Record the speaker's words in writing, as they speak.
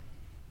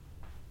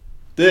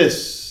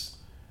This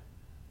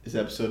is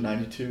episode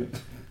 92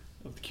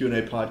 of the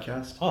Q&A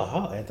podcast. Oh,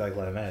 how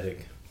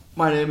anticlimactic.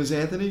 My name is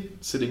Anthony.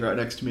 Sitting right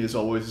next to me, as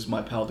always, is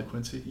my pal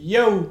DeQuincy.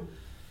 Yo!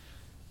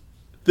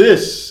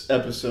 This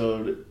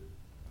episode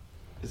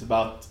is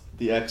about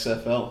the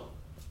XFL.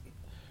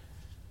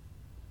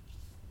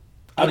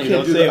 I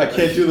can't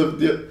do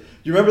the.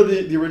 You remember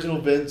the original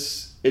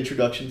Vince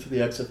introduction to the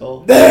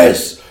XFL?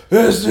 This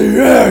is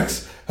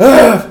the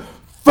XFL!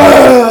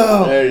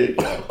 There you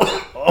go.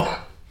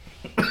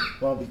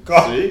 Well,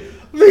 because See?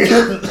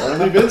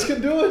 Only Vince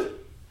can do it.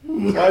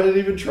 I didn't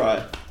even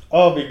try.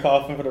 I'll be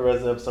coughing for the rest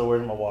of the episode.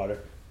 Where's my water?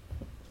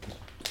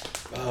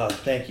 Oh,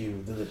 thank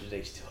you, the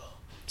H2O.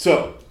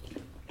 So,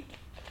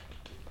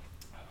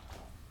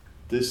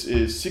 this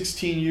is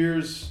 16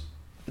 years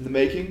in the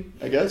making,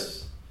 I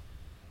guess.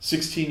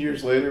 16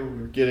 years later,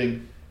 we're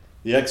getting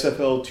the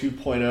XFL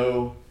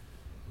 2.0,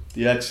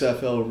 the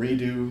XFL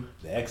redo,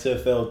 The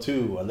XFL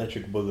 2,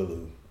 Electric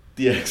Boogaloo.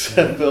 the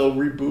XFL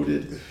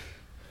rebooted,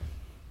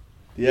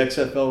 the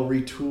XFL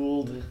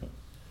retooled.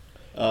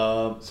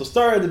 So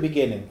start at the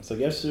beginning. So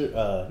yesterday,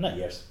 not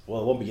yesterday.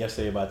 Well, it won't be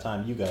yesterday by the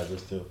time you guys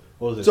listen to.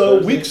 What was it? So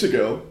Thursday? weeks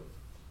ago,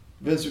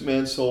 Vince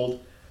McMahon sold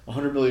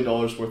 $100 million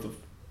worth of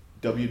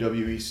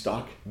WWE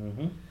stock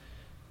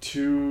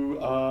to,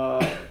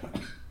 or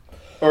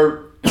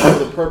for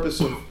the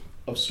purpose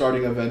of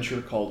starting a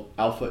venture called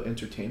Alpha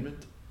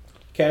Entertainment.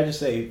 Can I just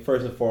say,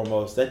 first and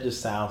foremost, that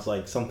just sounds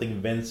like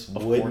something Vince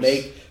Of would course.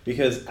 make,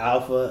 because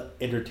Alpha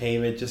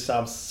Entertainment just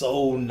sounds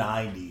so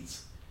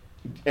 90s.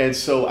 And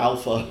so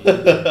Alpha.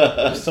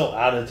 Just so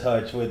out of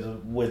touch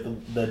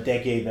with the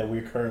decade that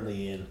we're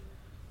currently in.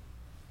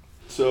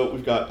 So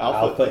we've got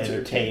Alpha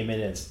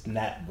Entertainment and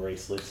Snap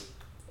bracelets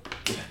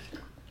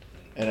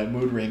and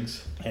mood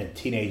rings. and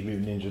Teenage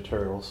Mutant Ninja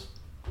Turtles.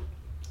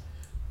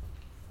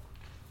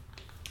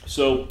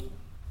 So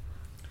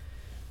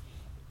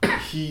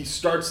he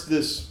starts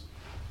this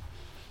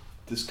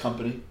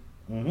company,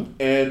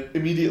 and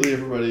immediately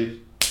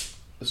everybody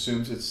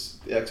assumes it's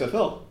the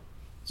XFL.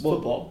 It's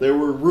football. There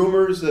were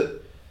rumors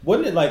that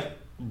Wasn't it like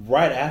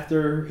right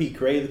after he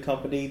created the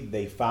company,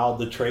 they filed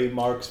the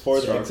trademarks for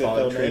the started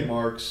filing XFL name?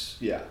 trademarks.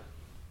 Yeah.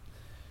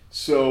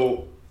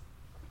 So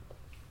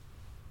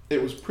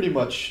it was pretty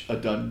much a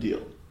done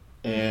deal.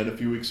 And a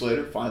few weeks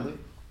later, finally,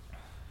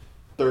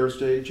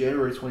 Thursday,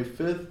 January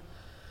 25th,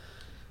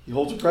 he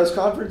holds a press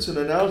conference and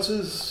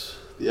announces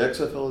the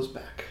XFL is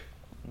back.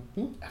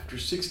 After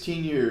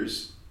 16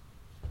 years,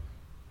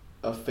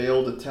 a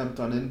failed attempt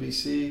on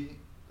NBC,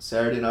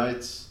 Saturday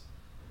nights,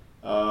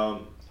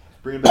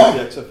 bringing back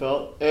the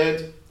XFL,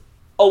 and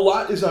a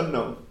lot is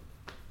unknown.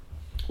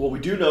 What we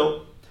do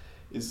know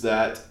is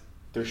that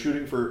they're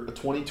shooting for a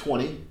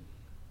 2020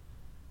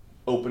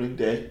 opening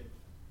day.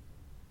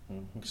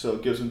 So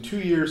it gives them 2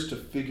 years to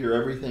figure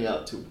everything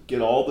out, to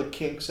get all the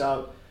kinks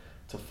out,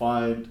 to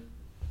find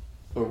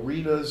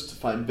arenas, to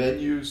find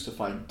venues, to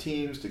find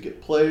teams, to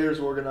get players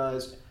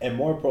organized. And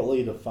more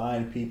importantly, to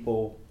find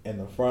people in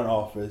the front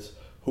office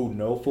who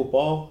know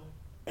football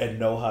and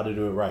know how to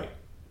do it right.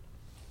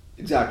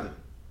 Exactly.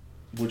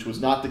 Which was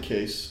not the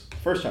case the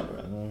first time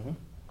around.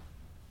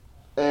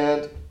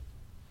 And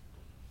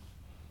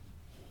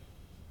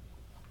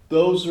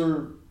those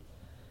are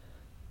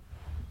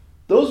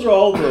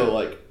all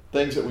the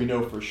things that we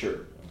know for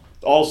sure.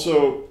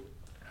 Also,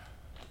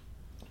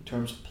 in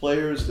terms of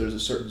players, there's a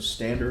certain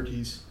standard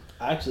he's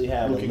I actually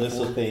have a looking list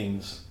for. of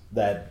things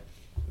that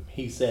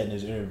he said in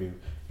his interview.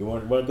 You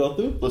want to go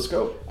through? Let's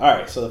go. All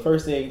right, so the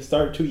first thing,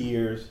 start 2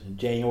 years,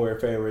 January,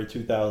 February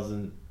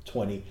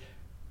 2020.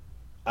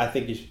 I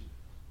think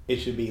it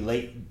should be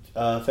late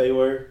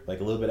February,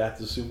 like a little bit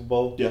after the Super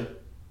Bowl. Yeah.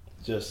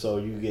 Just so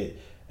you get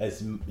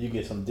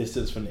some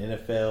distance from the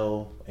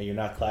NFL and you're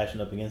not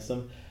clashing up against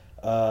them.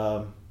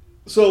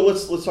 So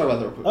let's talk about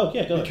that real quick. Oh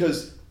yeah, go ahead.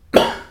 Because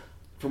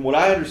from what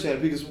I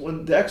understand, because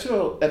when the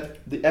XFL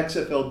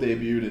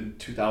debuted in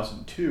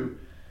 2002,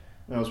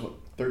 when I was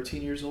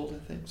 13 years old, I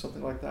think,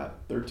 something like that,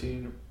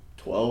 13 or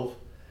 12.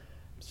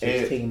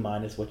 16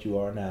 minus what you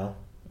are now.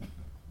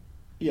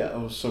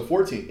 Yeah, so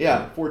 14.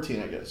 Yeah,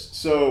 14, I guess.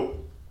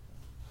 So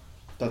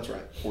that's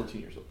right,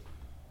 14 years old.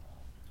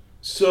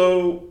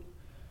 So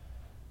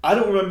I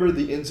don't remember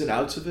the ins and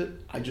outs of it.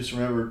 I just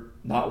remember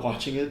not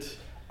watching it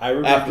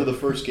after the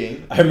first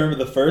game. I remember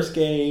the first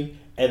game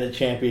and the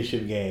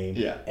championship game.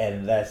 Yeah.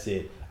 And that's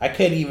it. I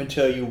can't even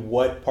tell you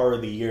what part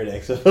of the year the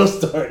XFL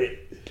started.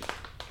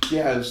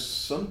 Yeah, it was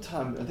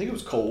sometime. I think it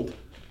was cold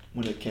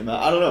when it came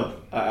out. I don't know.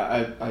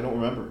 I don't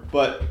remember.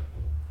 But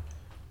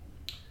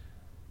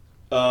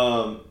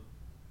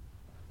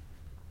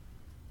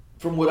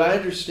from what I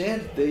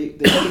understand, they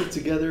put it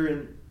together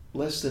in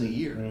less than a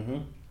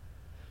year.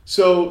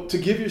 So to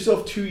give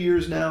yourself 2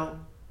 years now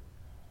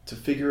to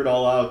figure it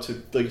all out,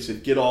 to, like you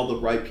said, get all the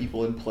right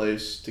people in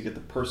place, to get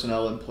the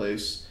personnel in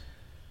place,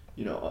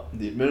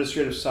 the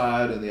administrative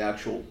side and the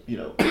actual,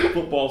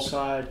 football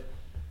side.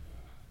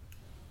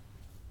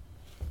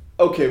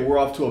 Okay, we're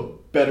off to a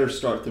better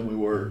start than we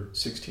were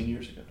 16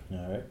 years ago.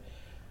 All right.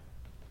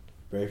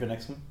 Ready for the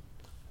next one?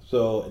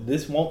 So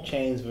this won't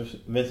change Vince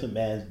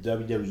McMahon's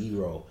WWE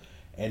role.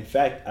 In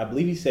fact, I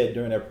believe he said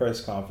during that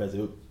press conference,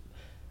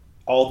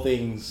 all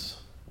things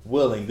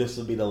willing, this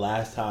will be the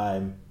last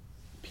time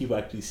people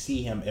actually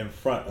see him in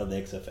front of the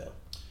XFL.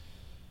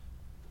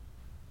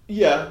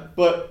 Yeah,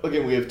 but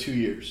again, we have 2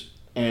 years,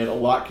 and a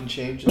lot can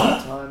change in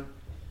that time.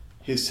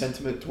 His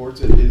sentiment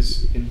towards it,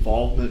 his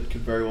involvement could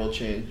very well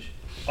change.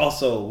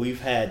 Also, we've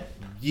had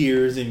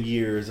years and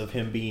years of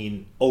him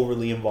being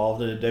overly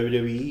involved in the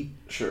WWE.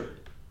 Sure.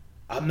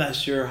 I'm not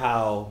sure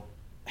how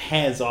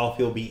hands-off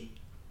he'll be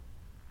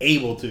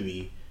able to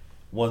be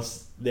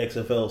once the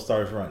XFL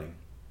starts running.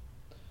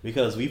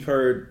 Because we've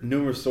heard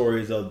numerous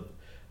stories of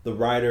the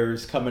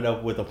writers coming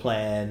up with a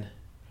plan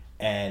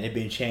and it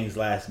being changed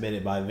last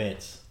minute by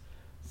Vince.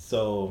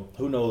 So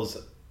who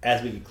knows,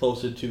 as we get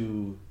closer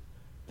to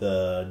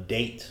the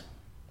date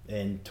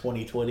in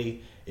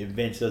 2020, if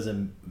Vince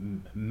doesn't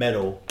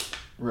meddle.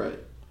 Right.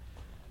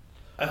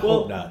 I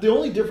hope not. The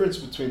only difference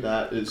between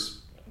that is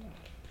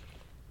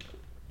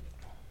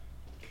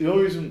the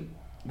only reason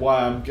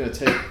why I'm going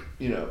to take,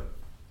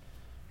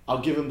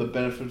 I'll give him the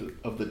benefit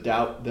of the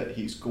doubt that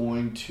he's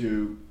going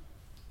to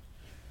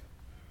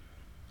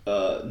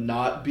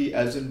not be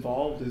as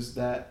involved is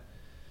that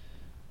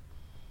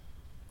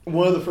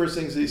one of the first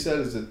things that he said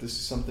is that this is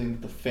something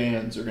that the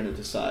fans are going to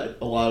decide.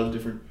 A lot of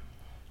different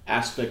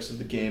aspects of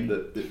the game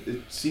that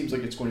it seems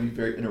like it's going to be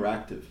very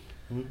interactive.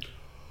 Mm-hmm.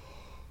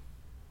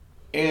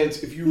 And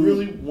if you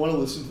really want to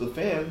listen to the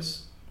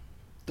fans,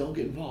 don't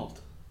get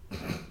involved.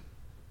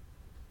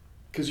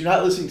 Because you're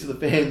not listening to the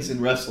fans in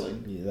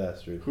wrestling. Yeah,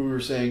 that's true. Who are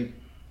saying,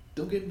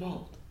 don't get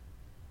involved.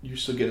 You're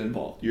still getting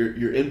involved.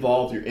 You're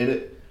involved. You're in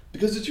it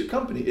because it's your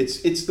company.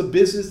 It's the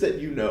business that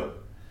you know.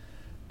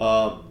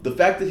 The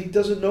fact that he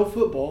doesn't know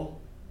football,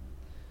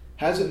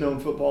 hasn't known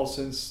football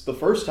since the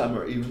first time,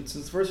 or even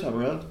since the first time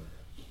around,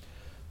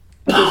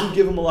 doesn't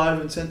give him a lot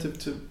of incentive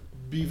to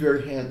be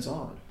very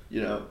hands-on.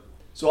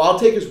 So I'll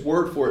take his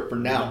word for it for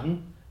now. Mm-hmm.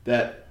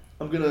 That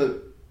I'm gonna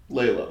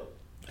lay low.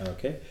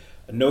 Okay.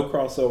 No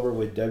crossover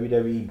with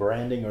WWE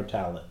branding or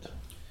talent.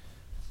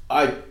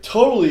 I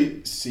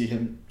totally see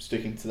him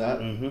sticking to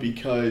that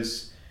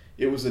because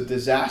it was a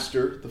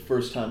disaster the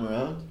first time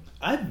around.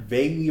 I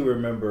vaguely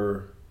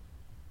remember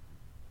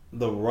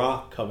The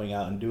Rock coming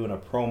out and doing a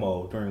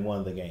promo during one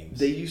of the games.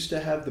 They used to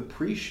have the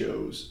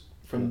pre-shows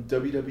from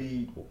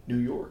WWE New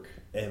York.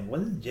 And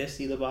wasn't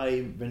Jesse the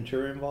Body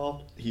Ventura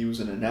involved? He was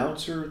an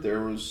announcer.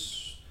 There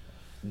was...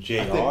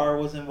 JR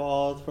was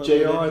involved for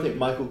JR, I think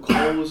Michael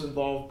Cole was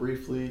involved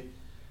briefly.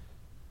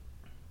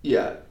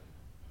 Yeah.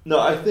 No,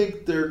 I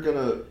think they're going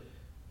to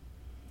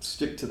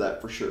stick to that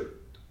for sure.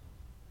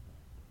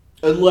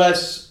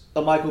 Unless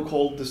a Michael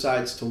Cole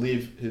decides to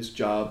leave his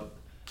job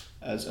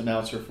as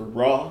announcer for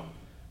Raw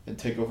and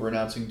take over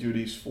announcing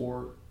duties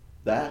for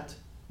that.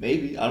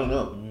 Maybe. I don't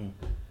know.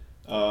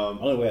 The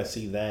only way I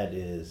see that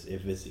is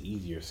if it's an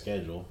easier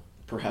schedule.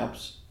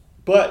 Perhaps.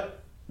 But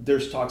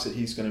there's talks that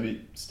he's going to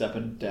be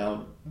stepping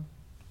down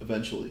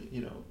eventually,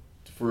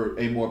 for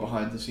a more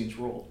behind-the-scenes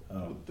role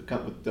with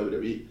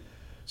WWE.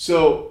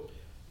 So...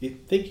 You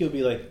think he'll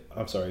be like...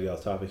 I'm sorry,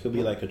 off topic. He'll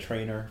be like a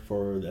trainer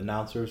for the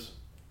announcers?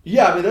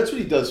 Yeah, I mean, that's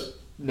what he does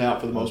now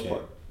for the most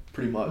part.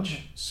 Pretty much.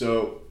 Okay.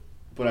 So,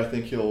 but I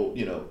think he'll,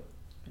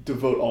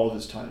 devote all of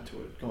his time to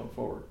it going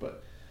forward.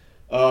 But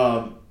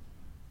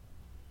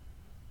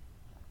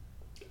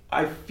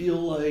I feel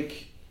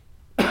like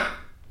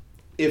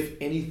if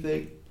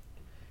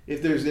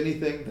there's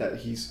anything that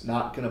he's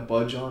not going to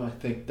budge on, I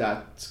think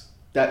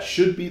that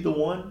should be the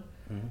one,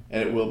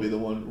 and it will be the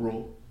one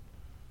rule,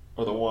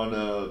 or the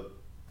one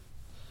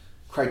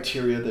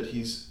criteria that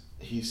he's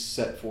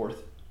set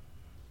forth.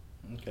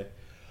 Okay.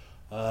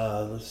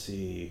 Let's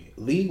see.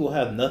 League will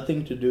have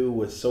nothing to do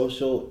with the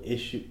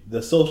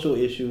social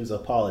issues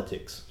of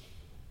politics.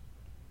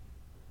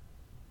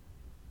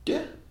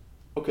 Yeah.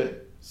 Okay.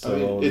 So,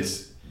 I mean,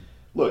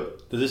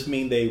 look. Does this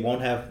mean they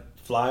won't have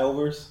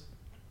flyovers?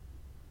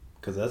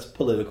 Because that's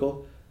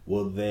political.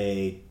 Will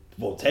they...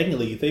 Well,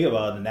 technically, you think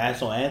about the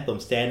national anthem,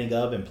 standing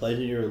up and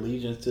pledging your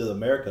allegiance to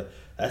America.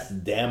 That's as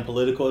damn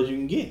political as you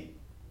can get.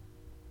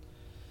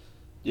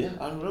 Yeah,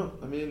 I don't know.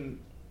 I mean...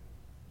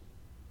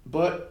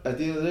 But at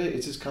the end of the day,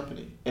 it's his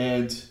company.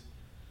 And,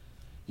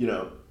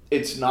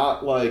 it's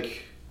not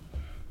like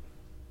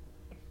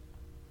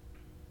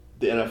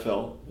the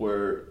NFL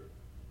where,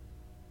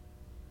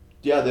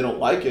 yeah, they don't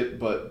like it,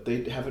 but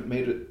they haven't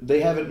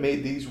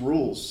made these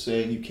rules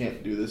saying you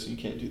can't do this and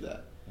you can't do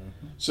that.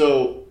 Mm-hmm.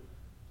 So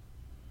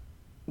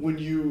when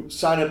you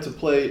sign up to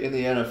play in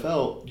the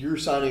NFL, you're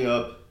signing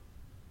up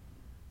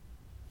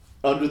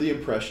under the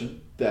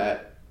impression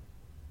that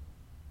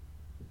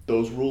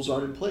those rules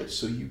aren't in place,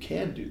 so you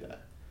can do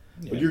that.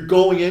 Yeah. But you're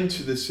going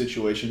into this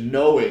situation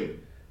knowing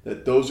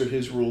that those are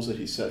his rules that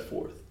he set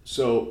forth.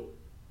 So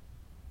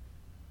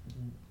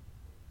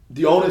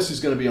the onus is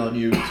going to be on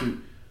you to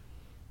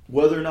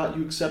whether or not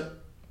you accept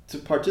to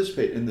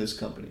participate in this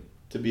company,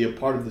 to be a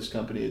part of this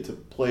company, and to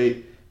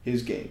play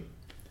his game.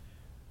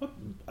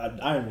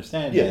 I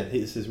understand that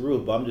it's his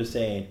rules, but I'm just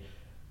saying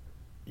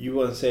you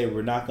want to say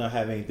we're not going to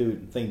have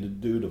anything to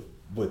do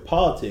with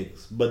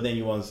politics, but then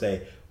you want to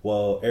say,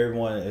 well,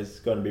 everyone is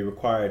going to be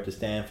required to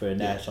stand for the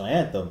national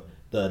anthem.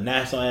 The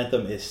national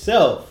anthem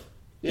itself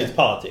is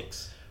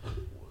politics.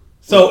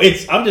 So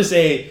I'm just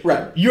saying,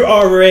 right. You're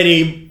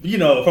already,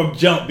 from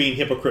jump being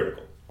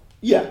hypocritical.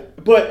 Yeah,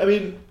 but I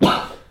mean,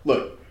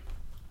 look,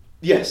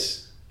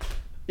 yes,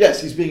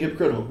 he's being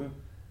hypocritical. Mm-hmm.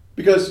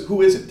 Because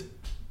who isn't?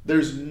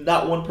 There's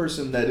not one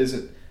person that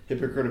isn't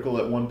hypocritical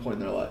at one point in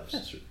their lives.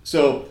 That's true.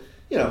 So,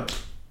 yeah.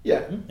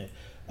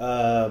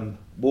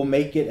 We'll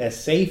make it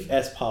as safe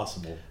as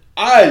possible.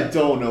 I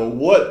don't know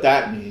what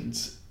that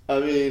means. I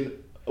mean,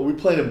 are we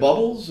playing in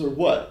bubbles or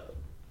what?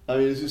 I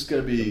mean, is this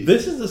going to be...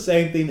 This is the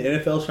same thing the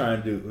NFL's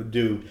trying to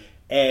do.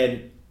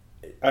 And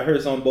I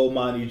heard some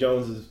Bomani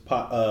Jones's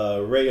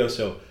radio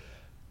show,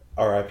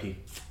 RIP.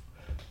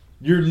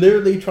 You're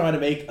literally trying to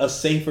make a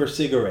safer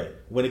cigarette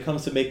when it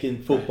comes to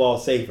making football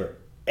safer.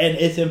 And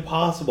it's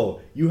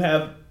impossible. You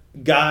have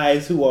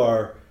guys who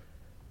are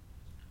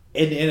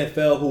in the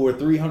NFL who are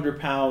 300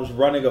 pounds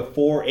running a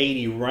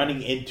 480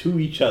 running into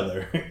each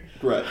other.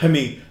 Right. I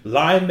mean,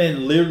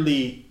 linemen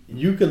literally,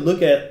 you can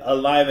look at a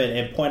lineman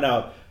and point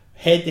out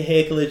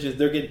head-to-head collisions.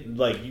 They're getting,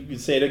 you can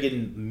say they're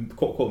getting,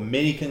 quote-unquote,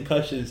 mini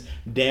concussions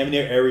damn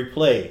near every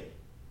play.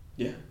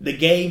 Yeah. The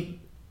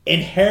game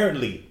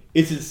inherently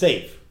isn't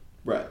safe.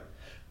 Right.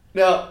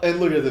 Now, and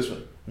look at it this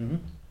way. Mm-hmm.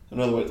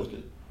 Another way to look at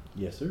it.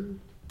 Yes, sir.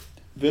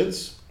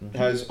 Vince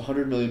has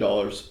 $100 million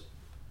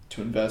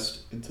to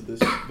invest into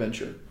this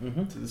venture,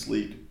 to this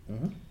league.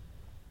 Mm-hmm.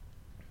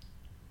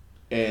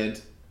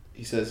 And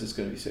he says it's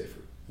going to be safer.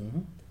 Mm-hmm.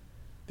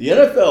 The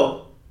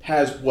NFL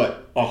has,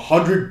 what,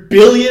 $100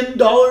 billion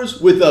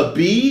with a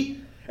B?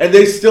 And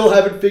they still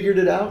haven't figured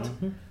it out?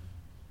 Mm-hmm.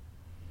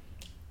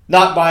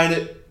 Not buying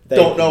it.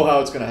 Don't know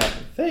how it's going to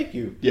happen. Thank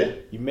you. Yeah.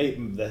 You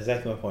made that's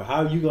exactly my point.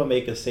 How are you going to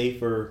make a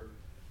safer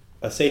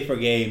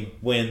game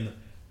when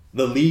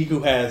the league,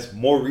 who has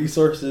more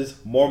resources,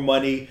 more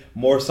money,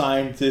 more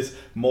scientists,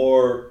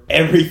 more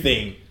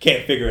everything,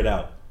 can't figure it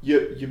out?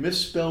 You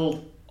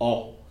misspelled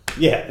all.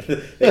 Yeah.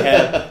 They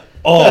have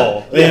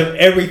all. They have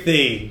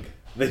everything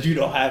that you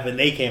don't have, and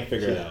they can't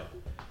figure it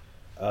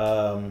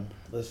out.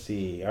 Let's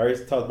see. I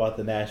already talked about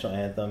the national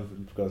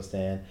anthem. We're going to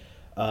stand.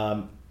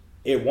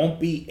 It won't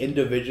be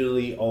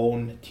individually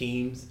owned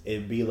teams.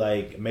 It'd be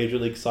like Major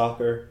League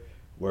Soccer,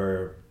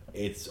 where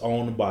it's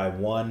owned by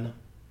one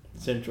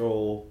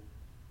central,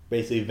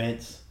 basically,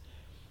 events.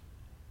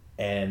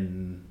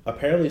 And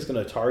apparently it's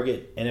going to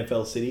target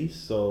NFL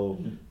cities. So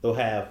they'll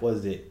have,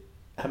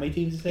 how many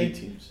teams is it? 8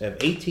 teams. They have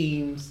 8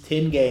 teams,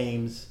 10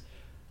 games,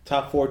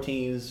 top 4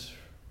 teams,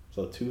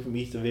 so 2 from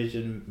each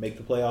division make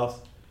the playoffs.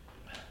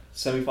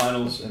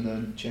 Semifinals and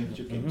then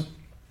championship games.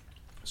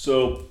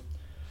 So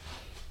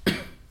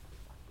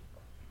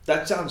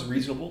that sounds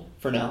reasonable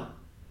for now.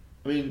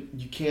 I mean,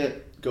 you can't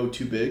go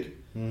too big.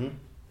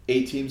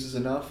 8 teams is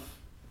enough.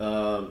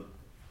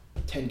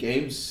 10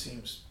 games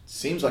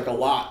seems like a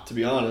lot, to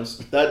be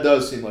honest. That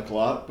does seem like a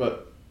lot,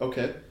 but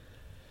okay.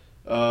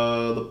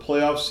 The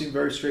playoffs seem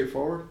very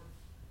straightforward.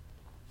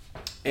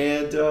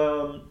 And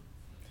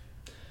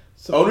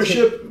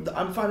ownership,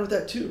 I'm fine with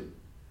that too.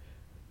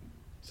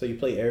 So you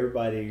play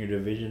everybody in your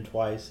division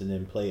twice and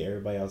then play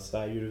everybody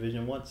outside your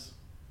division once?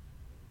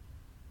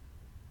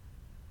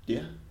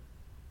 Yeah.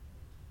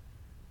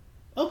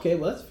 Okay,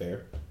 well, that's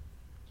fair.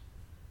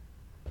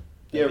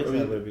 Yeah,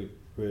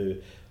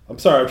 I'm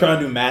sorry, I'm trying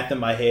to do math in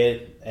my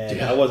head,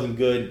 and I wasn't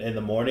good in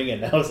the morning,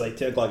 and now it's like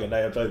 10 o'clock at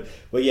night.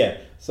 But yeah,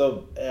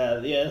 so,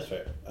 that's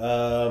fair.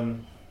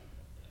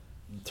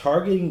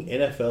 Targeting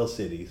NFL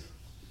cities.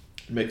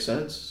 Makes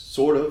sense,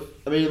 sort of.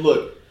 I mean,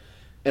 look,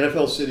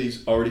 NFL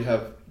cities already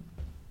have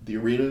the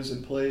arenas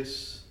in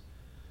place.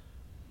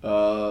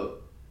 Boy,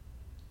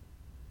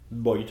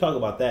 you talk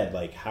about that,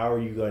 like, how are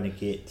you going to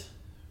get...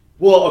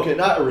 Well, okay,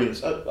 not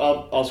arenas.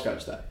 I'll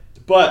scratch that.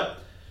 But...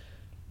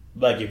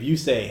 Like, if you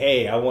say,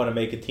 hey, I want to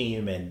make a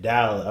team in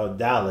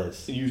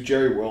Dallas. Use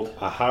Jerry World.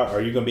 How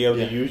are you going to be able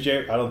to use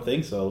Jerry? I don't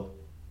think so.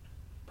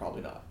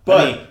 Probably not.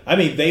 But I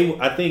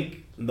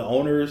think the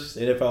owners,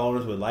 NFL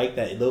owners, would like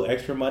that little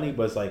extra money,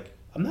 but it's like,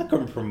 I'm not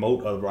going to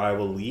promote a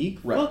rival league.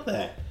 Right. Fuck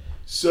that.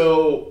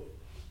 So...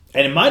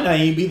 And it might not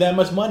even be that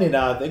much money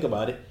now I think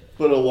about it.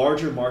 But a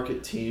larger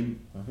market team,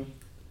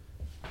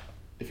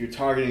 if you're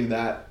targeting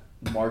that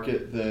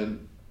market,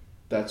 then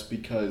that's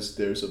because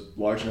there's a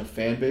large enough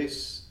fan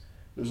base.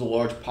 There's a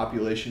large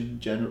population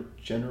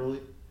generally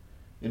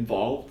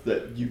involved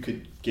that you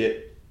could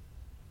get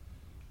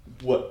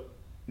whatever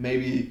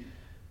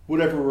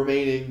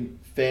remaining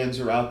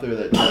fans are out there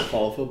that don't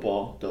follow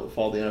football, don't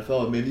follow the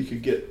NFL, and maybe you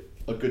could get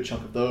a good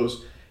chunk of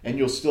those, and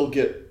you'll still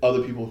get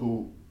other people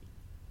who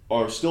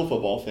are still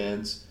football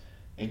fans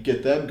and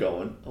get them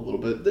going a little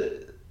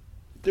bit.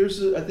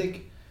 I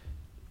think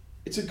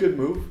it's a good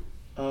move.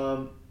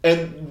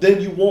 And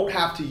then you won't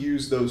have to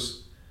use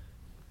those,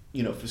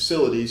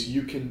 facilities.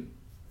 You can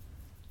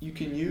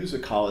use a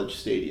college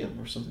stadium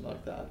or something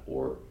like that,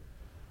 or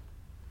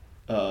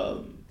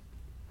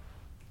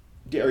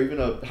even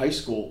a high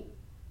school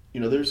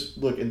there's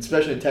look, and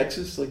especially in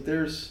Texas, like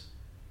there's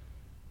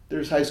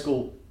high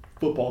school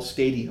football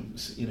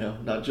stadiums,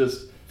 not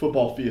just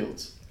football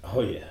fields.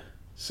 Oh yeah.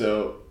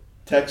 So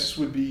Texas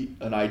would be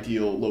an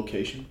ideal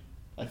location,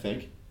 I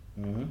think.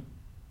 Mm-hmm.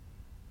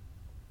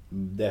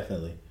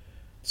 Definitely.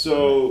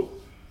 So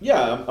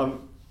yeah,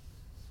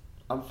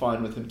 I'm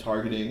fine with him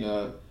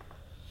targeting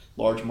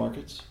large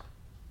markets.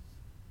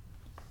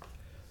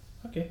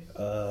 Okay.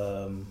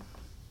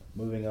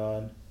 Moving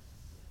on.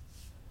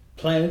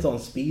 Plans on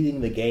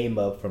speeding the game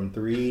up from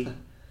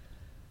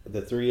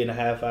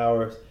 3.5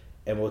 hours,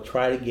 and we'll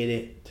try to get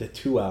it to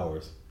 2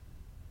 hours.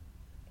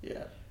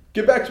 Yeah.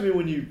 Get back to me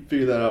when you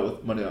figure that out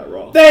with Monday Night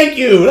Raw. Thank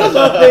you. That's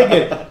what I'm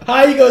thinking.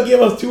 How you gonna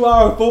give us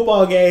 2-hour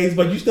football games,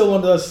 but you still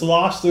want to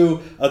slosh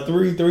through a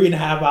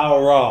 3.5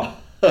 hour Raw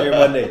every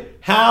Monday?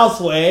 How,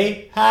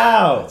 Sway?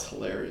 How? That's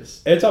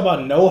hilarious. Are you talking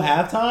about no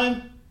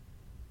halftime?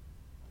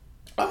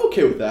 I'm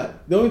okay with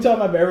that. The only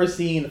time I've ever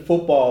seen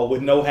football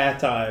with no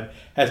halftime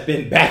has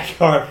been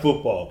backyard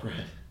football. Right.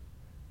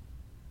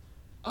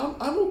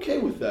 I'm okay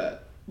with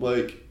that.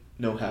 Like,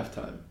 no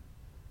halftime.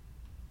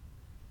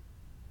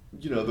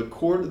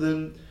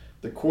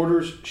 The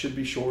quarters should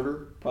be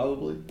shorter,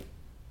 probably.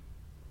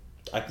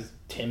 Like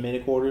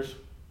 10-minute quarters.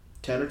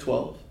 10 or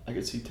 12. I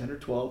could see 10 or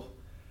 12.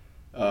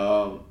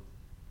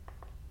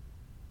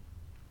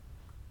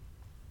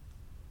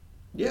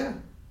 Yeah.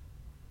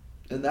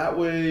 And that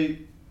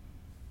way,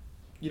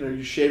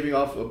 you're shaving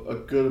off a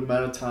good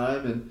amount of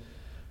time and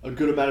a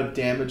good amount of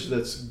damage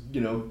that's,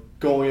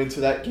 going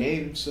into that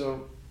game.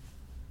 So,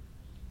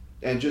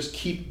 and just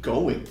keep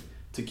going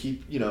to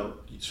keep,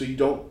 so you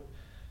don't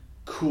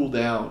cool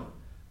down,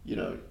 you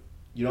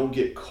don't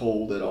get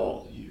cold at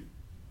all. You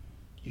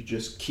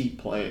just keep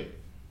playing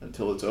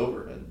until it's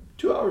over. And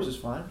 2 hours is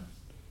fine.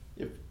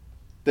 If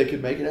they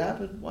could make it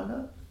happen, why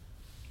not?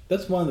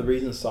 That's one of the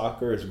reasons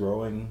soccer is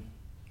growing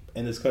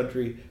in this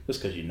country,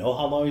 just because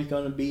how long he's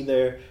going to be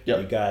there.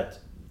 Yep.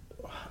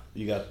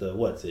 You got the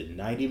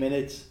 90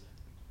 minutes,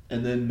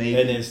 and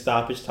then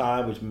stoppage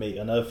time, which make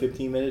another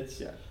 15 minutes.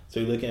 Yeah. So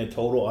you're looking at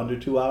total under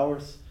 2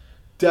 hours.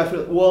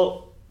 Definitely.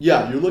 Well,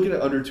 yeah, you're looking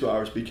at under 2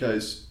 hours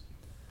because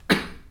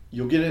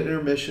you'll get an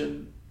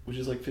intermission, which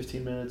is like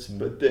 15 minutes,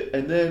 and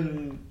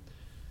then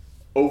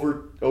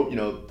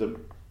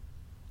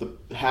the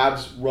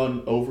halves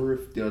run over,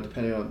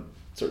 depending on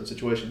certain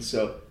situations.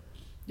 So,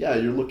 yeah,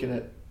 you're looking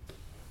at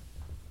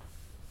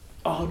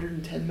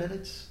 110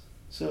 minutes,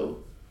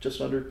 so just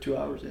under 2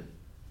 hours in.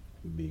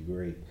 Would be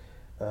great.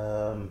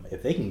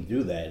 If they can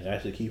do that and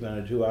actually keep it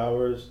under 2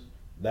 hours,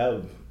 that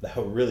would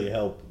really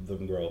help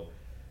them grow,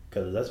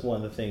 because that's one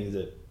of the things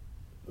that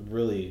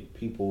really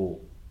people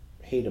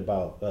hate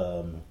about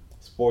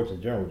sports in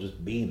general,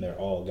 just being there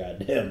all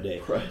goddamn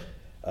day. Right.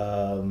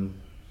 Let's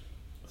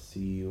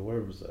see,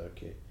 where was that?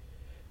 Okay.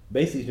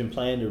 Basically, he's been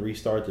planning to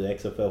restart the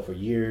XFL for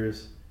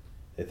years.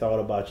 They thought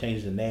about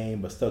changing the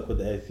name, but stuck with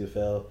the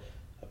XFL.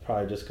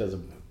 Probably just because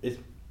of its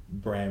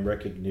brand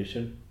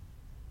recognition.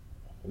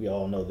 We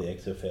all know the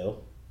XFL.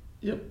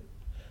 Yep.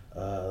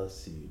 Let's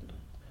see.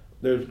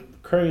 They're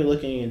currently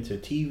looking into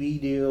TV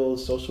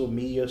deals, social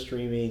media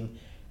streaming,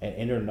 and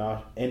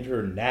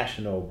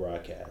international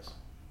broadcasts.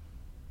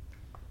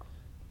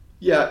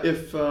 Yeah,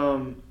 if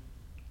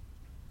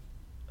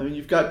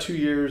you've got 2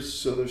 years,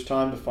 so there's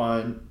time to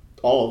find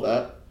all of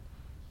that.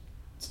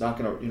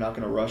 You're not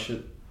gonna rush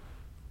it.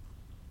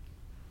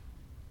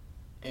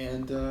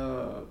 And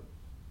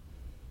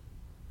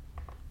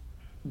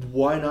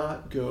why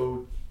not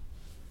go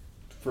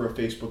for a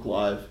Facebook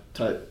Live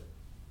type,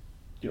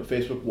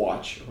 Facebook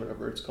Watch or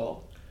whatever it's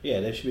called. Yeah,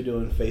 they should be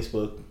doing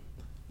Facebook,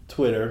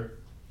 Twitter,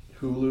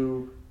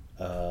 Hulu,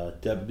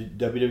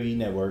 WWE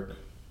Network.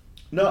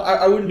 No,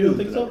 I wouldn't You do don't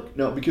the think so? network.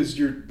 No, because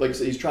you're like I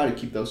said, he's trying to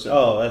keep those separate.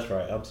 Oh, that's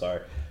right. I'm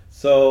sorry.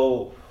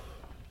 So,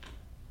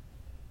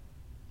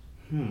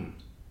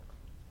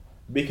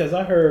 because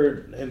I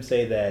heard him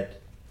say that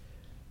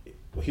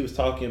he was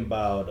talking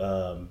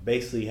about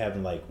basically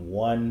having like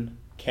one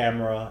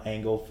camera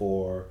angle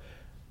for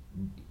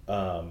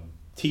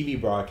TV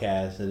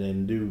broadcasts, and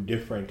then do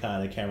different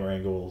kind of camera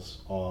angles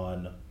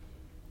on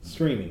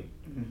streaming.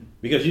 Mm-hmm.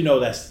 Because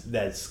that's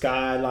that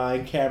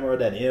skyline camera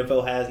that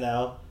NFL has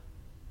now,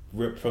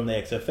 ripped from the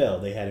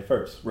XFL. They had it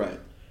first. Right.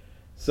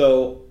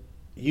 So,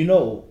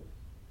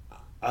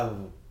 I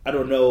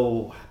don't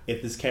know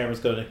if this camera's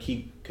going to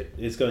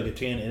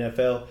continue in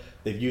NFL.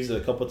 They've used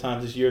it a couple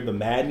times this year. The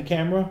Madden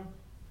camera,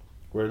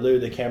 where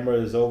literally the camera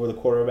is over the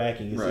quarterback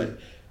and you can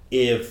see.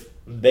 If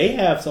they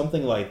have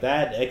something like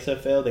that,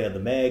 XFL, they have the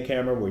Mad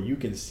camera where you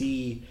can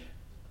see,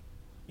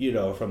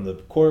 from the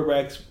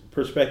quarterback's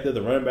perspective,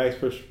 the running back's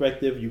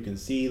perspective, you can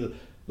see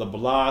the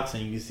blocks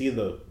and you can see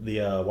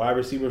the wide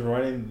receivers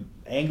running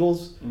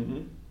angles.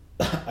 Mm-hmm.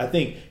 I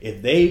think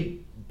if they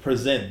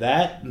present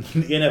that, the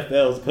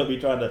NFL is going to be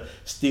trying to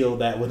steal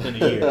that within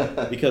a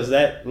year. Because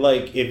that,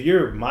 if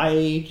you're my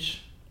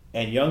age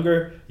and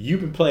younger,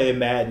 you've been playing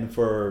Madden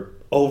for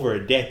over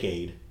a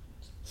decade.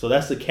 So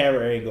that's the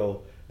camera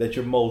angle that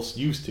you're most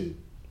used to,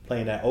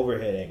 playing that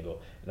overhead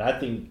angle. And I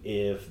think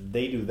if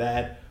they do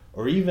that,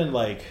 or even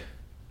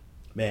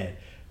Man,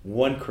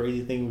 one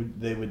crazy thing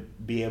they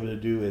would be able to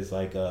do is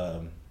like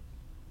there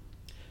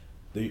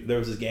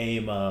was this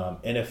game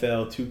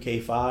NFL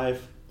 2K5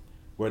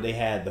 where they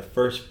had the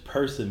first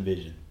person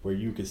vision where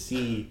you could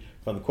see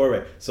from the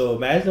quarterback. So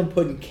imagine them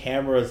putting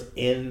cameras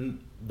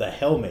in the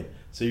helmet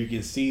so you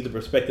can see the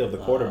perspective of the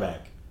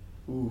quarterback.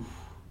 Oof.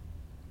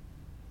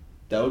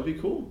 That would be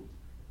cool.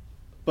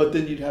 But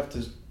then you'd have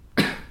to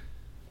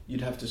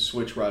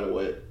switch right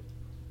away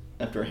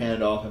after a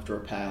handoff, after a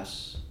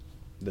pass.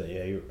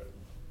 Yeah, you're right.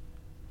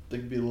 That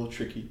could be a little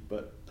tricky,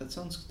 but that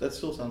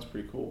still sounds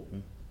pretty cool. Mm-hmm.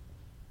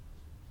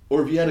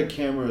 Or if you had a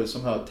camera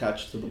somehow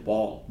attached to the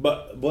ball.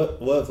 But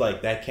what was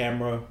like that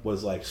camera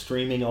was like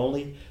streaming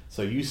only,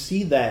 so you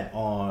see that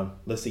on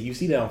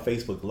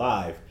Facebook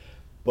Live,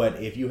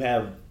 but if you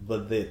have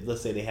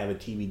let's say they have a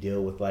TV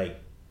deal with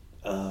like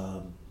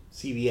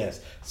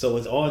CBS, so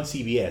it's on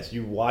CBS.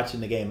 You're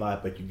watching the game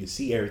live, but you can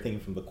see everything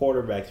from the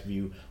quarterback's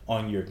view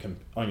on your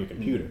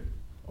computer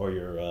or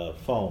your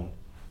phone.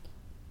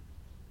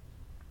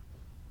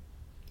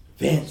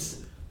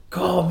 Vince,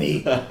 call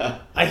me.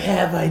 I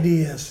have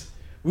ideas.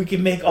 We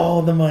can make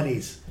all the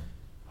monies.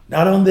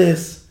 Not on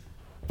this,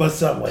 but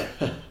somewhere.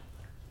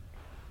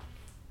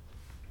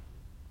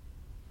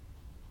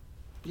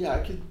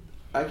 Yeah,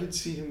 I could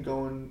see him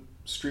going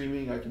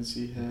streaming. I can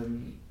see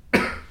him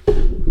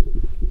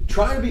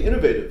trying to be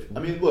innovative. I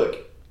mean, look,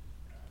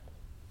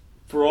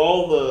 for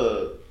all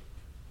the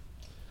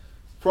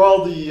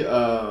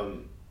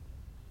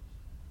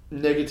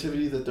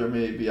negativity that there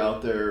may be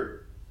out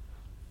there,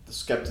 the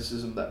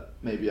skepticism that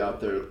may be out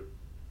there,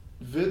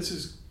 Vince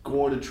is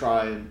going to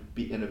try and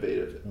be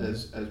innovative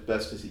as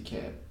best as he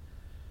can.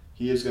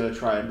 He is going to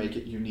try and make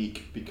it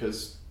unique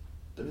because,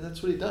 I mean,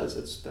 that's what he does.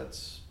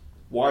 That's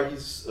why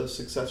he's a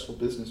successful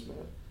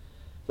businessman.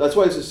 That's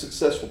why he's a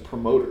successful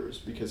promoter, is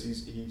because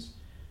he's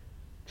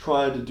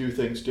trying to do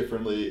things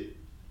differently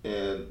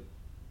and,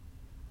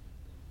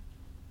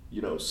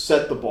 you know,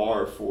 set the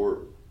bar for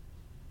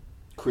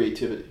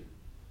creativity.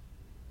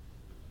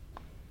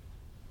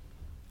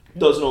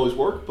 Doesn't always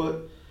work,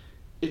 but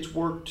it's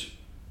worked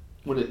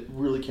when it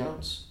really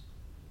counts.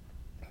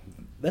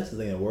 That's the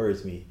thing that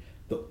worries me.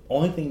 The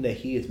only thing that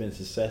he has been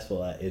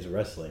successful at is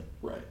wrestling.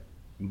 Right.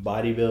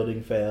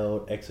 Bodybuilding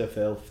failed.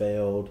 XFL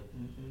failed.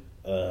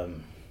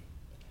 Mm-hmm.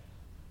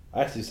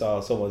 I actually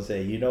saw someone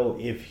say, you know,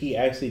 if he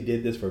actually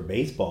did this for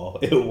baseball,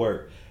 it would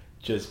work.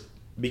 Just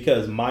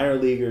because minor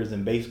leaguers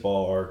in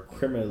baseball are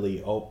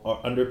criminally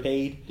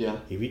underpaid. Yeah.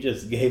 If he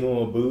just gave them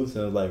a boost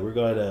and was like, we're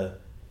going to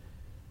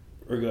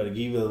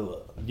give you,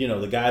 you know,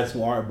 the guys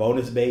who aren't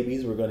bonus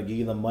babies, we're going to give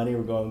you the money,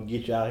 we're going to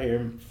get you out here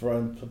in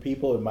front of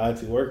people, it might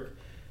actually work.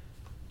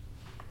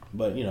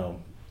 But, you know,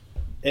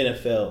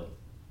 NFL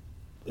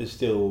is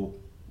still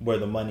where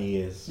the money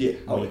is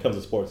when it comes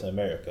to sports in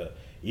America,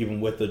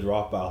 even with the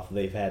drop-off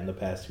they've had in the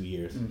past 2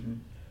 years.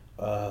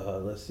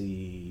 Mm-hmm. Let's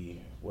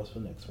see, what's the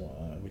next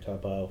one? We talk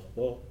about,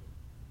 well,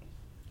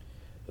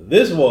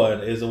 this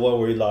one is the one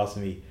where he lost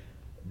me.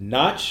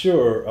 Not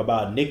sure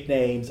about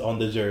nicknames on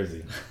the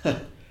jersey.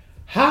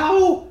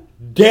 How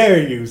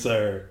dare you,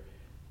 sir?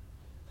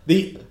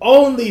 The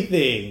only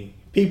thing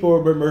people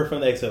remember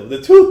from the XFL,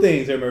 the two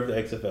things they remember from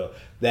the XFL,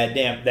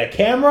 that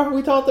camera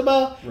we talked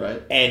about,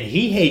 right? And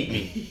he hate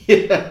me.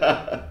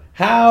 Yeah.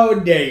 How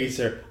dare you,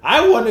 sir?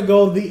 I want to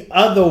go the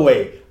other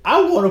way.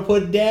 I want to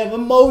put damn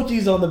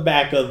emojis on the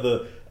back of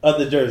the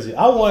jersey.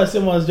 I want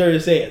someone's jersey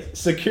to say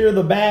 "secure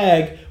the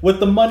bag" with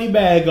the money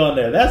bag on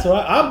there. That's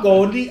why I'm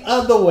going the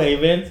other way,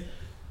 Vince.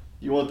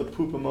 You want the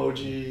poop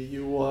emoji.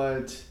 You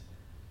want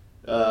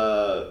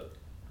the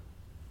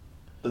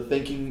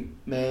thinking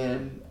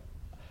man.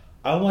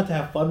 I want to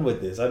have fun with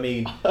this. I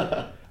mean,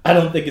 I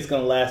don't think it's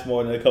going to last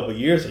more than a couple of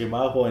years, so you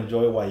might as well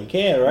enjoy it while you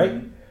can, right?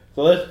 Mm-hmm.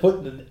 So let's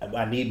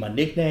I need my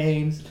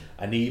nicknames.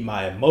 I need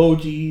my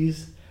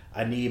emojis.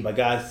 I need my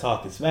guys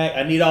talking smack.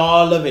 I need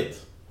all of it.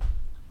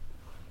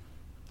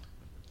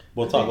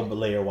 We'll talk about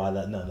later why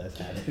none of that's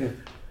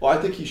happening. Well,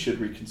 I think he should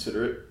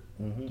reconsider it.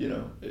 Mm-hmm. You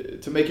know,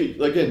 to make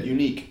it, again,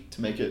 unique,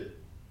 to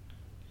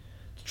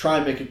try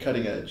and make it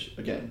cutting edge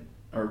again.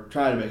 Or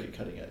try to make it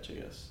cutting edge, I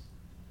guess.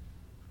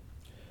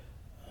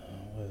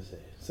 What is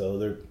it? So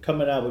they're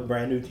coming out with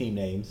brand new team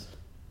names.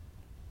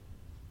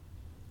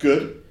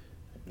 Good.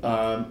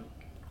 I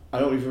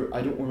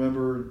don't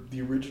remember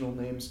the original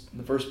names in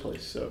the first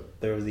place. So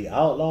there was the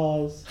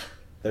Outlaws.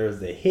 There was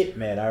the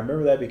Hitman. I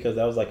remember that because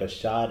that was like a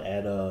shot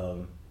at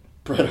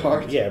Bret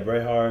Hart. Yeah,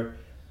 Bret Hart.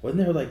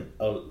 Wasn't there like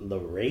the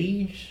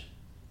Rage?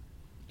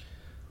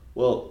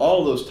 Well,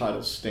 all of those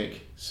titles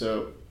stink,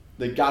 so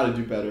they got to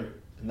do better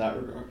in that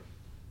regard.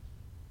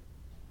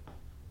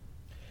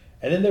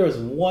 And then there was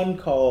one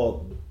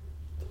called,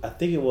 I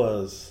think it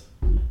was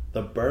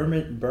the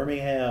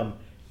Birmingham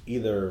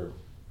either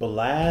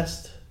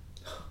Blast.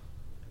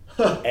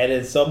 And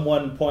then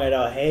someone pointed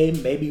out, hey,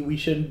 maybe we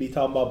shouldn't be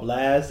talking about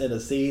Blast in a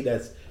city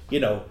that's, you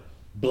know,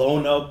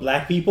 blown up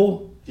black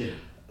people. Yeah.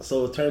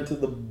 So it turned to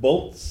the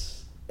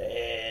Bolts.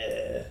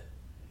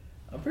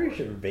 I'm pretty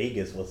sure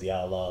Vegas was the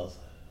Outlaws.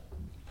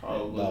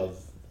 Probably.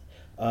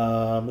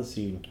 Let's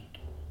see.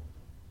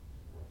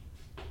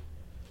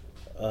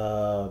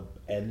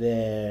 And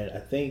then I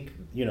think,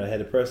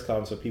 had a press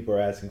conference where people were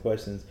asking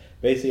questions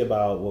basically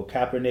about will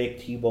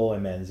Kaepernick, Tebow,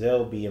 and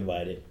Manziel be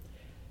invited?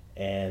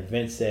 And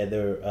Vince said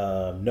there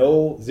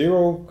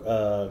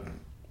zero.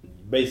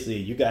 Basically,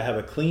 you gotta have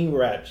a clean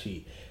rap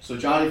sheet. So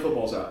Johnny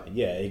Football's out.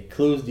 Yeah, it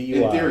includes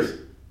DUIs. In theory.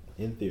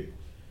 In theory.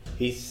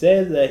 He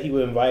said that he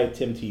would invite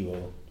Tim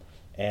Tebow.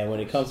 And when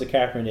it comes to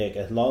Kaepernick,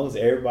 as long as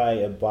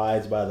everybody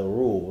abides by the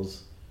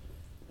rules.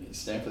 You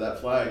stand for that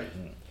flag.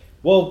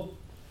 Well,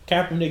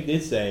 Kaepernick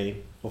did say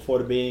before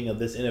the beginning of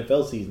this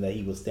NFL season that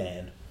he would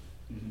stand.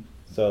 Mm-hmm.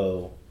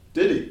 So.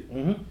 Did he?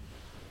 Mm-hmm.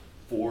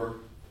 For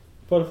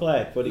the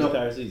flag, for the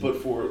entire season.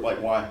 But for,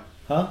 why?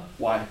 Huh?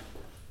 Why?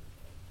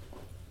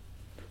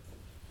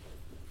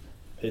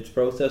 His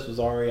protest was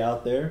already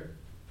out there.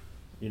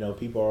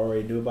 People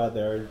already knew about it.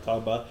 They already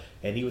talked about it.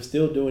 And he was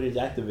still doing his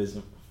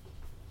activism.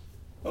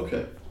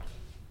 Okay.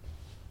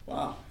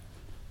 Wow.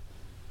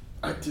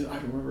 I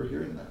remember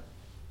hearing that.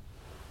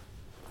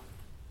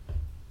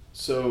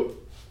 So,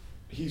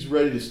 he's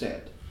ready to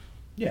stand.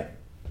 Yeah.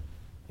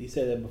 He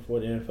said that before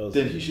the NFL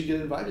Then he should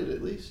get invited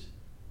at least.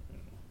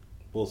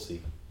 We'll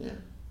see. Yeah.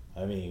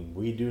 I mean,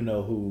 we do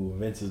know who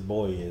Vince's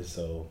boy is,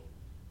 so.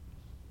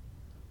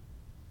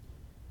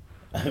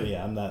 I mean,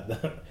 I'm not.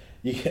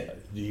 Do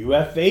you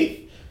have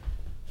faith?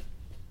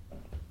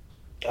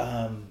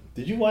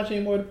 Did you watch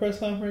any more of the press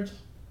conference?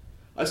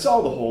 I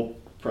saw the whole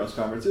press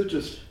conference. It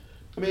just,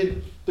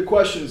 the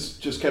questions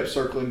just kept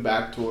circling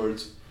back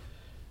towards,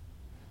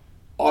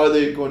 are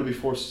they going to be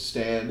forced to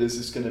stand? Is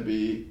this going to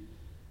be,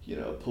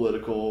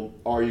 political?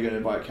 Are you going to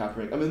invite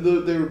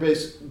Kaepernick? They were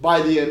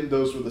by the end,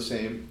 those were the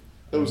same.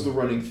 That was the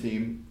running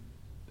theme,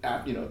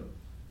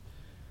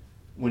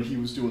 when he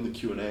was doing the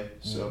Q&A.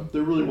 So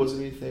there really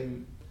wasn't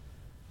anything,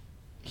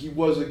 he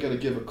wasn't going to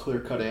give a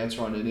clear-cut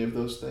answer on any of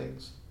those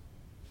things.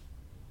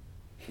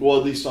 Well,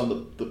 at least on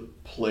the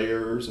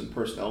players and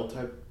personnel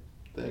type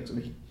things.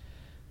 He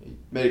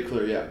made it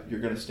clear, yeah,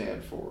 you're going to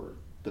stand for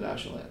the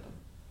national anthem.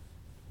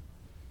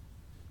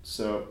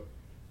 So,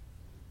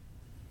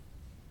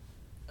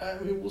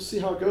 we'll see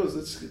how it goes.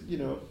 It's,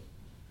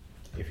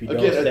 If you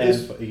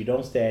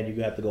don't stand,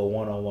 you have to go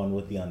one-on-one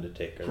with the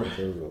Undertaker. Right. That's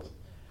the rules.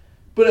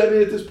 But at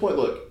this point,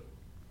 look,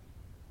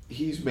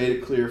 he's made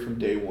it clear from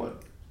day one.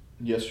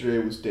 Yesterday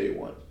was day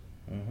one.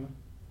 Mm-hmm.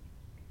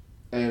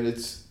 And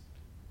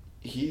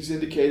he's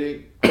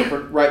indicating,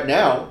 right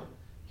now,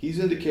 he's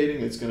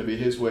indicating it's going to be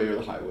his way or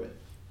the highway.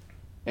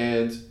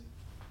 And,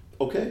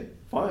 okay,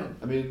 fine.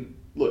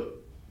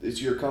 Look,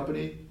 it's your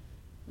company.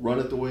 Run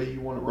it the way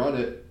you want to run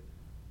it.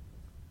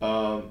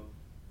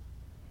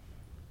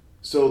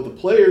 So the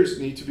players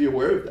need to be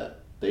aware of that.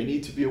 They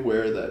need to be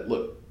aware that,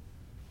 look,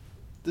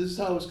 this is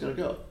how it's going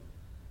to go.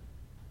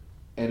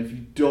 And if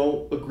you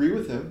don't agree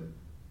with him,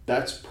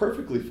 that's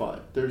perfectly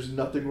fine. There's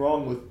nothing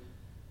wrong with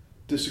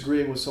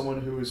disagreeing with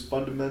someone who is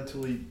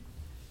fundamentally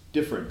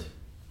different,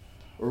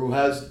 or who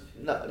has,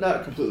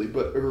 not completely,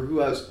 but or who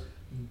has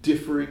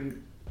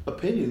differing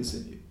opinions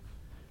than you.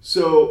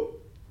 So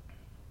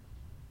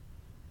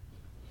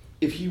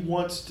if he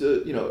wants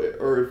to,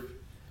 or if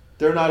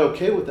they're not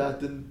okay with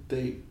that, then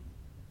they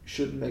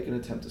shouldn't make an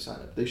attempt to sign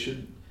up. They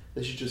should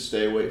just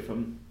stay away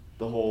from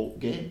the whole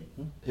game.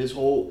 His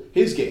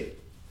game.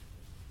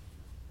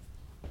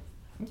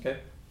 Okay.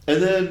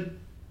 And then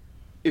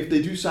if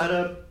they do sign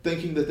up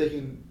thinking that they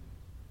can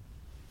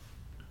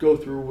go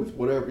through with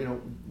whatever,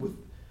 with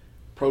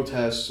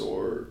protests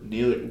or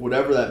kneeling,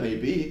 whatever that may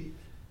be,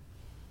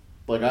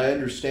 I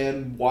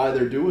understand why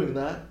they're doing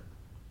that.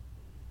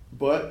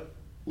 But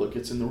look,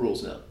 it's in the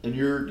rules now. And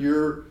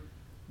you're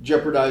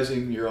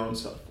jeopardizing your own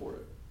self for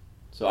it.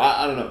 So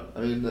I don't know.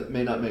 That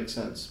may not make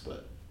sense,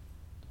 but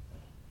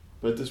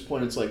at this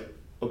point it's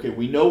okay,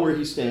 we know where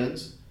he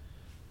stands.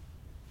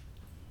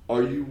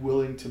 Are you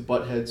willing to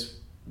butt heads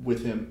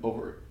with him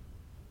over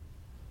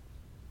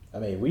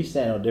it? We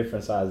stand on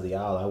different sides of the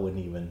aisle. I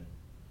wouldn't even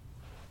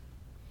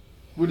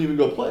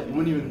go play. You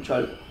wouldn't even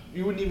try to.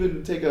 You wouldn't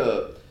even take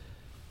a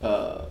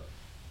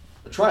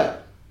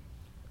tryout.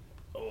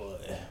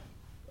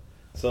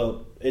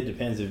 So it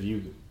depends if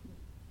you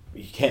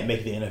can't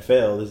make the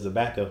NFL. This is a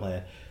backup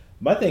plan.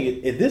 My thing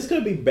is this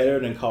going to be better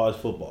than college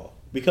football?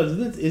 Because if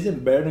this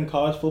isn't better than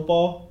college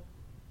football,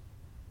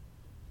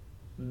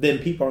 then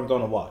people aren't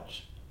going to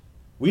watch.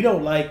 We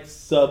don't like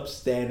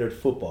substandard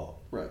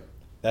football. Right.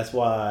 That's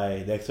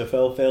why the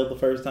XFL failed the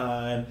first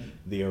time,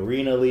 the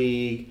Arena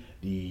League,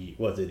 the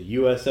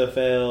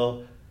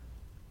USFL.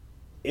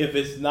 If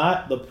it's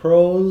not the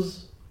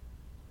pros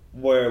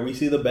where we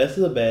see the best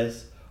of the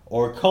best,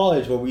 or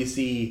college where we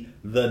see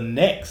the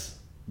next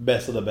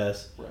best of the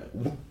best,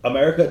 right,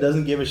 America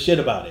doesn't give a shit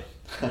about it.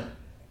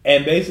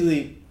 And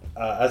basically,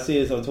 I see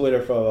this on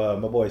Twitter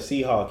from my boy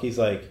Seahawk. He's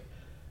like,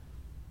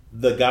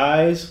 the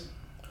guys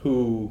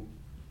who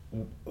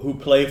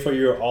play for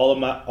your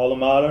alma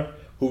mater,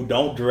 who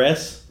don't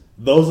dress,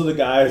 those are the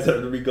guys that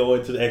are going to be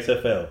going to the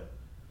XFL.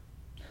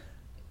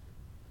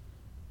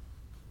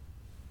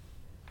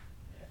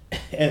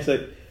 And it's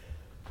like,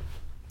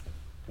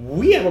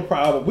 we have a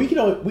problem. We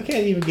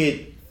can't even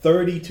get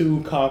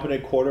 32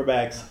 competent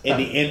quarterbacks in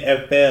the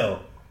NFL.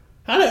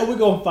 How the hell are we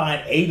going to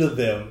find 8 of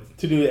them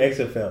to do the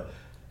XFL?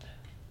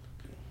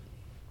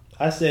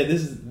 I said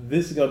this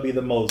is going to be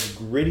the most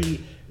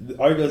gritty.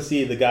 Are you going to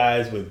see the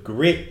guys with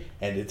grit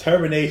and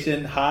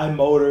determination, high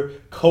motor,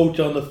 coach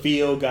on the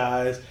field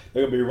guys?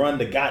 They're going to be running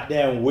the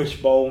goddamn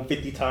wishbone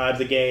 50 times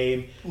a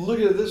game. Look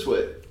at it this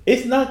way.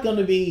 It's not going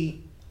to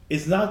be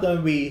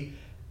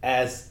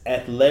as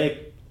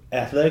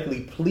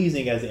athletically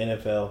pleasing as the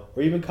NFL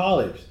or even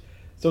college.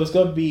 So it's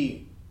going to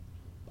be,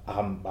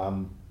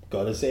 I'm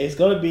going to say it's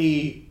going to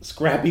be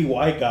scrappy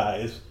white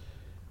guys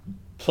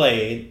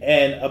playing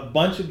and a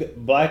bunch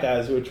of black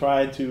guys who are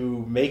trying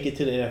to make it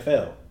to the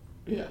NFL.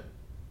 Yeah.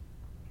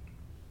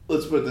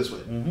 Let's put it this way.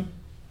 Mm-hmm.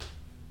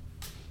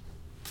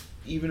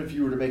 Even if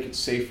you were to make it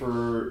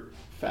safer,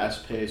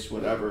 fast-paced,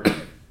 whatever,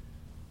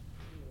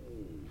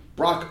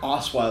 Brock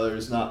Osweiler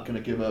is not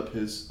going to give up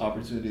his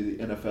opportunity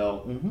to the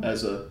NFL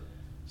as a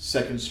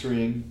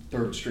second-string,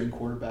 third-string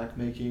quarterback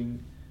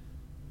making,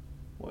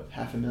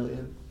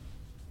 $500,000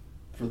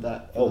 for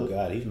that? Oh,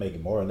 God, he's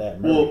making more than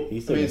that. Well,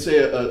 say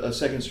a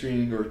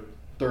second-string or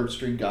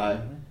third-string guy,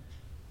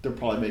 they're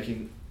probably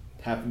making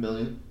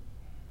 $500,000.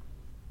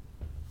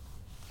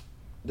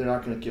 They're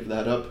not going to give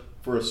that up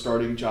for a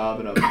starting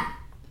job in a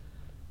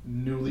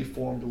newly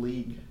formed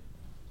league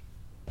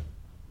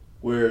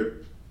where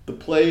the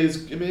play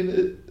is,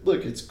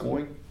 it's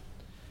going.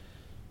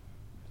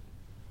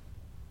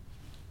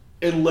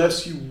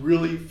 Unless you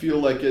really feel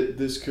like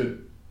this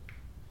could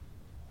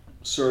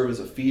serve as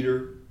a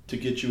feeder to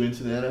get you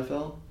into the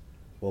NFL.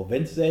 Well,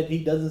 Vince said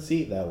he doesn't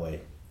see it that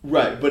way.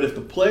 Right, but if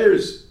the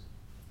players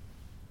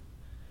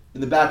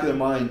in the back of their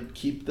mind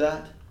keep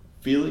that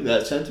feeling,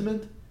 that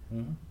sentiment,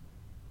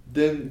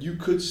 then you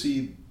could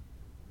see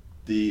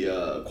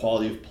the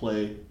quality of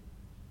play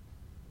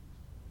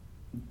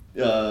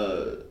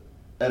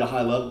at a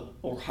high level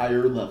or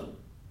higher level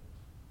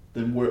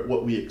than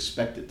what we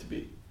expect it to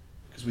be.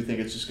 Because we think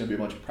it's just going to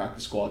be a bunch of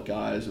practice squad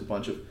guys, a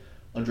bunch of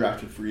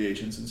undrafted free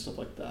agents and stuff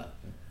like that.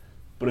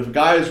 But if a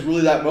guy is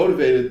really that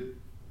motivated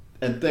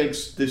and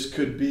thinks this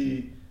could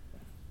be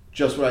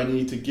just what I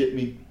need to get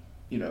me,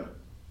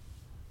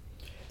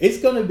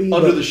 it's going to be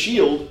under the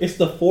shield. It's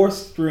the fourth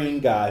string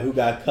guy who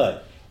got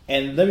cut.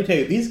 And let me tell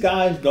you, these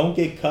guys don't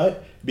get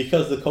cut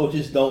because the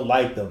coaches don't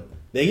like them.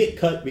 They get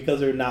cut because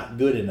they're not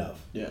good enough.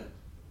 Yeah.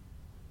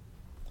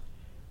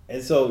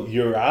 And so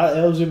you're out of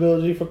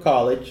eligibility for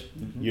college.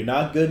 Mm-hmm. You're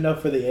not good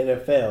enough for the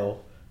NFL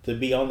to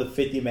be on the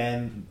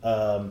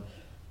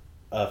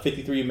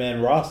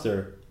 53-man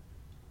roster.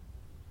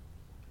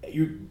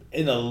 You're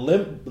in a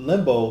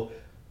limbo.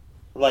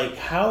 Like,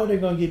 how are they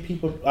going to get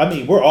people? I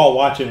mean, we're all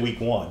watching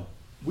week 1.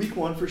 Week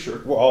 1 for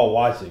sure. We're all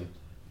watching.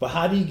 But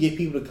how do you get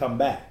people to come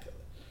back?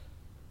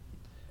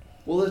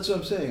 Well, that's what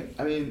I'm saying.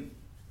 I mean,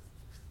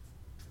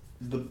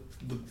 the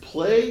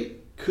play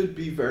could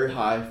be very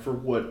high for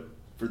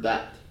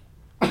that.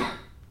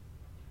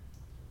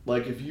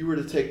 Like, if you were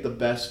to take the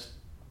best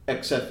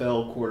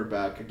XFL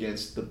quarterback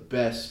against the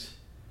best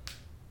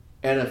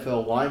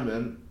NFL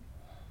lineman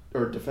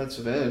or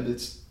defensive end,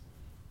 it's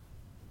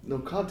no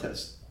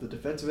contest. The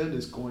defensive end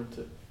is going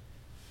to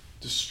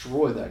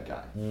destroy that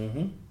guy.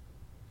 Mm-hmm.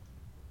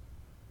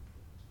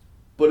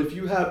 But if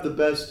you have the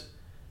best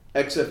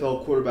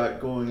XFL quarterback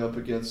going up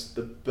against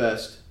the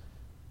best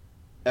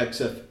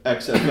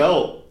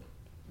XFL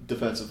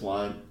defensive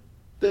line,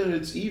 then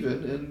it's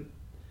even, and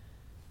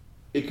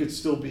it could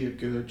still be a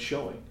good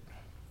showing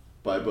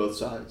by both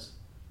sides.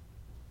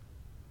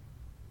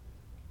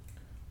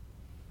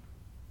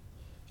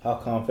 How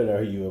confident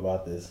are you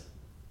about this?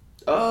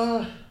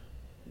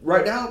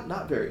 Right now,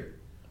 not very,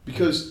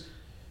 because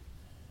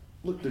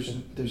look,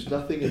 there's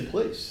nothing in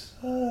place.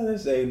 They're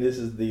saying this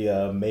is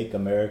the Make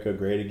America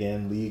Great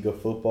Again League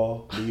of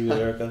Football, League of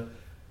America.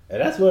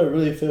 And that's what it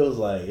really feels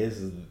like.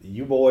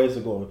 You boys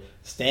are going to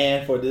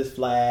stand for this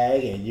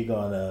flag, and you're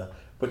going to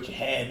put your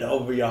hand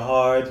over your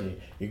heart, and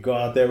you're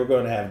going out there, we're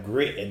going to have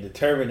grit and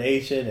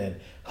determination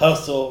and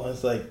hustle. And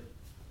it's like,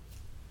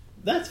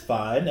 that's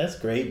fine, that's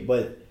great,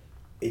 but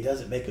it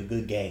doesn't make a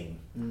good game.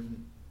 Mm-hmm.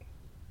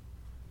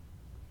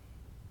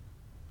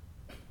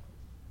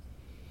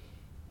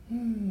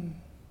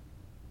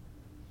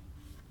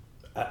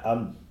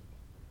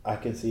 I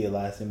can see it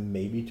lasting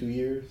maybe 2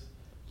 years.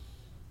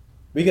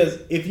 Because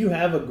if you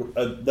have a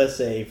let's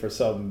say for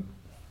some,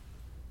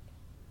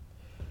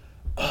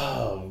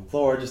 oh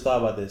Lord, I just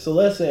thought about this. So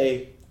let's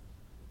say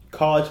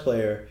college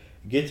player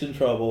gets in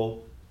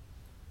trouble,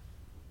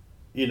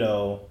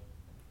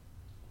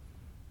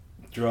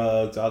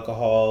 drugs,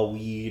 alcohol,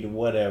 weed,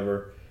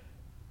 whatever,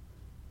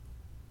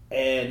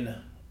 and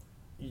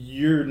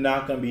you're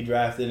not going to be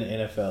drafted in the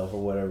NFL for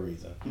whatever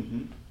reason.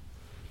 Mm-hmm.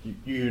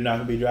 You're not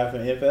going to be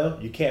drafted in the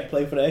NFL. You can't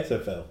play for the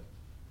XFL.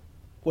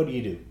 What do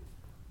you do?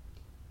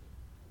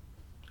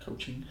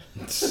 Coaching.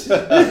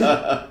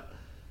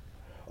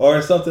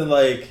 Or something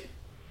like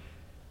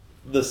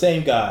the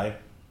same guy.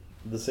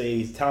 Let's say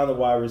he's talented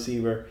wide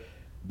receiver,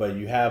 but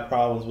you have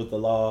problems with the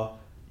law.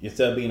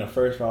 Instead of being a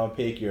first round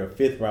pick, you're a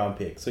 5th round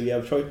pick. So you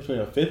have a choice between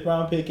a 5th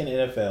round pick in the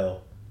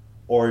NFL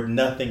or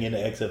nothing in the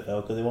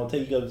XFL because they won't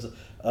take you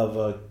of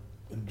a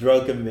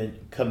drug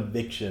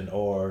conviction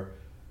or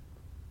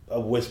a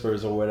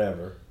whispers or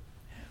whatever.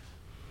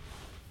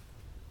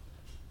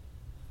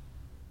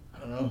 I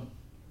don't know.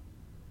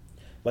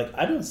 Like,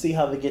 I don't see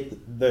how they get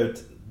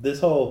this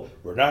whole,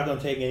 we're not going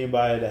to take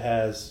anybody that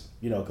has,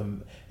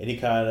 any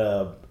kind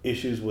of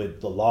issues with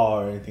the law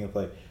or anything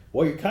like.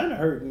 Well, you're kind of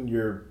hurting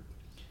your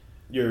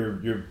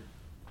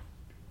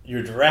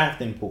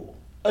drafting pool.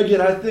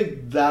 Again, I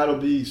think that'll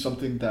be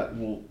something that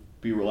will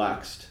be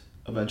relaxed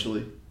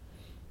eventually.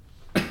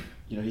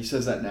 He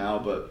says that now,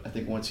 but I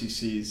think once he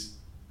sees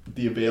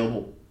the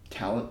available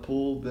talent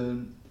pool,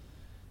 then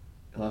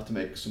he'll have to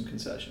make some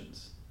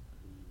concessions.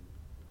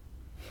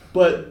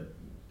 But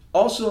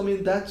also, I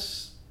mean,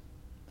 that's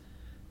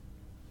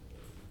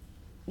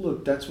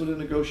what a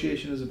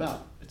negotiation is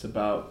about. It's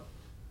about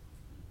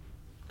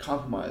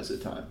compromise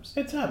at times.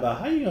 It's not about,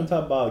 how are you going to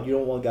talk about you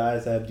don't want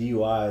guys to have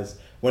DUIs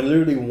when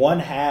literally one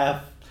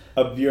half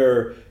of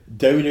your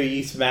WWE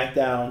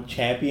SmackDown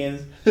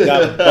champions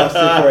got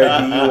busted for a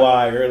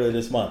DUI earlier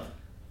this month?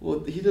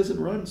 Well, he doesn't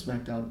run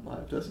SmackDown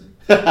Live, does he?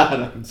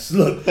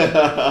 Look,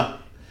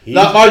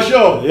 not my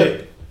show.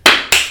 Yeah.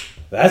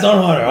 That's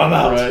on Hunter. I'm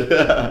out.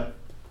 Right.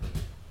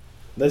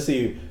 Let's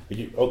see.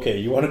 You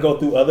want to go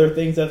through other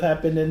things that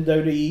happened in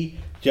WWE?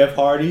 Jeff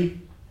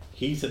Hardy,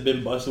 he's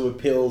been busted with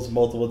pills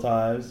multiple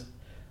times.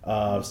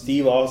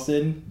 Steve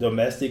Austin,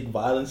 domestic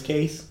violence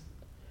case.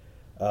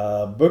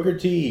 Booker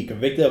T,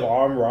 convicted of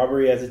armed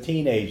robbery as a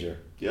teenager.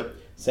 Yep.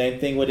 Same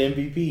thing with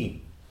MVP.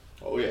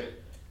 Oh, yeah.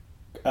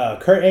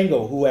 Kurt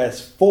Angle, who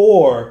has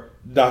 4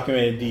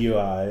 documented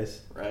DUIs,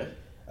 right,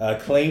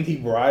 claimed he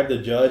bribed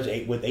a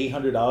judge with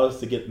 $800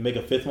 to make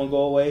a 5th one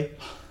go away.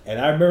 And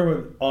I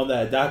remember on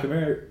that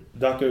documentary,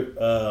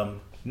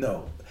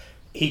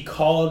 he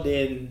called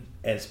in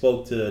and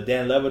spoke to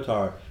Dan Le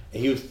Batard,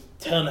 and he was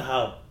telling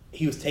how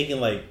he was taking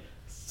like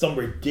some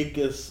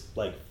ridiculous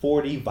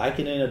 40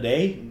 Vicodin a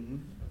day. Mm-hmm.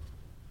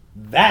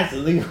 That's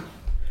illegal.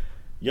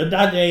 Your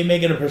doctor ain't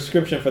making a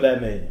prescription for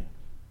that man.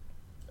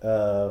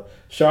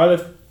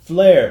 Charlotte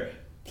Flair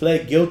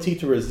pled guilty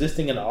to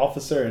resisting an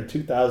officer in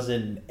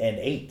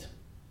 2008.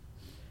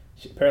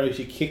 Apparently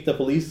she kicked the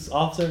police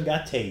officer and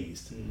got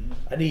tased. Mm-hmm.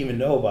 I didn't even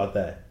know about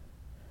that.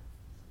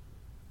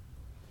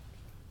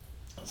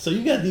 So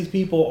you got these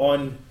people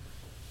on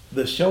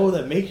the show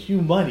that makes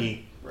you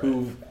money,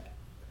 right,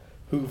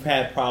 who've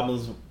had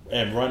problems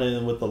and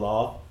running with the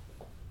law,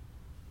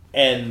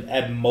 and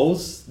at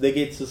most they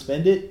get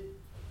suspended.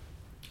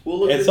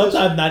 Well, and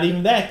sometimes not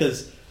even that,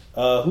 because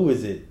who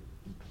is it?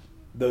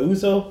 The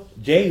Uso,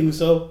 Jey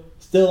Uso,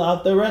 still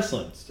out there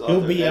wrestling.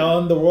 He'll be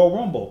on the Royal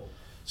Rumble.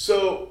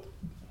 So,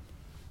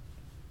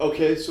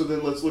 okay, so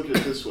then let's look at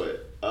it this way.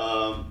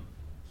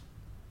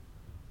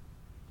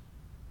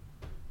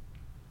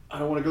 I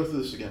don't want to go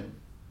through this again.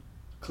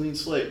 Clean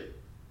slate.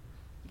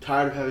 I'm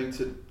tired of having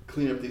to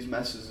clean up these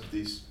messes of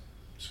these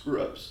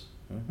screw-ups.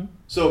 Mm-hmm.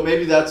 So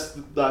maybe that's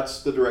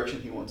the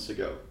direction he wants to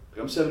go.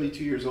 I'm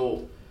 72 years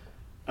old.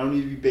 I don't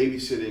need to be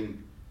babysitting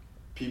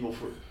people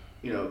for,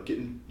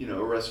 getting,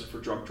 arrested for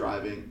drunk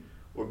driving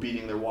or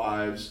beating their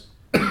wives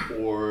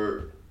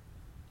or,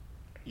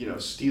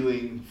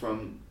 stealing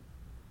from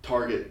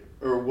Target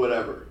or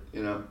whatever,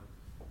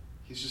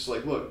 He's just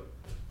like, look,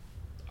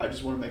 I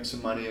just want to make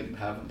some money and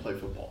have him play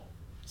football.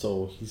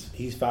 So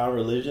he's found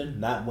religion,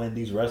 not when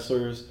these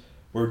wrestlers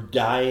were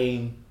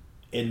dying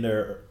in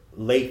their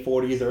late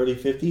 40s, early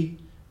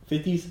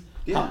 50s.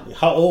 Yeah.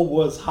 How old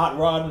was Hot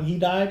Rod when he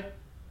died?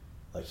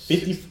 Like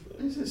 50? He's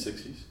in his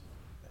 60s.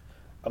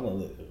 I'm gonna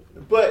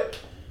live. But,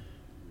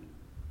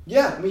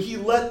 yeah, I mean, he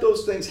let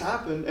those things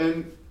happen,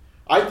 and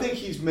I think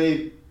he's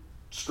made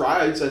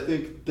strides. I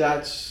think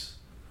that's...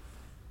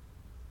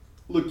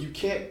 Look, you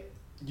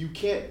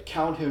can't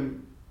count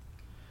him...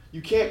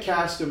 You can't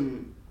cast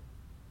him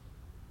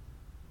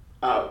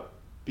out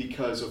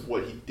because of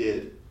what he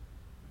did.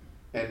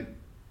 And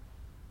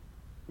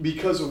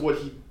because of what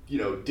he,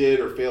 did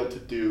or failed to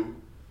do.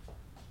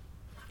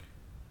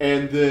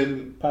 And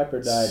then...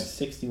 Piper died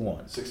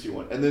 61.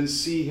 61. And then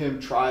see him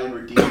try and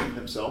redeem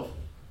himself.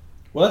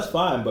 Well, that's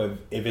fine, but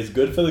if it's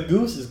good for the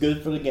goose, it's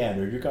good for the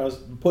gander. You're kind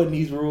of putting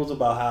these rules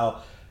about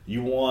how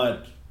you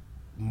want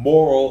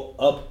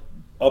moral,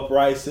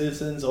 upright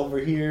citizens over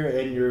here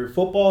in your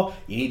football.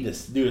 You need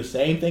to do the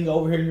same thing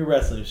over here in your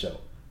wrestling show.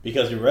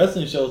 Because your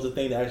wrestling show is the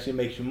thing that actually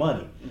makes you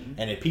money. Mm-hmm.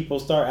 And if people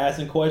start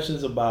asking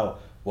questions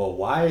about, well,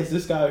 why is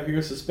this guy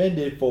here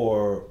suspended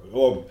for,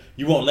 or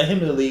you won't let him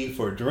in the league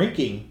for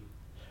drinking,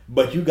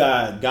 but you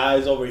got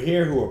guys over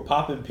here who are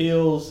popping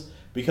pills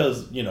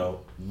because,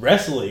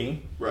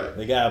 wrestling. Right.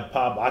 They got to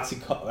pop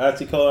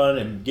oxycodone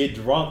and get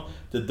drunk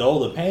to dull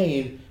the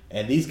pain.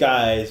 And these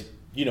guys,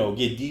 get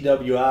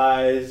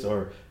DWIs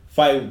or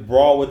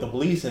brawl with the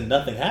police and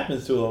nothing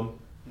happens to them.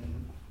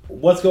 Mm-hmm.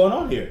 What's going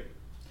on here?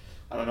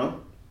 I don't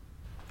know.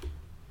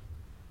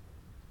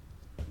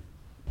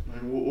 I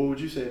mean, what would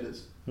you say it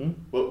is?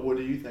 What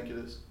do you think it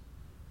is?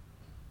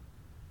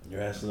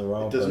 You're asking the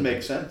wrong It doesn't person.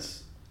 make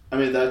sense. I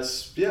mean,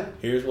 that's, yeah.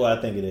 Here's what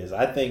I think it is.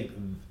 I think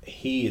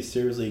he is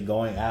seriously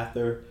going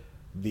after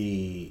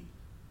the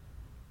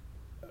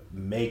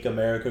Make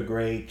America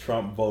Great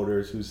Trump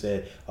voters who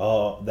said,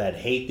 that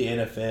hate the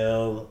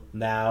NFL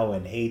now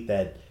and hate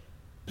that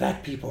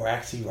black people are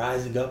actually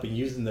rising up and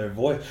using their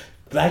voice.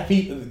 Black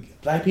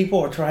people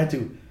are trying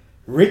to,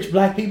 rich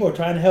black people are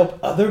trying to help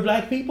other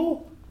black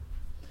people?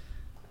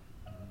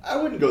 I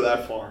wouldn't go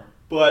that far.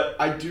 But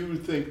I do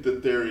think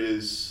that there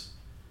is...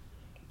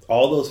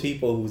 All those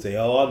people who say,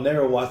 I'll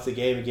never watch the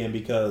game again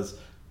because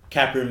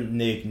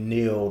Kaepernick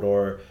kneeled,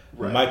 or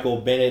Right.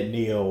 Michael Bennett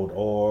kneeled,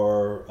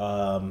 or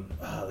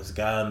this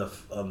guy on the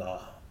I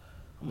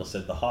almost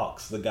said the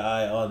Hawks, the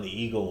guy on the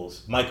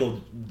Eagles,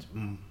 Michael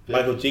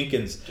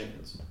Jenkins,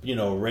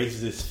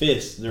 raises his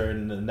fist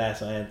during the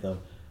national anthem.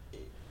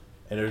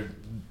 And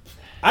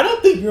I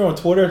don't think you're on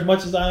Twitter as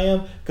much as I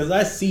am, because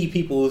I see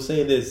people who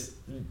say this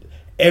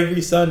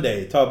every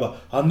Sunday, talk about,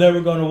 I'm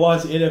never going to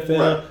watch the NFL,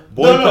 Right.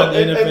 boycott the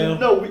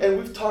NFL. And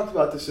we've talked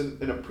about this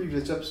in a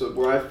previous episode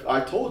where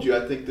I told you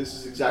I think this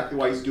is exactly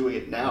why he's doing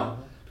it now,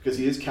 because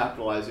he is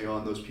capitalizing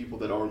on those people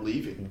that are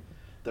leaving,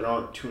 that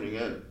aren't tuning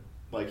in.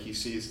 Like, he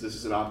sees this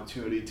as an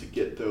opportunity to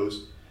get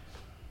those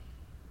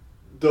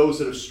that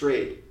have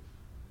strayed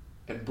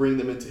and bring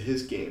them into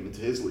his game,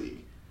 into his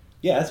league.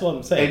 Yeah, that's what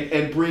I'm saying.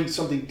 And bring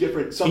something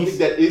different, something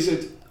that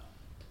isn't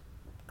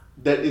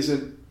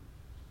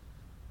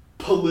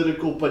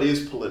political but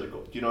is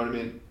political. Do you know what I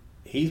mean?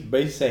 He's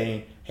basically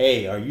saying,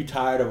 hey, are you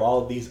tired of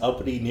all of these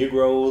uppity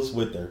Negroes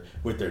with their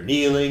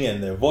kneeling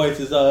and their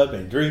voices up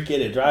and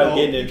drinking and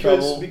getting in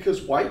trouble?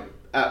 Because white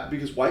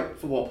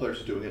football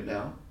players are doing it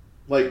now.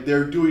 Like,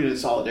 they're doing it in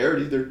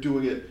solidarity. They're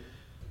doing it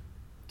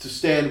to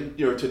stand,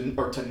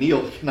 to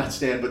kneel, not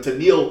stand, but to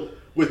kneel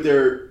with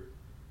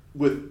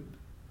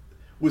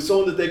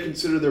someone that they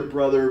consider their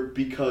brother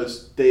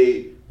because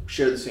they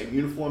share the same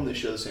uniform, they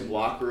share the same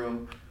locker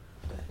room.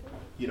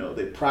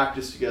 They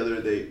practice together,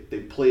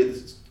 they play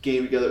this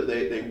game together,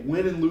 they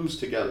win and lose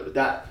together.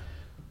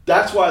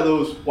 That's why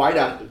those white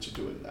athletes are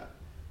doing that.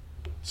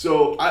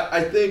 So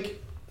I think,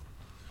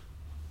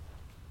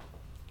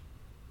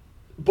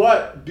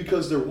 but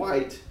because they're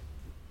white,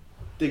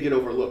 they get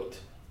overlooked.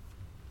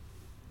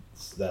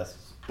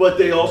 But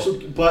they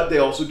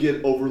also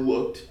get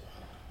overlooked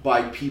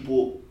by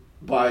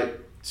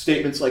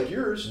statements like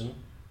yours,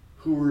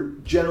 who are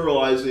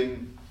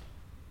generalizing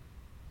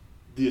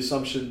the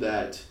assumption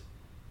that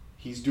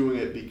he's doing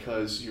it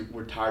because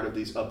we're tired of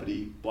these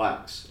uppity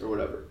blacks or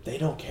whatever. They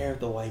don't care if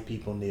the white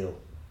people kneel.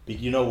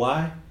 You know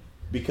why?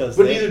 Because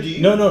neither do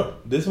you. No.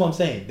 This is what I'm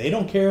saying. They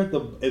don't care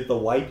if the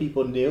white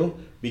people kneel,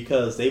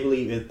 because they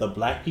believe if the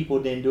black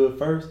people didn't do it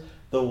first,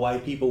 the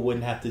white people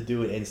wouldn't have to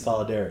do it in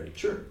solidarity.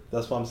 Sure.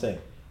 That's what I'm saying.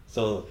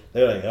 So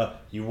they're like,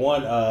 you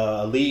want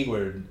a league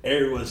where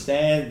everyone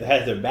stands,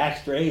 has their back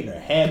straight, and their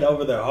hand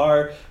over their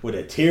heart, with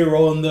a tear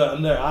rolling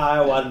down their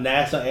eye while the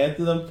national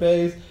anthem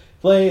plays,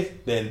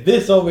 then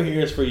this over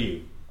here is for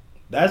you.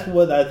 That's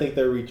what I think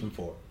they're reaching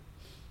for.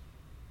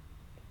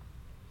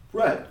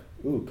 Right.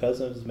 Ooh,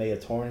 Cousins may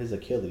have torn his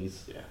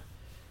Achilles. Yeah.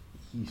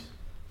 Yeesh.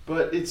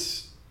 But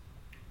it's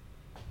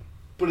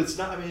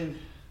not, I mean...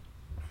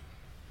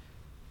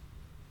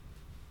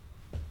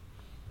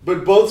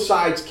 But both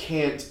sides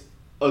can't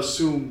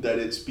assume that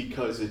it's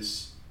because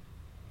it's,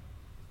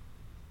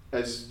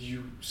 as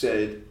you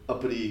said,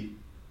 uppity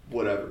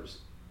whatevers.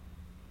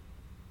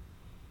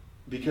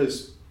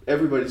 Because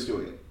everybody's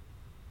doing it.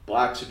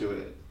 Blacks are doing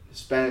it.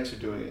 Hispanics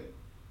are doing it.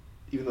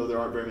 Even though there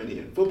aren't very many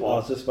in football. I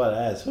was just about to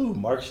ask, who?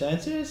 Mark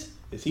Sanchez?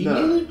 Is he No.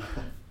 kneeling?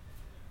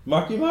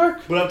 Marky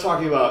Mark? But I'm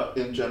talking about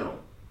in general.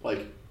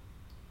 Like,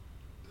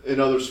 in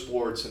other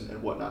sports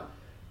and whatnot.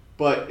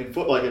 But in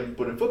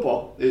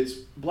football, it's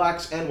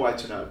blacks and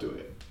whites are now doing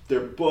it. They're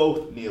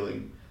both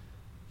kneeling.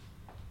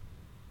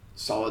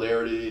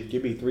 Solidarity.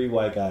 Give me 3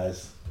 white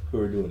guys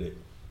who are doing it.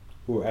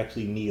 Who are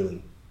actually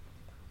kneeling.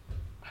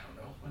 I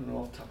don't know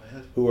off the top of my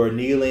head. Who are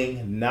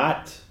kneeling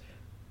not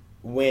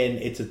when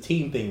it's a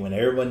team thing, when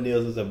everyone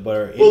kneels as a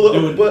bird.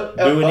 Doing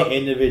it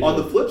individually. On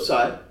the flip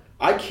side,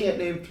 I can't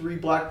name 3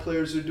 black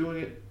players who are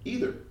doing it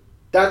either.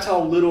 That's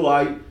how little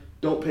I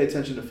don't pay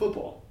attention to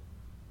football.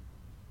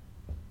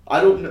 I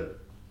don't know.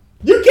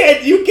 You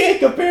can't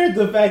compare it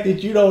to the fact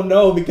that you don't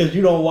know because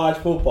you don't watch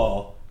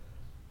football.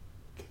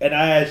 And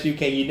I ask you,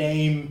 can you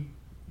name?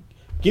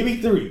 Give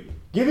me 3.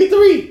 Give me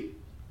 3.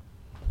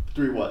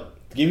 3 what?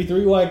 Give me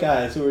 3 white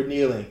guys who are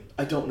kneeling.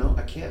 I don't know.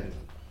 I can't.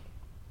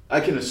 I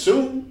can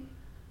assume.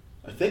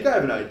 I think I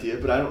have an idea,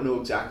 but I don't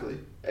know exactly.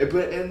 And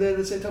then at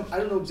the same time, I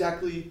don't know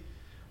exactly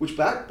which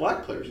black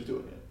players are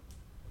doing it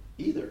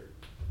either.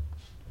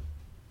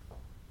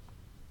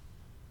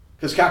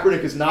 Because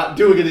Kaepernick is not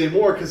doing it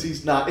anymore because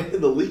he's not in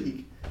the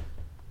league.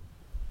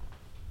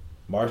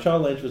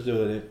 Marshawn Lynch was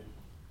doing it.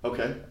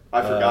 Okay.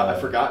 I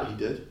forgot he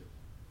did.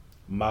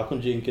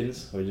 Malcolm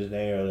Jenkins, we just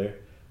named earlier.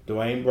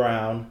 Dwayne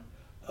Brown.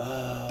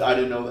 I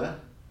didn't know that.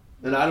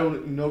 And I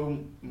don't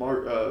know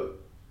Michael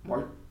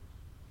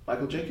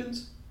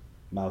Jenkins?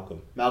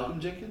 Malcolm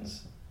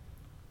Jenkins?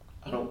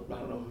 I don't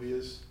know who he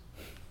is.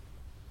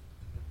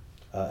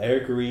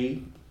 Eric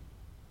Reed.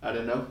 I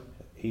didn't know.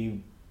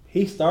 He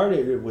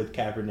started it with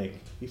Kaepernick.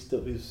 He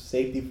was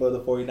safety for the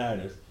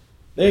 49ers.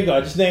 There you go.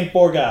 I just named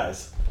 4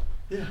 guys.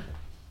 Yeah.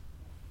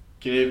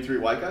 Can you name 3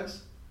 white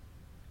guys?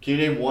 Can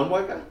you name 1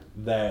 white guy?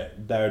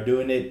 That are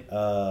doing it.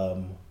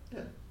 Yeah.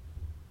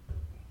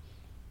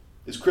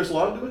 Is Chris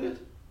Long doing it?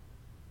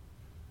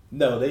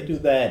 No, they do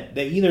that.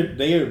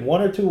 They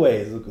one or two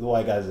ways. The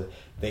white guys.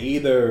 They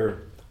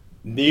either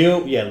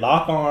kneel,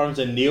 lock arms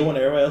and kneel when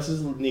everybody else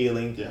is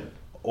kneeling,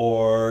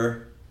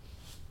 or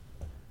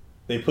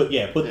they put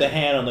the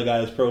hand on the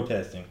guy who's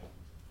protesting.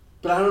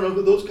 But I don't know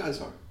who those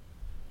guys are.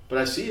 But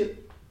I see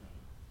it.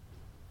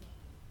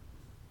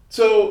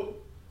 So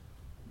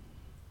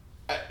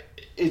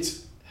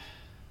it's.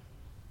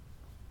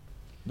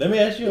 Let me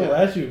ask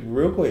you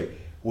real quick.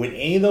 Would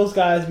any of those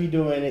guys be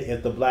doing it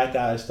if the black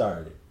guys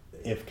started?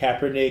 If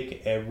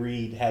Kaepernick and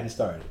Reed hadn't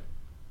started?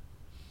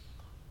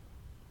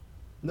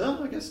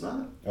 No, I guess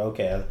not.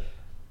 Okay.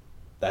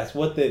 That's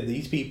what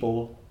these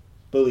people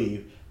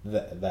believe,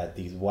 that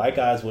these white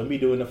guys wouldn't be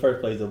doing in the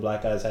first place if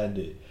black guys hadn't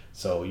did it.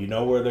 So you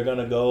know where they're going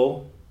to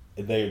go?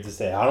 They just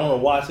say, I don't want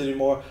to watch it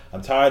anymore.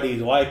 I'm tired of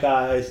these white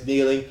guys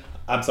kneeling.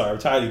 I'm tired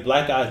of these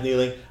black guys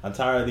kneeling. I'm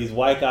tired of these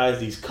white guys,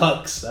 these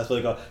cucks. That's what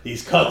they call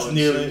these cucks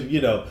kneeling,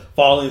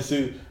 falling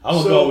suit. I'm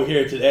going to go over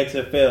here to the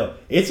XFL.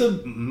 It's a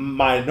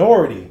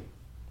minority,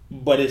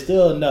 but it's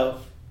still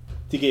enough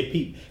to get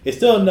people. It's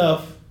still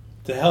enough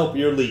to help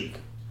your league.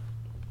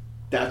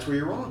 That's where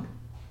you're wrong.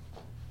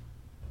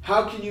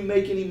 How can you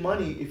make any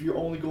money if you're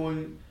only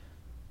going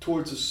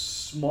towards a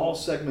small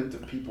segment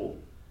of people?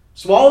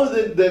 Smaller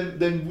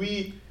than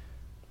we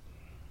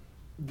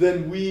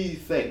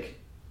think.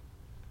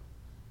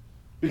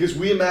 Because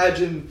we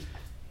imagine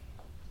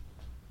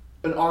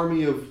an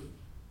army of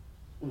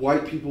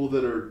white people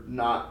that are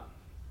not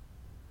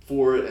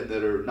for it and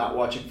that are not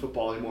watching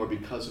football anymore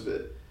because of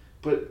it.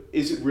 But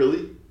is it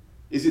really?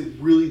 Is it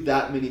really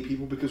that many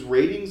people? Because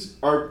ratings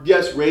are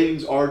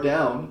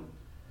down,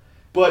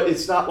 but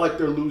it's not like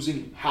they're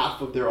losing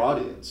half of their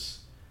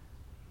audience.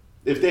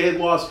 If they had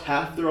lost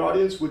half their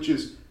audience, which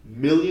is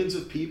millions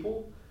of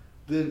people,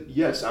 then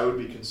yes, I would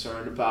be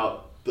concerned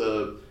about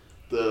the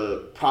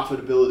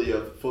profitability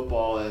of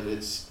football and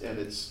its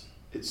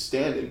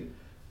standing.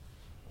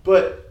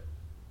 But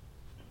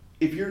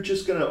if you're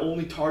just gonna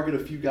only target a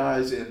few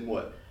guys in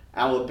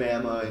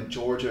Alabama and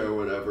Georgia or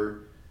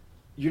whatever,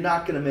 you're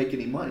not gonna make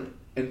any money.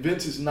 And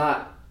Vince is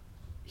not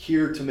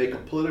here to make a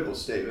political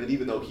statement,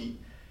 even though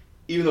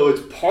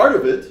it's part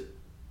of it.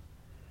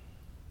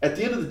 At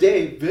the end of the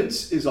day,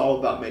 Vince is all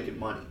about making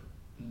money.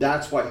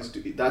 That's why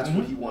that's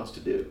what he wants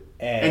to do.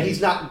 And he's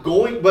not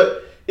going,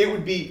 but it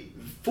would be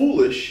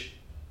foolish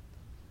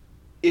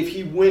if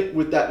he went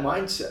with that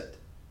mindset.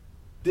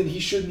 Then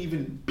he shouldn't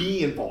even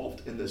be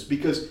involved in this,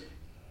 because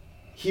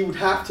he would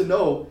have to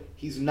know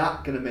he's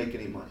not going to make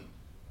any money.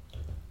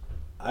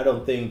 I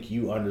don't think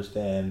you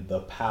understand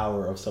the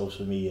power of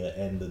social media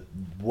and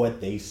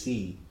what they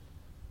see.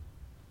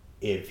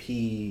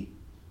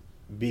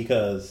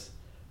 Because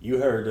you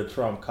heard the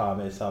Trump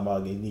comments talking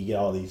about you need to get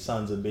all these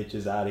sons of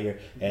bitches out of here,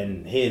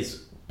 and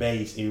his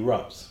base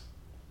erupts.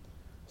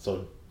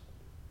 So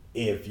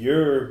if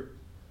you're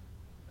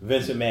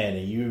Vince McMahon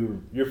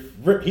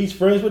and he's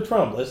friends with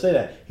Trump, let's say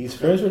that he's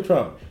friends with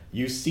Trump,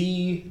 you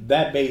see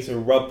that base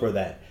erupt for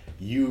that.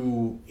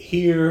 You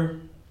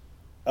hear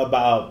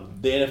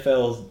about the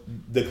NFL's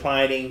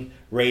declining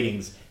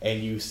ratings,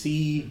 and you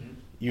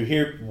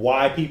hear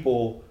why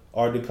people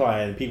are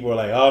declining. People are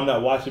like, oh, I'm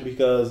not watching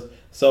because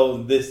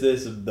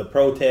the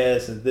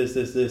protests and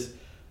this.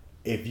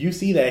 If you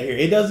see that here,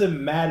 it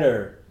doesn't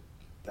matter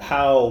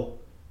how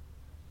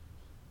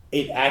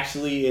it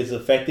actually is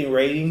affecting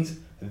ratings.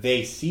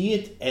 They see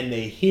it and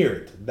they hear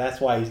it.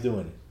 That's why he's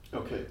doing it.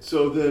 Okay,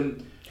 so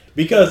then,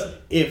 because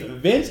if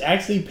Vince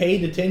actually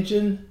paid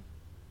attention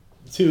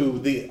to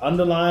the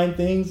underlying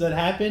things that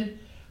happen,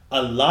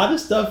 a lot of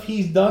stuff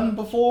he's done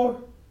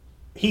before,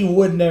 he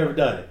would never have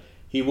done it.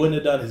 He wouldn't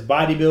have done his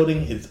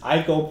bodybuilding, his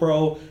Ico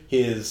Pro,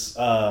 his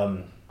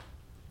the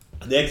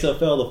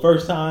XFL the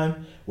first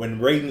time when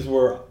the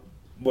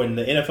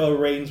NFL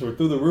ratings were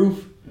through the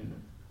roof. Mm-hmm.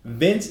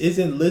 Vince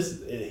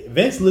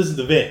listens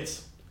to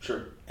Vince.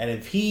 Sure. And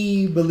if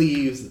he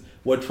believes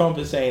what Trump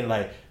is saying,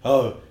 like,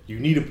 oh, you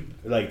need to,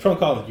 like Trump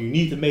called it, you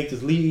need to make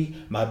this league.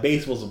 My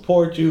base will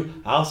support you.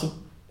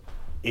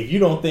 If you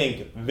don't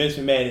think Vince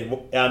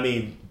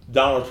McMahon,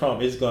 Donald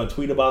Trump is going to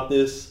tweet about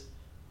this,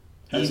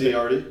 has he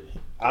already?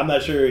 I'm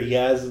not sure he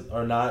has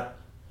or not,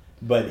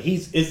 but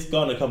it's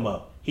going to come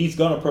up. He'll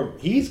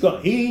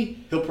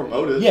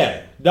promote it.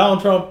 Yeah,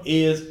 Donald Trump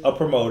is a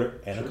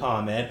promoter and a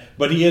con man,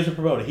 but he is a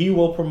promoter. He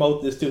will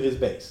promote this to his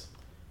base,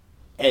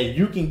 and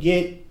you can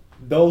get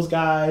those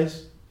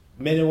guys,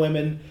 men and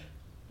women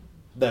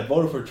that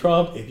voted for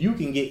Trump. If you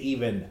can get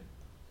even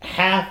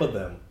half of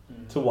them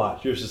to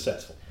watch, you're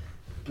successful.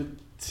 But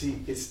see,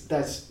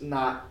 that's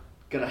not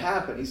gonna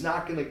happen.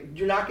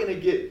 You're not gonna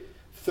get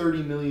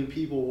 30 million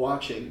people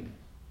watching.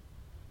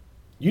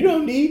 You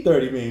don't need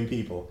 30 million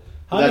people.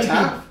 That's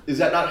half. Is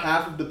that not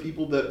half of the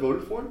people that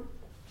voted for him?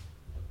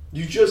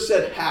 You just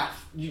said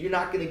half. You're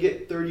not going to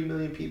get 30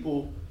 million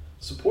people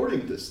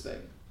supporting this thing.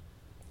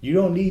 You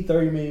don't need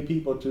 30 million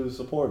people to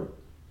support it.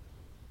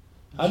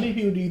 How many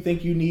people do you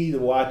think you need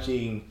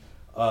watching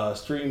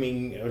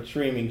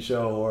streaming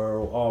show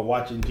or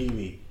watching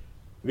TV?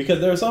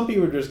 Because there are some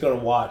people who are just going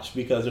to watch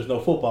because there's no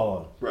football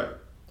on. Right.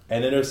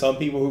 And then there's some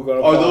people who are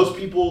going to Are those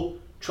people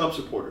Trump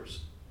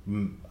supporters?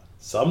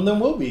 Some of them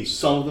will be.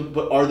 Some of them,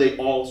 but are they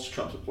all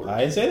Trump supporters? I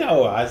didn't say that.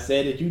 I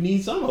said that you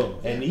need some of them,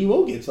 and he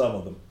will get some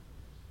of them.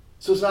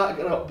 So it's not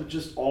going to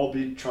just all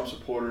be Trump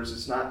supporters.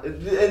 It's not,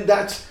 and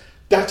that's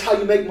how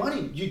you make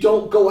money. You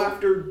don't go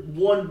after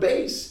one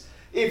base.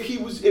 If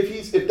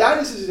that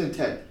is his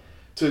intent,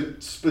 to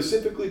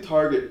specifically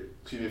target,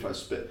 excuse me if I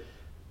spit,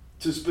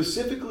 to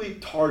specifically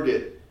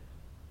target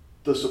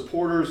the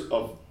supporters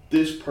of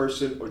this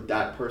person or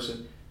that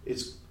person,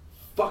 it's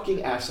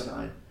fucking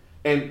asinine.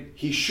 And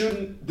he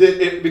shouldn't,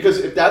 because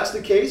if that's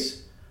the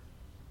case,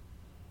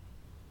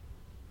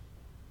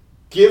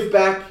 give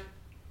back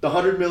the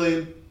 $100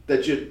 million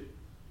that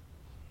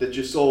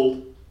you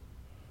sold.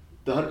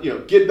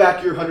 Get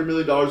back your $100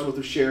 million worth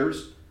of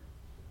shares.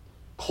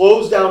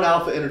 Close down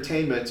Alpha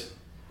Entertainment.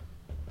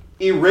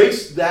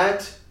 Erase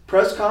that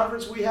press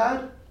conference we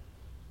had,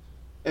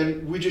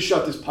 and we just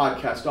shut this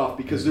podcast off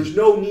because there's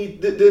no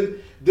need. Then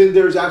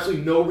there's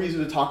absolutely no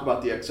reason to talk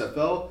about the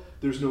XFL.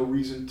 There's no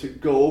reason to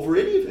go over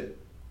any of it.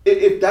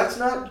 If that's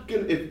not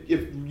gonna, if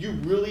you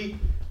really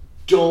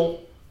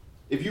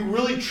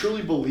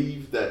truly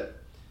believe that,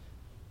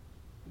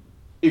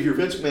 if you're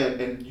Vince McMahon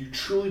and you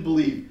truly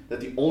believe that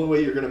the only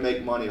way you're going to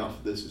make money off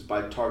of this is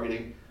by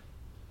targeting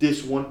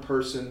this one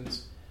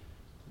person's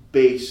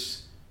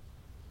base,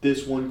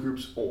 this one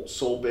group's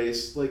soul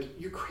base, like,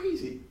 you're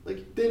crazy.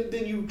 Like,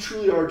 then you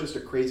truly are just a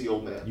crazy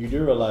old man. You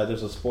do realize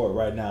there's a sport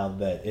right now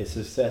that is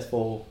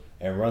successful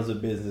and runs a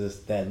business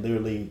that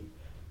literally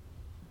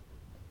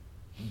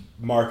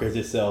markets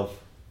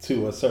itself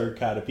to a certain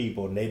kind of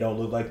people, and they don't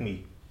look like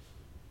me,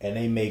 and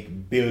they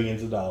make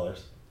billions of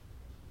dollars.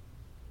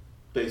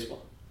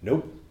 Baseball.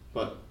 Nope.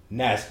 What?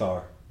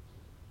 NASCAR.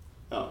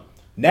 Oh.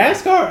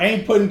 NASCAR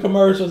ain't putting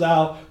commercials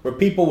out for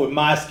people with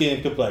my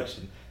skin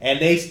complexion, and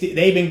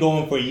they've been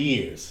going for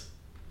years.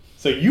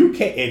 So if you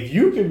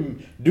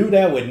can do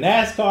that with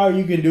NASCAR,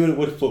 you can do it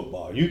with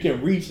football. You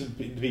can reach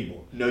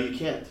people. No, you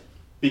can't,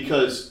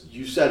 because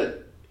you said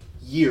it.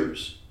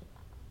 Years.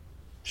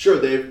 Sure,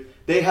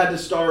 they had to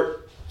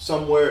start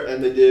somewhere,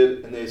 and they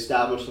did, and they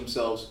established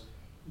themselves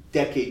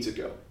decades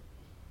ago.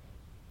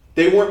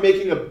 They weren't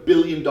making $1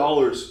 billion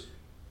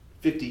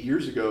 50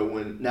 years ago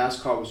when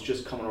NASCAR was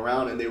just coming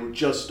around and they were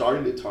just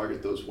starting to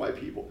target those white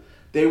people.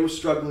 They were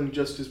struggling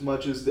just as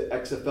much as the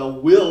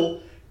XFL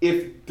will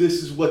if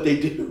this is what they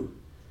do.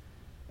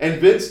 And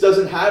Vince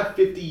doesn't have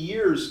 50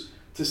 years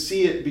to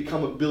see it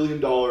become $1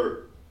 billion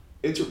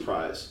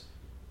enterprise.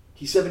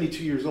 He's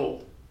 72 years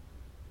old.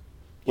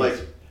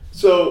 Yes.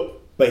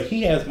 But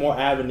he has more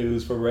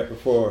avenues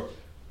for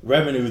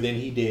revenue than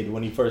he did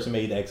when he first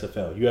made the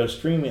XFL. You have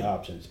streaming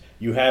options.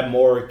 You have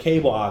more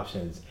cable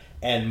options.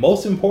 And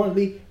most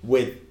importantly,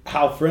 with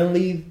how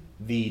friendly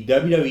the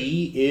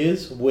WWE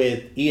is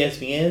with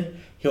ESPN,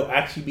 he'll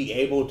actually be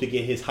able to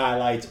get his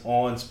highlights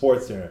on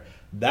SportsCenter.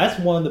 That's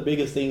one of the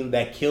biggest things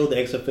that killed the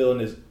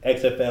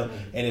XFL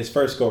in his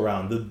first go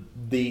round.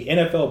 The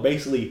NFL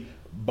basically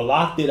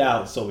blocked it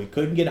out, so it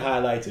couldn't get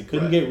highlights, it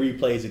couldn't get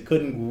replays, it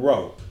couldn't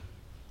grow.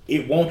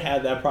 It won't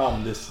have that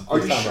problem this time. Are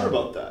you sure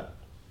about that?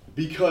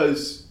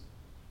 Because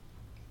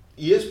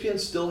ESPN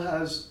still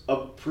has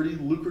a pretty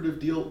lucrative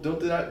deal. Do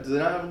they not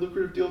have a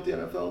lucrative deal with the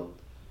NFL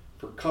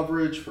for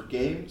coverage for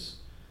games?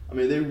 I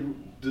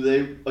mean, do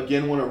they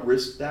again want to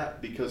risk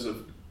that because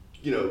of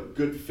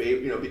good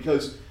faith,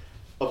 because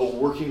of a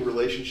working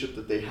relationship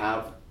that they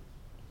have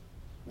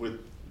with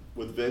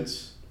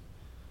Vince?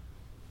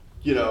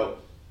 Do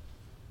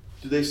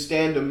they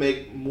stand to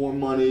make more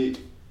money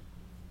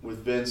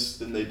with Vince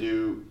than they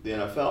do the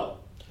NFL?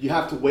 You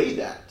have to weigh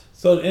that.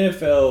 So the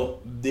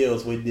NFL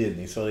deals with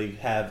Disney. So they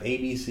have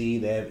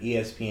ABC, they have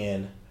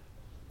ESPN.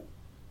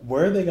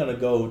 Where are they going to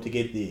go to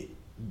get the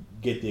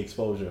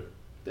exposure?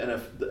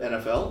 The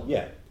NFL?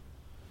 Yeah.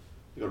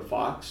 You go to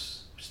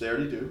Fox, which they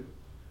already do.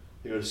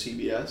 You go to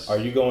CBS. Are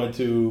you going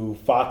to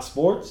Fox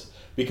Sports?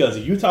 Because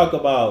if you talk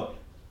about...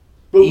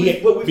 But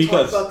we've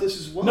talked about this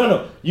as well.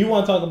 No. You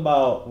want to talk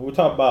about... We're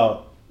talking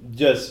about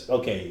just,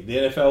 okay, the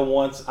NFL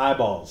wants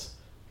eyeballs.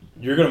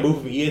 You're going to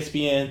move from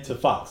ESPN to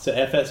Fox to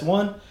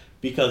FS1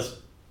 because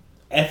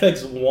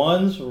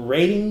FX1's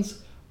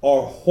ratings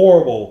are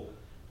horrible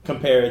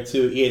compared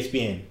to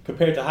ESPN.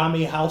 Compared to how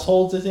many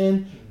households it's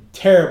in,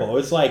 terrible.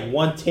 It's like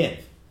 1/10.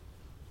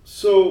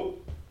 So,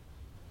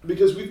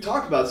 because we've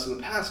talked about this in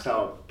the past,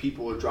 how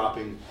people are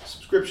dropping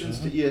subscriptions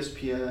to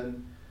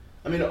ESPN.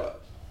 I mean,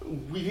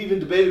 we've even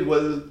debated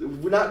whether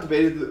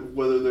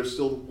they're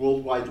still the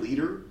worldwide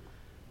leader.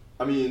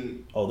 I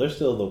mean, they're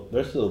still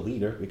the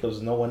leader because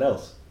there's no one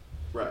else.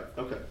 Right.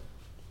 Okay.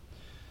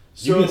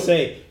 So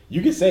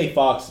you can say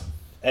Fox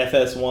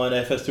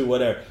FS1, FS2,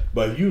 whatever.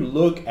 But if you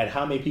look at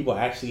how many people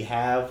actually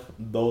have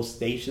those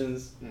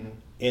stations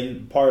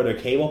in part of their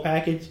cable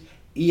package,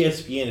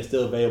 ESPN is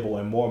still available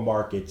in more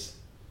markets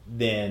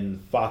than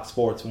Fox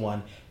Sports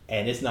 1,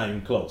 and it's not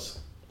even close.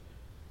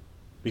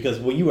 Because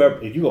when you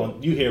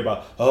hear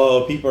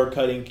about people are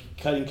cutting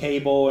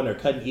cable and they're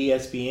cutting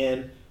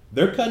ESPN,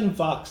 they're cutting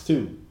Fox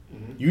too.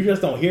 You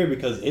just don't hear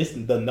because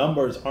the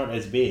numbers aren't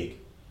as big.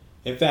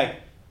 In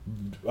fact,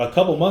 a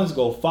couple months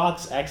ago,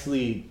 Fox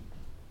actually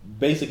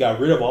basically got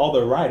rid of all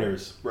their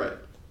writers, right,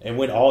 and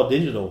went all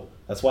digital.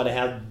 That's why they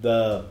have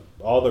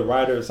all the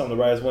writers. Some of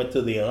the writers went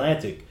to the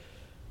Atlantic.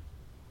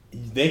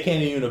 They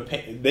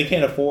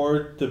can't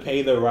afford to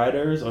pay their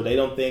writers, or they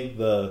don't think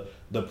the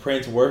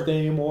print's worth it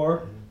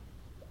anymore.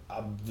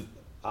 I'm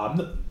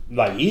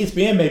like,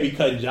 ESPN may be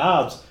cutting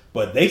jobs,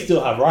 but they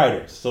still have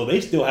writers, so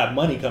they still have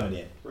money coming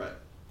in. Right.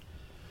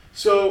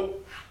 So,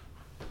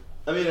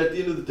 I mean, at the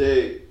end of the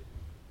day,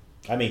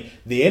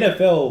 the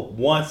NFL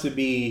wants to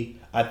be.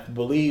 I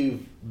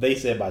believe they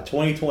said by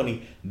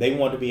 2020 they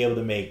want to be able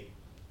to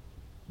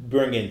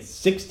bring in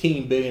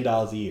 $16 billion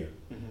a year.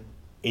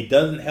 It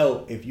doesn't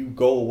help if you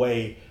go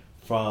away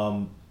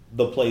from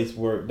the place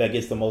that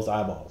gets the most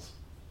eyeballs.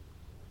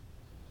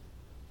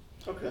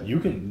 Okay. You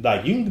can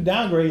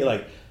downgrade.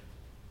 Like,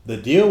 the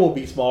deal will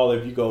be smaller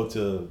if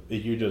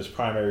you're just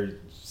primary.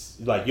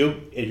 Like,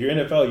 if you're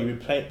NFL, you'll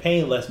be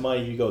paying less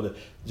money if you go to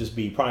just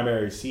be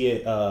primary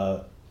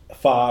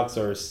Fox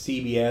or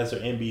CBS or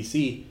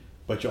NBC,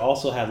 but you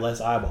also have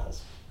less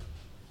eyeballs.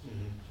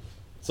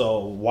 So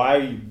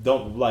why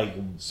don't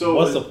what's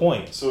the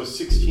point? So a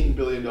 $16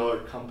 billion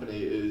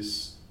company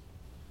is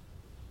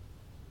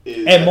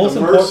at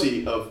the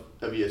mercy of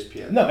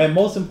ESPN. No, and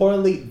most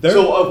importantly,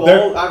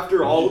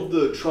 after all of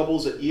the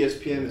troubles that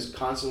ESPN is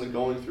constantly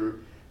going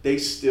through, they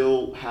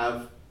still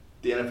have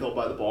the NFL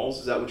by the balls.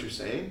 Is that what you're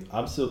saying?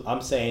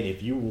 I'm saying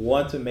if you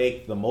want to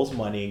make the most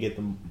money and get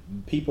the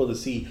people to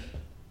see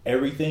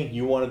everything,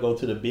 you want to go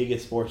to the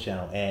biggest sports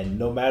channel, and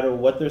no matter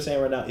what they're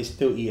saying right now, it's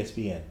still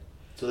ESPN.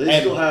 So they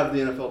still have the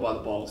NFL by the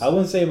balls. I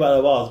wouldn't say by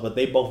the balls, but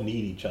they both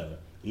need each other.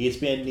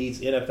 ESPN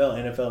needs NFL,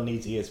 NFL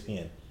needs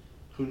ESPN.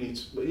 Who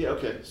needs? Yeah,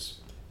 okay.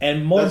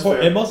 And most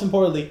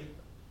importantly,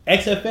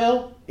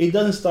 XFL, it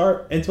doesn't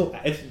start until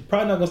it's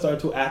probably not going to start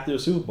until after the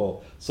Super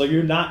Bowl. So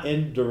you're not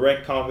in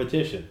direct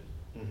competition.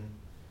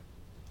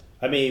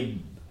 I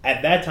mean,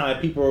 at that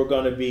time, people are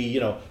going to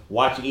be,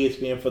 watching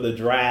ESPN for the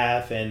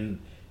draft and,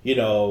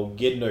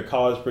 getting their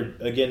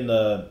getting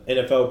the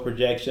NFL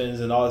projections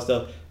and all that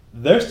stuff.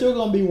 They're still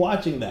going to be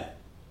watching that.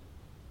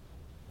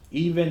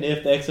 Even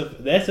if the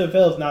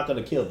XFL is not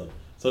going to kill them.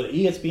 So the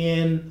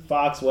ESPN,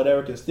 Fox,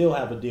 whatever, can still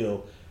have a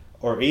deal.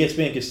 Or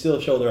ESPN can still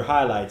show their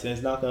highlights, and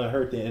it's not going to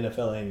hurt the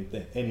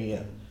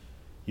NFL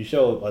You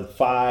show a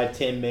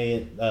 5-10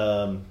 minute,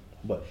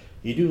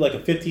 you do like a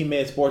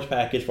 15-minute sports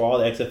package for all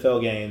the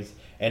XFL games,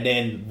 and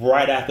then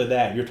right after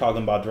that, you're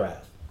talking about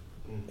draft.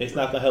 It's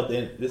not going to help.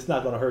 It's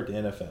not going to hurt the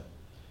NFL.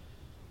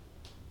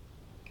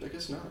 I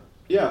guess not.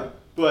 Yeah,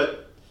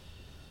 but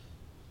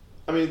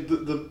I mean,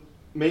 the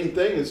main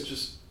thing is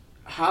just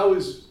how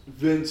is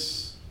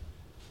Vince?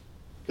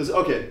 Because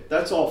okay,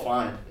 that's all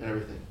fine and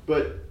everything,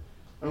 but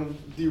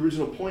the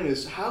original point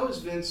is how is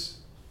Vince?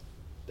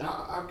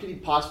 How could he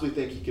possibly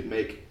think he could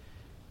make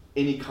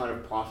any kind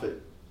of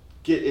profit?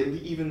 Get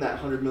even that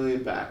 $100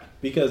 million back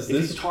because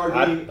he's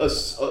targeting a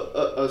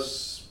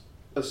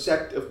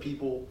sect of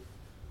people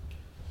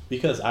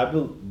because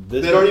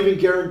that aren't even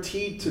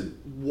guaranteed to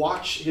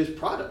watch his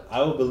product.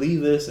 I will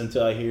believe this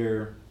until I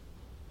hear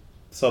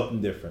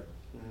something different.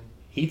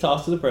 He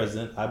talks to the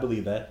president. I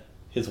believe that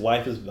his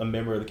wife is a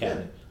member of the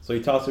cabinet, so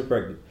he talks to the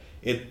president.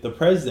 If the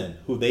president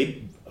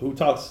who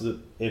talks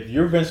to, if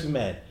you're Vince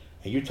McMahon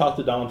and you talk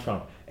to Donald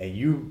Trump and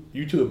you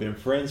two have been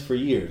friends for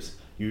years,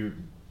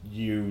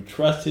 you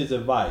trust his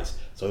advice.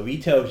 So if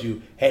he tells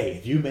you, hey,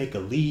 if you make a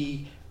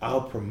league,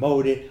 I'll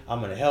promote it, I'm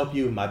going to help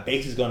you, my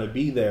base is going to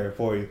be there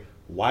for you,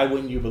 why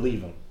wouldn't you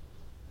believe him?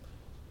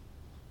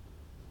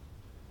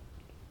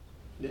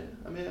 Yeah,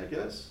 I mean, I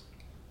guess.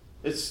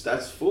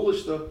 That's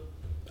foolish, though.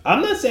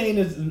 I'm not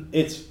saying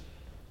it's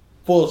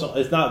foolish.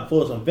 It's not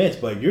foolish on Vince,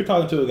 but you're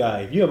talking to a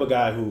guy, if you have a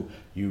guy who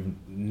you've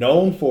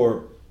known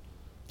for,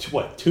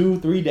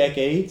 2-3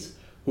 decades,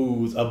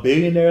 who's a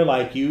billionaire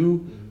like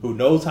you, who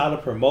knows how to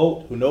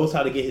promote, who knows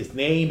how to get his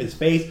name, his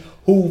face,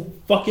 who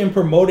fucking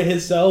promoted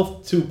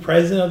himself to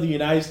president of the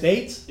United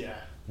States. Yeah.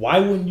 Why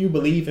wouldn't you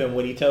believe him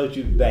when he tells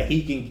you that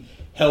he can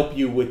help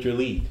you with your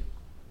league?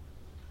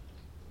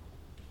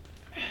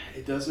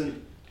 It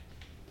doesn't.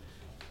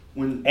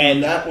 When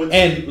let's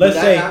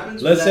that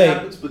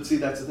happens, but see,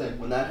 that's the thing.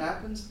 When that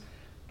happens,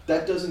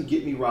 that doesn't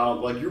get me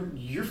riled. Like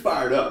you're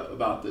fired up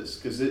about this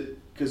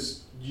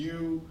because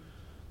you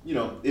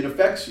it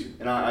affects you,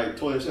 and I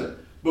totally understand that.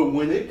 But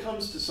when it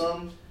comes to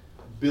some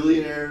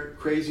billionaire,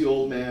 crazy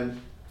old man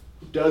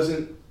who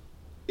doesn't,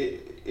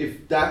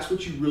 if that's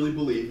what you really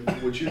believe,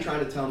 what you're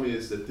trying to tell me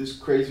is that this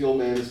crazy old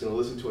man is going to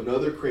listen to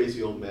another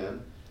crazy old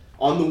man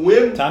on the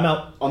whim. Time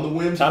out. On the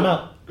whim. Time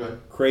out. Go ahead.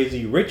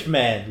 Crazy rich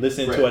man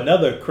listening to Right.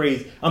 another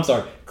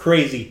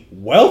crazy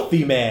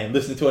wealthy man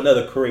listening to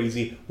another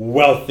crazy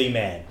wealthy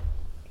man.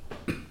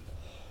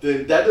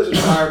 Then that doesn't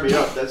fire me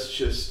up. That's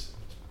just,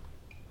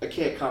 I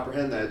can't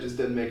comprehend that. It just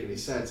doesn't make any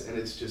sense, and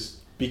it's just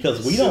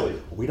Because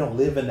silly. we don't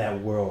live in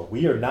that world.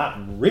 We are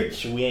not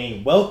rich. We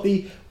ain't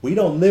wealthy. We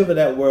don't live in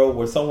that world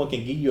where someone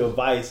can give you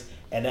advice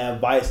and that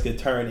advice could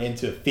turn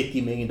into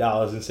 $50 million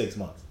in 6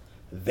 months.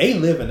 They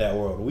live in that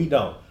world. We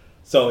don't.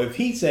 So if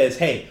he says,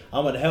 hey,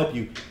 I'm going to help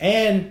you,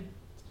 and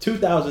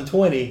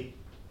 2020,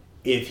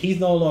 if he's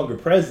no longer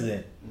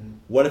president,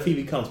 what if he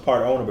becomes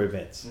part owner of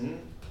Vince? Mm-hmm.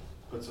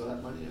 Puts all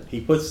that money in.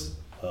 He puts,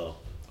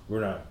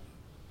 we're not.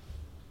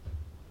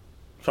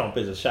 Trump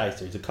is a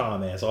shyster. He's a con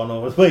man, so I don't know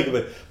what's like.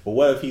 But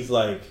what if he's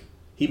like,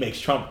 he makes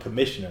Trump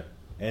commissioner,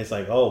 and it's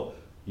like, oh,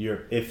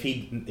 if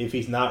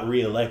he's not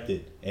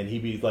reelected, and he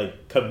be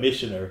like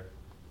commissioner.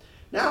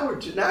 Now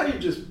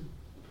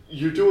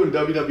you're doing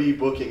WWE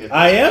booking.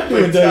 I am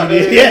doing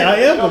WWE. Yeah, I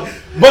am.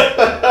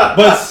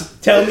 But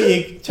tell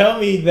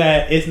me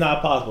that it's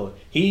not possible.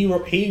 He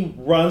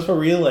runs for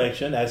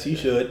reelection as he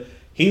should.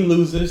 He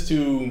loses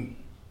to.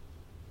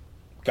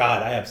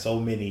 God, I have so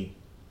many.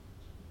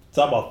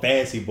 Talk about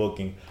fantasy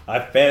booking. I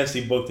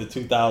fantasy booked the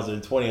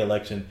 2020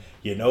 election.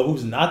 You know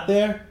who's not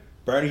there?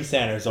 Bernie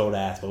Sanders' old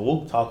ass. But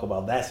we'll talk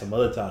about that some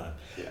other time.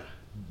 Yeah.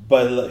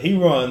 But he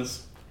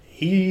runs.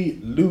 He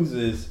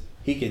loses.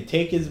 He can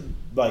take his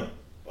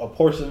a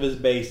portion of his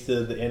base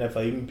to the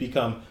NFL. He can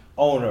become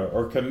owner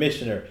or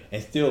commissioner,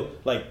 and still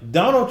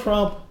Donald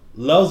Trump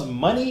loves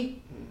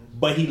money,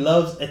 but he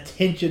loves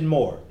attention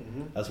more.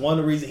 Mm-hmm. That's one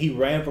of the reasons he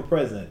ran for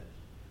president.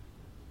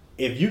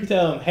 If you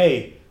tell him,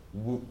 hey,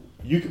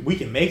 we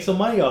can make some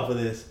money off of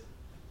this,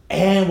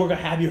 and we're gonna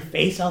have your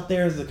face out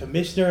there as the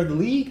commissioner of the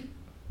league,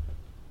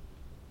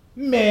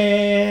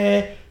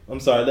 man. I'm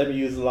sorry, let me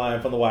use the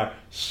line from The Wire.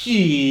 Shit.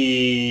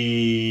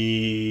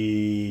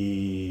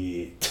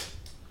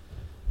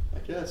 I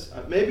guess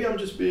maybe I'm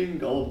just being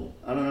gullible.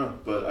 I don't know,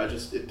 but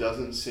it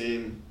doesn't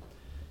seem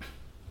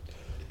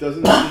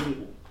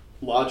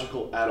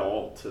logical at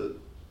all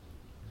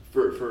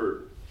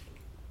for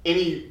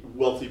any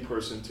wealthy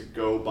person to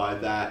go by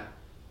that.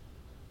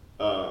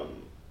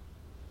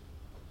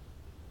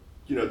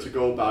 To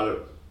go about it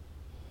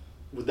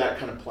with that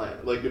kind of plan.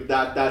 Like if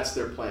that's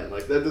their plan,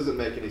 that doesn't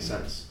make any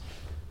sense.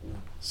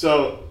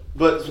 So,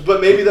 but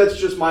maybe that's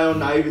just my own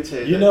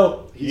naivete. You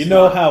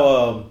know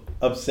how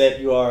upset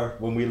you are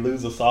when we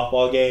lose a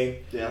softball game.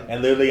 Yeah.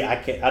 And literally,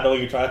 I know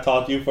you're trying to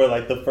talk to you for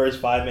the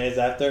first 5 minutes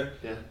after.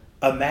 Yeah.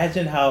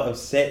 Imagine how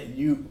upset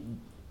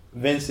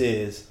Vince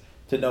is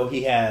to know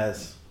he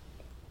has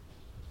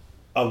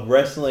a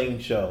wrestling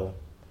show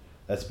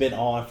that's been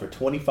on for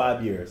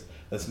 25 years,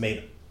 that's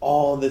made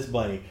all this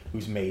money,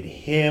 who's made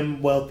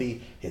him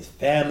wealthy, his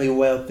family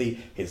wealthy,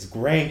 his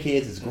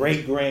grandkids, his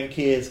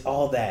great-grandkids,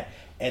 all that.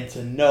 And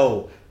to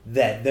know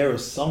that there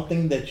is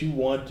something that you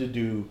want to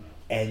do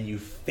and you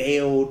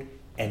failed.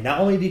 And not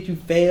only did you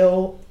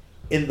fail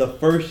in the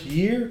first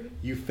year,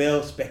 you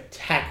failed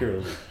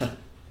spectacularly.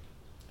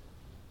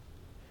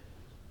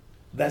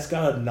 That's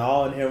got to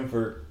gnaw on him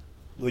for,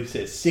 like you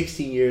said,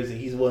 16 years, and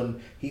he's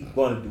going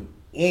to do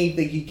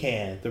anything he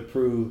can to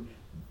prove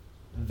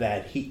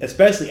that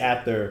especially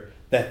after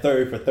that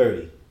 30 for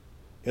 30.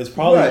 It was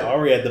probably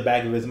already at the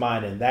back of his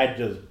mind, and that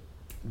just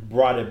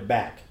brought it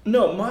back.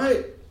 No,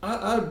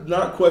 I'm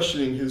not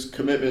questioning his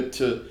commitment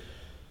to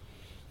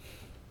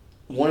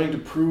wanting to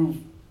prove,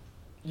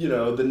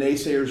 the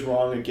naysayers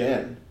wrong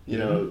again.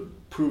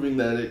 Proving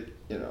that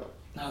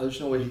there's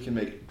no way he can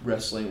make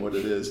wrestling what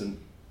it is, and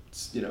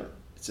it's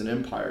an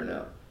empire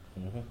now.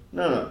 Mm-hmm.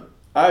 No.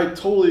 I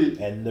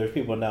totally... And there's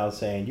people now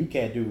saying, you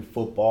can't do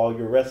football,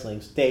 you're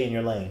wrestling, stay in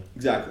your lane.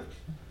 Exactly.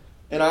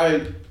 And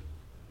I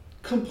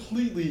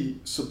completely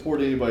support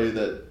anybody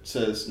that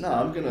says, no,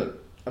 I'm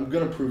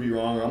gonna prove you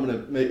wrong, or I'm gonna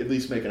at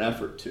least make an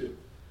effort to.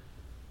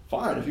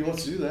 Fine, if he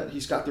wants to do that,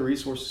 he's got the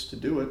resources to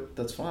do it,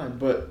 that's fine.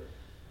 But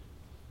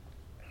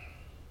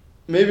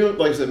maybe,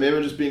 like I said, maybe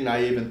I'm just being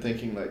naive and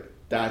thinking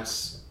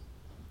that's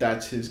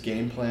his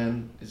game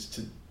plan, is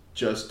to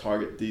just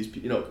target these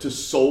people, to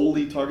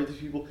solely target these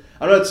people.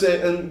 I'm not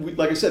saying, and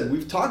like I said,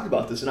 we've talked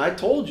about this, and I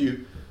told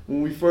you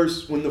when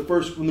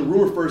the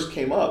rumor first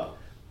came up,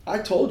 I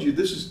told you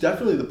this is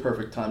definitely the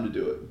perfect time to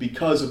do it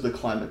because of the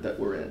climate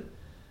that we're in.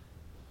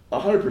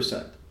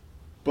 100%.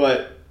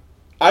 But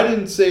I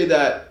didn't say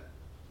that.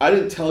 I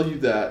didn't tell you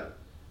that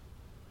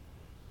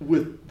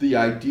with the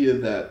idea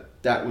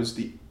that was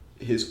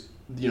his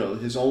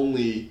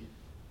only.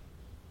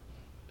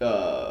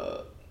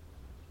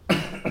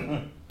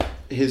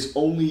 His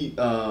only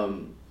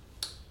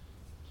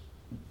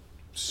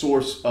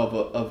source of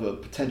a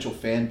potential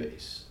fan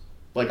base.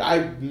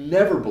 I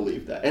never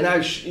believed that, and I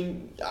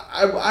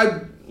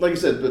like I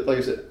said,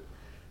 I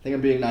think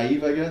I'm being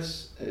naive. I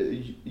guess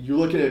you're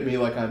looking at me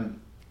like I'm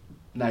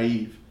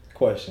naive.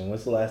 Question: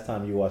 when's the last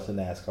time you watched a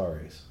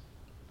NASCAR race?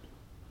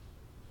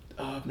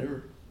 I've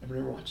never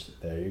watched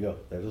it. There you go.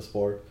 There's a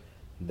sport.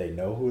 They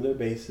know who their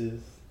base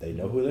is. They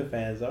know who their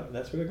fans are. And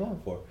that's what they're going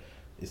for.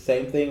 The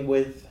same thing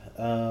with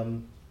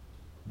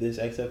this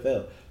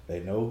XFL. They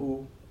know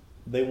who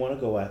they want to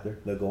go after.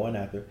 They're going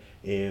after.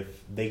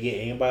 If they get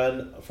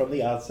anybody from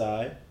the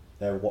outside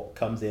that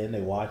comes in,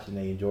 they watch and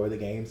they enjoy the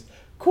games,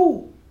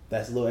 cool.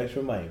 That's a little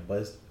extra money,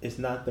 but it's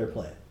not their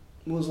plan.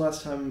 When was the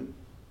last time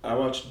I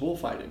watched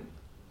bullfighting?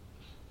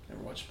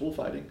 Never watched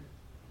bullfighting.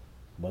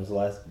 When's the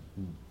last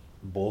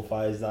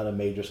bullfight is not a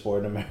major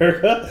sport in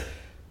America?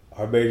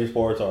 Our major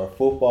sports are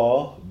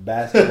football,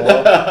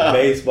 basketball,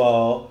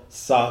 baseball,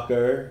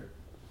 soccer,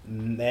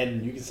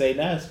 and you can say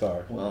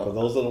NASCAR. Well, because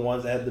those are the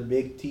ones that have the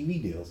big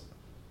TV deals.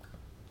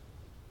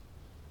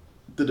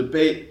 The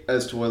debate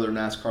as to whether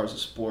NASCAR is a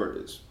sport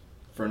is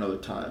for another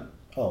time.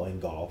 Oh,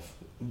 and golf.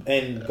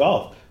 And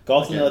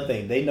golf's another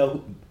thing. They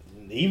know,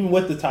 even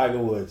with the Tiger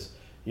Woods,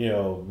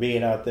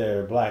 being out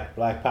there,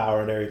 black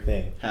power and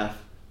everything. Half.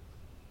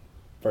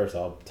 First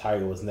off,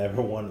 Tiger was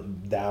never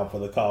one down for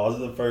the cause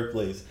in the first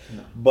place.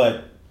 No.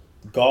 But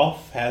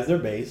golf has their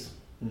base.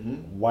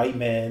 Mm-hmm. White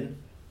men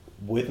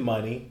with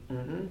money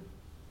Mm-hmm.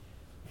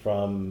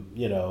 from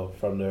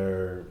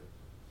their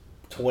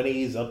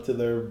 20s up to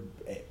their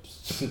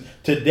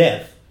to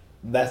death.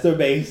 That's their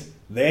base.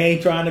 They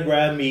ain't trying to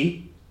grab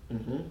me.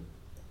 Mm-hmm.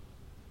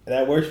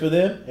 That works for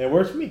them. It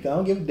works for me. 'Cause I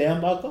don't give a damn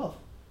about golf.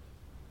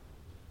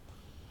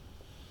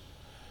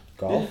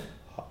 Golf,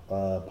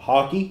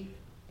 hockey,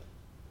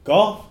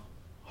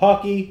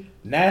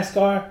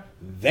 NASCAR.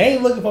 They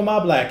ain't looking for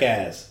my black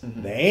ass.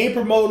 Mm-hmm. They ain't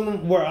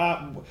promoting when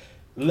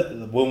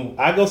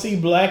I go see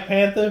Black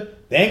Panther.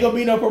 There ain't gonna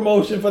be no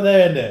promotion for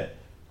that in there.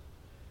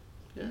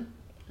 Yeah.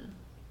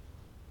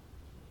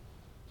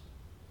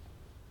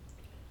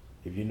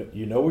 If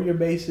you know where your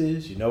base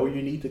is, you know where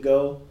you need to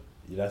go.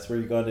 That's where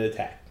you're going to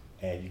attack.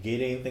 And if you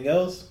get anything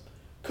else,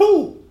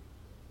 cool.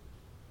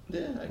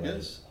 Yeah, I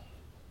guess.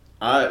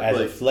 As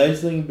a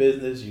fledgling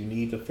business, you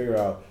need to figure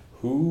out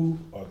who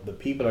are the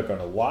people that are going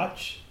to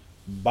watch,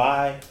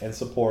 buy, and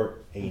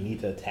support, and you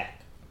need to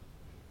attack.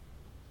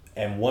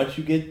 And once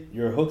you get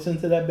your hooks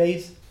into that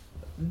base,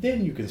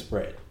 then you can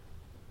spread.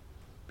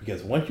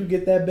 Because once you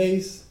get that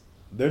base,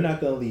 they're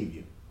not going to leave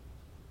you.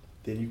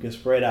 Then you can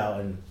spread out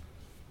and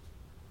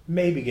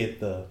maybe get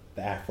the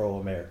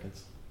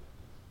Afro-Americans.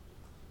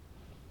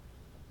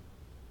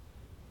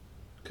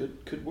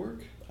 Could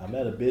work. I'm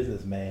not a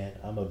businessman.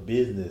 I'm a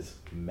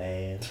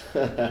businessman.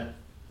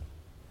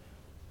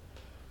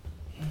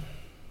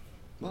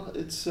 Well,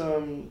 it's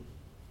something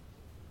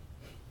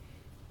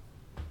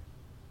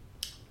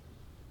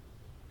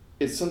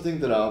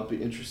that I'll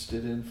be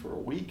interested in for a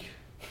week.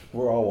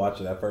 We're all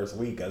watching that first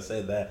week. I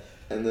said that.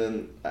 And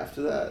then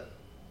after that,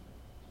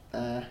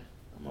 I'm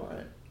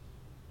alright.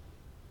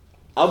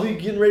 I'll be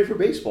getting ready for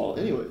baseball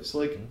anyways.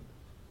 Like,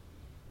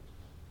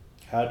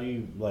 how do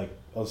you, on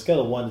a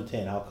scale of 1 to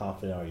 10, how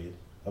confident are you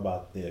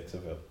about the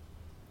XFL?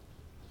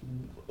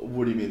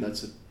 What do you mean?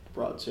 That's a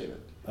broad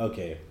statement.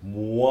 Okay.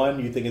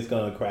 1, you think it's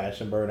going to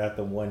crash and burn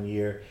after 1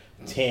 year.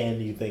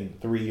 10, you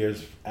think 3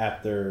 years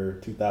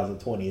after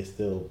 2020 is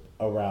still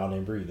around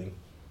and breathing.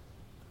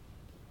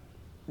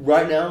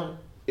 Right now,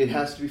 it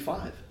has to be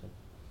 5.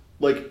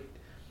 Like,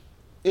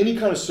 any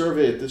kind of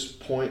survey at this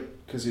point,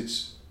 because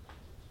it's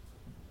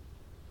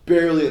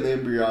barely in the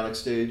embryonic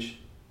stage,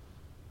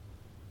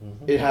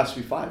 it has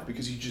to be 5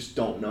 because you just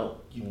don't know.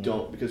 You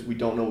don't, because we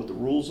don't know what the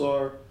rules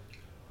are.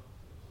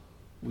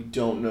 We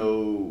don't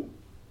know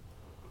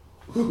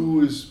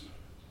who is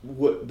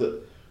what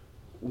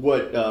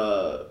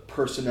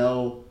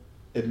personnel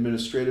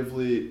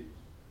administratively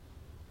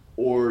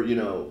or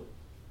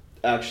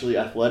actually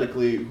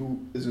athletically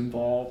who is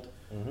involved.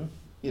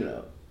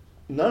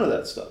 None of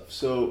that stuff.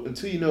 So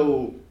until you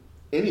know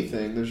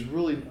anything, there's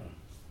really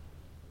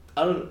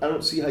I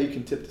don't see how you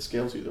can tip the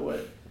scales either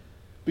way.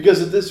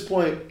 Because at this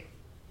point,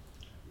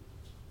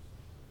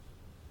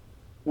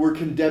 we're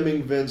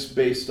condemning Vince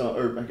based on,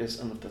 or I guess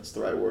I don't know if that's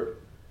the right word,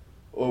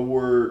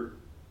 or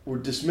we're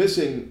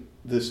dismissing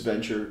this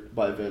venture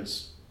by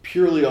Vince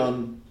purely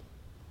on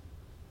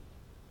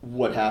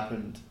what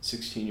happened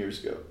 16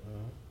 years ago.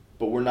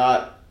 But we're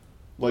not,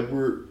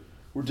 we're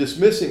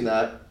dismissing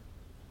that,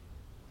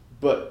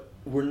 but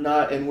we're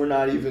not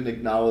even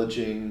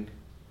acknowledging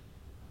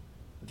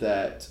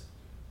that,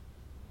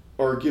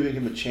 or giving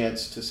him a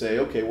chance to say,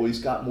 okay, well, he's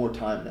got more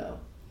time now.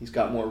 He's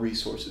got more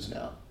resources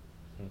now.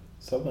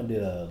 Someone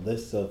did a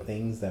list of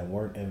things that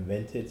weren't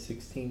invented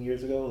 16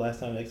 years ago,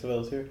 last time XFL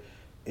was here.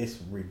 It's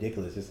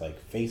ridiculous. It's like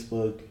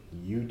Facebook,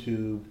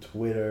 YouTube,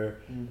 Twitter,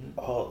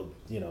 all,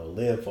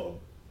 live for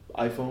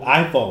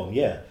iPhone,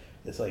 yeah.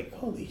 It's like,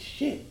 holy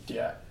shit.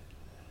 Yeah.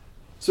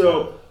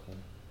 So,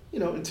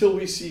 until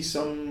we see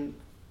some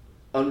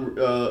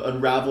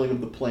unraveling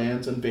of the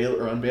plans,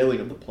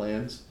 unveiling of the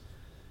plans,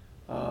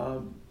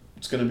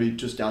 it's going to be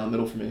just down the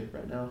middle for me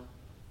right now.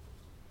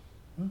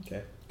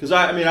 Okay. Because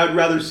I'd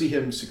rather see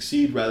him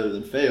succeed rather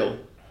than fail.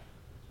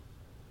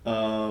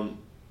 I'd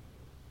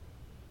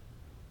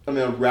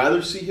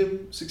rather see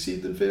him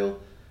succeed than fail,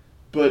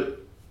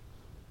 but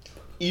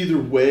either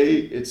way,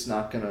 it's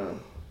not gonna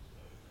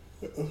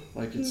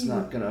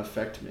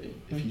affect me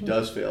if he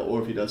does fail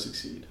or if he does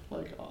succeed.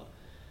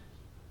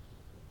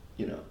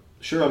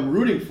 Sure, I'm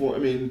rooting for.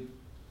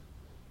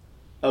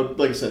 I would,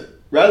 like I said,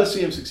 rather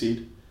see him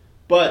succeed.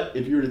 But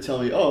if you were to tell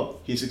me, oh,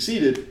 he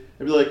succeeded,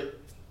 I'd be like,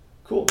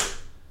 cool.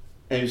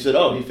 And you said,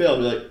 oh, he failed,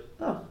 I'd be like,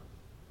 oh,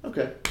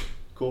 okay,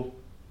 cool.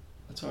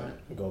 That's all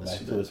right. Go back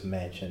to his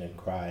mansion and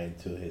cry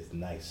into his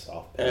nice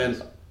soft And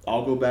pillows.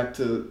 I'll go back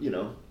to,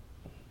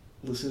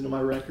 listen to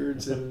my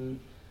records and...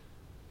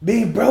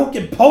 Being broke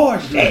and poor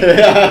shit.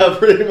 Yeah,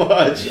 pretty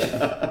much.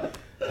 All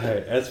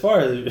right, as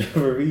far as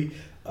for me,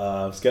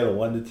 scale of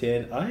 1 to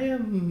 10,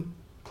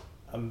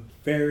 I'm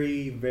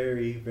very,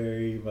 very,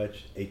 very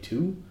much a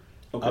 2.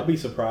 Okay. I'll be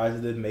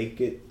surprised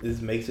if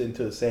this makes it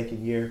into the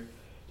second year,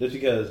 just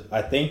because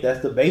I think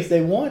that's the base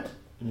they want.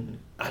 Mm-hmm.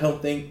 I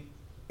don't think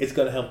it's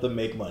gonna help them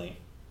make money.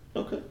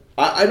 Okay.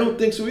 I don't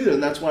think so either,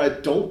 and that's why I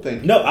don't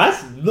think... No,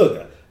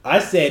 I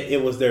said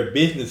it was their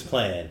business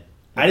plan.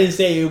 I didn't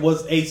say it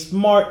was a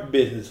smart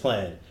business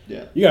plan.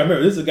 Yeah. You gotta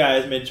remember, this is a guy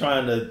that's been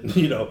trying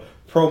to,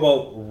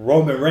 promote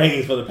Roman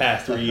Reigns for the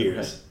past 3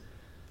 years.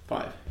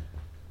 5.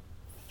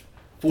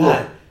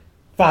 4.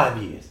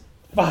 5 years.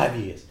 5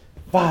 years.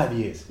 5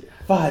 years.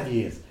 5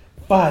 years.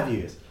 5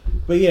 years.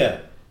 But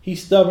yeah,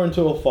 he's stubborn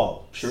to a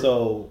fault. Sure.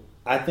 So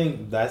I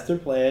think that's their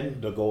plan,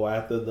 to go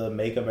after the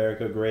Make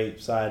America Great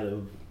side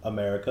of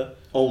America.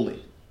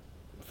 Only.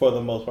 For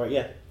the most part,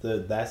 yeah.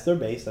 That's their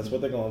base. That's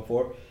what they're going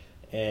for.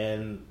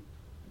 And...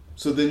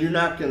 So then you're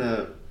not going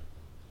to...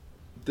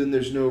 Then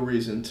there's no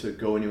reason to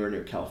go anywhere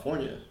near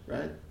California,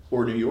 right?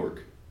 Or New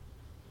York.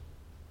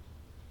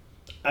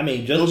 I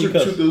mean, Those are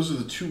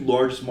the two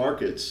largest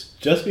markets.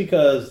 Just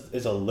because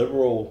it's a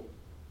liberal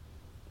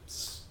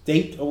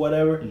state or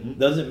whatever, Mm-hmm.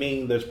 doesn't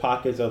mean there's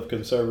pockets of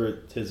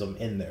conservatism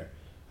in there.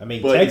 I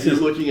mean, But Texas. if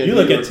you're looking at you New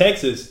look York- at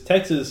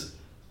Texas,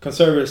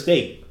 conservative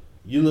state.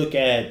 You look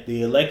at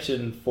the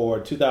election for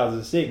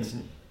 2006. Mm-hmm.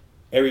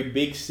 Every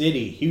big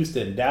city: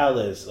 Houston,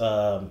 Dallas,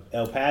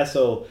 El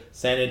Paso,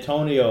 San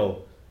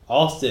Antonio,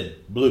 Austin,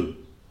 blue.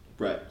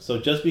 Right. So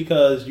just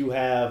because you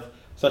have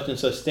such and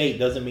such state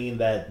doesn't mean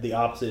that the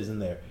opposite isn't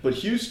there. But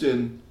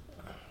Houston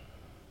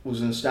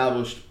was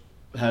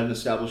had an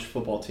established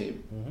football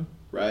team, Mm-hmm.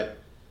 right?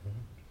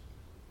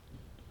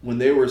 When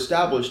they were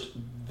established,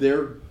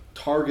 their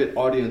target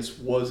audience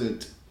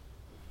wasn't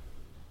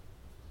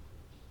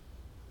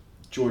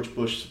George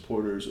Bush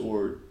supporters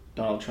or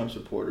Donald Trump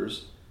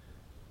supporters.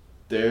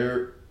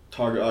 Their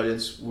target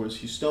audience was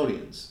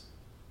Houstonians.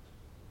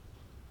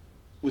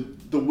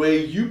 With the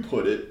way you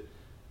put it,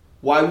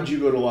 why would you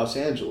go to Los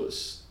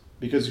Angeles?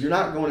 Because you're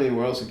not going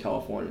anywhere else in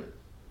California.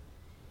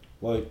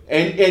 Well,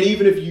 And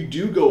even if you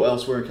do go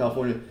elsewhere in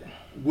California,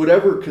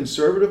 whatever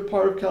conservative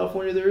part of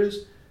California there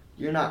is,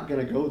 you're not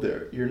going to go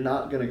there. You're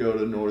not going to go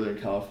to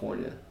Northern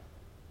California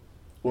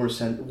or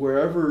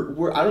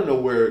wherever. I don't know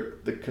where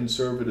the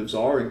conservatives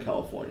are in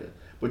California,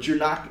 but you're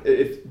not.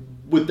 If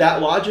with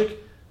that logic,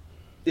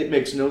 it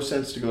makes no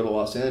sense to go to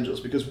Los Angeles,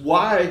 because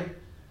why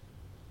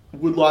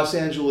would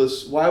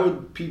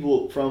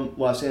people from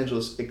Los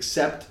Angeles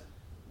accept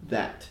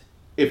that?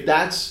 If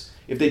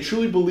they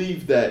truly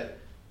believe that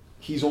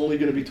he's only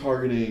going to be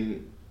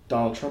targeting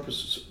Donald Trump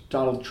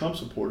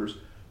supporters,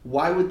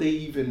 why would they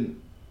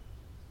even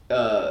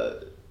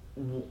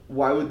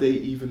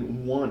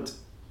want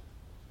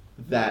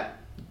that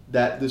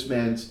this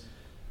man's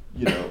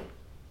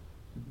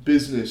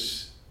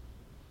business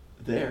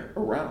there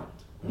around?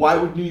 Why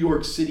would New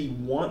York City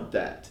want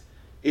that?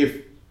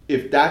 If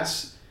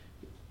that's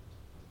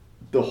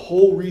the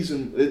whole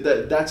reason,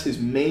 that's his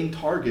main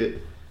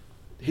target,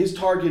 his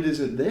target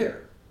isn't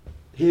there.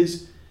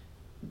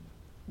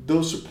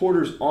 Those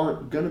supporters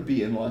aren't going to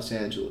be in Los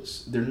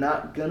Angeles. They're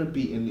not going to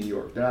be in New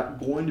York. They're not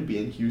going to be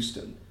in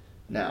Houston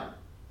now.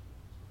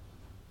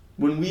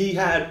 When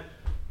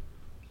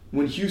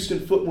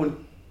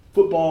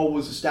football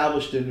was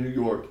established in New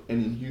York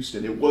and in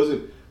Houston, it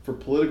wasn't for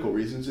political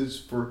reasons, it's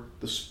for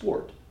the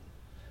sport.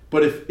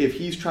 But if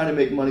he's trying to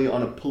make money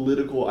on a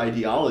political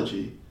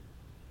ideology,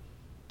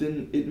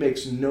 then it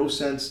makes no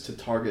sense to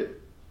target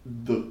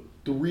the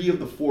 3 of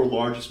the 4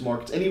 largest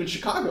markets, and even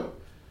Chicago.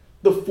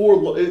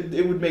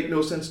 It would make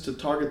no sense to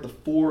target the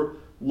 4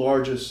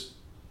 largest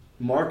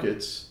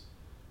markets,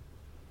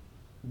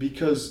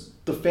 because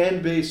the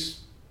fan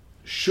base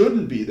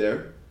shouldn't be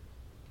there,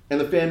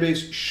 and the fan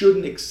base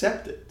shouldn't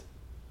accept it.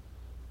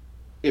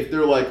 If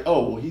they're like,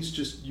 oh, well, he's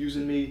just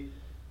using me,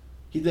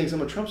 he thinks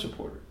I'm a Trump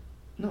supporter.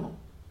 No,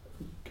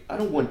 I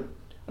don't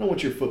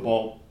want your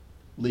football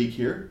league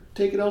here.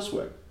 Take it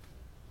elsewhere.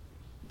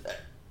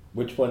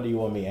 which one do you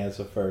want me to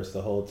answer first?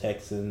 The whole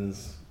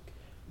Texans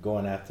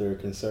going after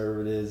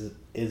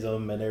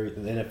conservatism and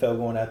everything, the NFL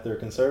going after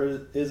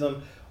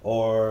conservatism,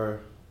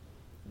 or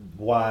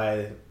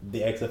why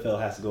the XFL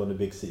has to go into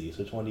big cities?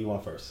 Which one do you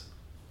want first?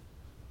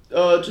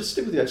 Just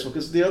stick with the XFL,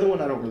 because the other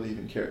one I don't really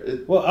even care.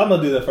 Well, I'm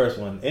going to do the first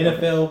one.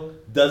 NFL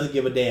doesn't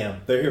give a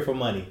damn. They're here for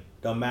money.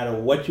 Don't matter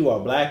what you are,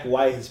 black,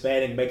 white,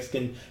 Hispanic,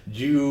 Mexican,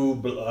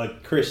 Jew,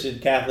 Christian,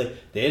 Catholic.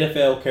 The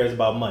NFL cares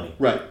about money.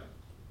 Right.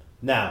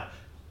 Now,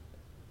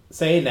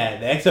 saying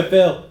that, the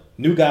XFL,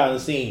 new guy on the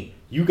scene.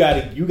 You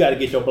gotta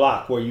get your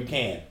block where you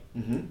can.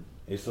 Mm-hmm.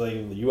 It's like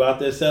you out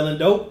there selling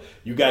dope.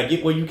 You gotta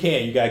get where you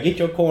can. You gotta get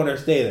your corner,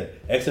 stay there.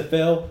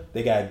 XFL,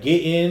 they gotta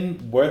get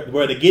in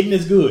where the getting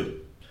is good.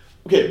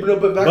 Okay,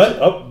 but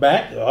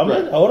back.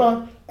 Hold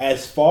on.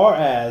 As far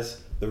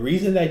as the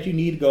reason that you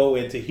need to go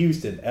into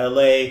Houston,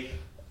 LA,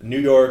 New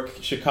York,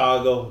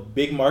 Chicago,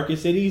 big market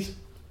cities,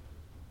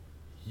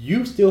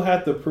 you still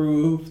have to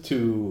prove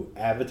to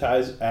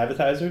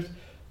advertisers,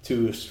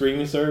 to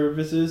streaming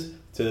services,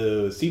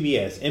 to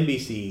CBS,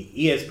 NBC,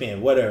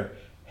 ESPN, whatever.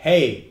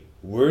 Hey,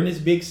 we're in these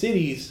big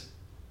cities,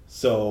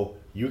 so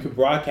you can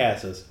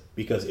broadcast us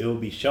because it will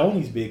be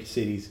shown these big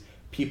cities.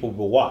 People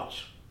will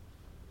watch.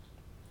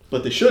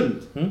 But they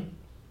shouldn't.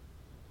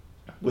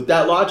 With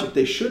that logic,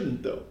 they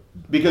shouldn't, though.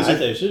 Because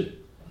they should.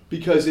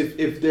 Because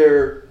if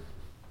they're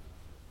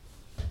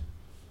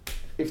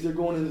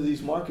going into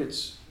these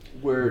markets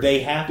where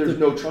there's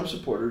no Trump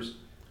supporters,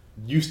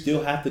 you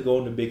still have to go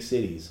into big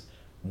cities.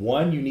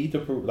 One, you need to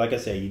prove, like I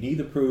said, you need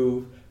to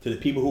prove to the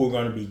people who are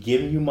going to be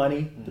giving you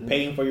money, to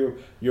paying for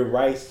your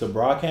rights to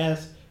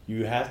broadcast.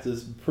 You have to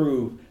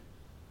prove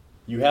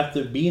you have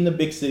to be in the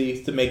big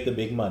cities to make the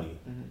big money.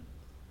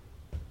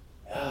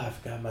 I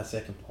forgot my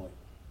second point.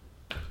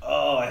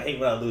 Oh, I hate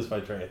when I lose my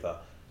train of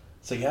thought.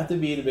 So you have to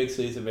be in the big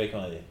cities to make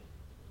money.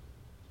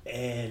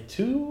 And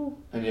two...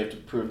 And you have to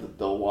prove that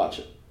they'll watch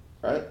it,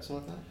 right?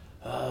 Something like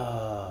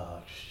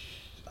that?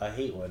 I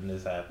hate when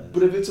this happens.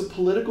 But if it's a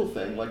political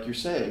thing, like you're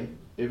saying,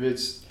 if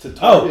it's to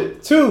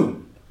target...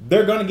 Two,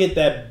 they're going to get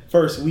that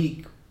first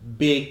week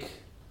big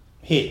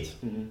hit.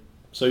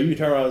 So you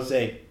turn around and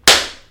say,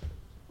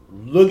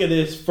 look at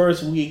this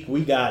first week,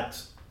 we got...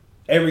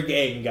 Every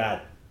game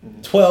got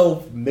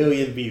 12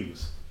 million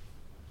views.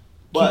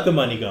 Keep the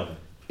money going.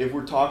 If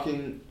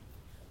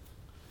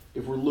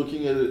we're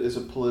looking at it as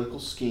a political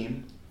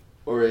scheme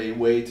or a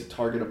way to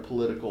target a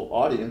political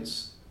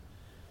audience,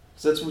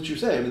 because that's what you're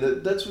saying. I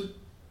mean, that's what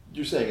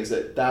you're saying is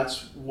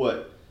that's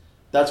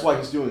why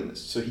he's doing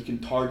this, so he can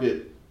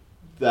target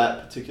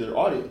that particular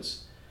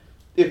audience.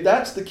 If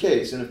that's the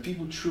case, and if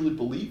people truly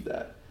believe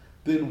that,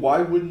 then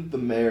why wouldn't the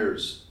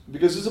mayors?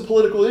 Because it's a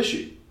political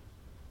issue.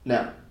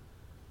 Now,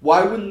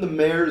 why wouldn't the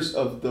mayors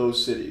of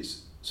those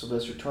cities,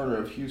 Sylvester Turner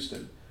of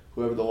Houston,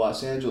 whoever the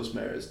Los Angeles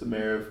mayor is, the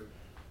mayor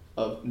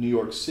of New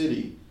York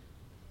City,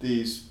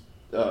 these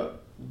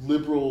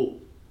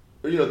liberal,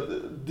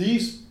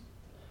 those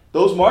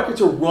markets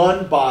are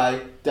run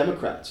by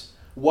Democrats.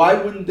 Why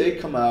wouldn't they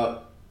come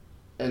out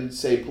and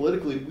say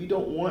politically, we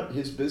don't want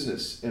his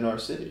business in our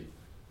city?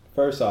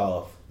 First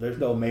off, there's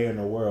no mayor in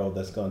the world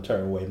that's going to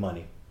turn away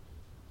money.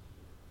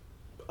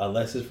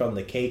 Unless it's from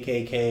the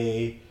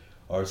KKK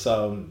or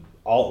some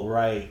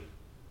alt-right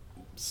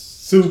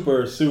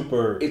super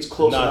it's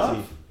close Nazi.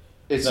 Enough.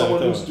 It's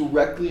someone who's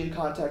directly in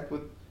contact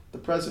with the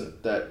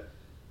president that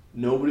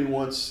nobody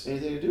wants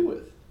anything to do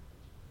with.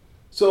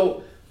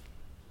 So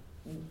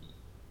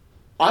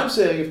I'm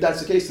saying if that's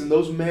the case, then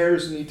those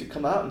mayors need to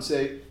come out and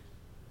say,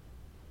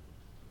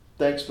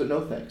 thanks but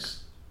no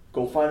thanks.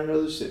 Go find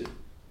another city.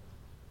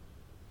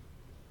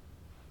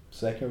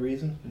 Second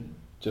reason,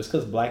 just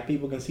because black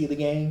people can see the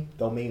game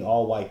don't mean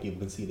all white people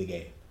can see the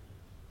game.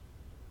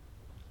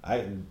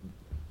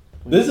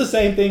 This is the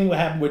same thing that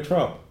happened with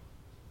Trump.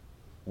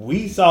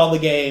 We saw the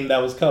game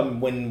that was coming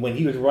when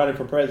he was running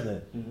for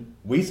president.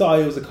 We saw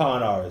it was a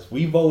con artist.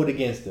 We voted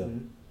against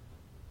him.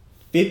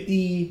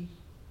 53%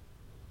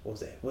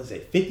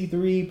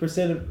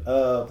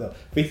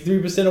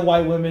 of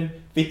white women,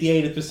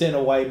 58%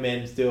 of white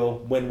men still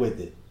went with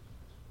it,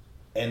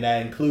 and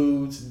that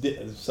includes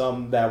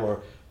some that were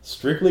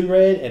strictly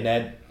red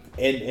and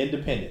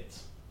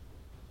independents.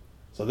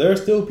 So there are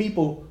still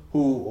people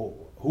who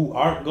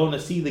aren't going to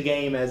see the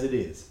game as it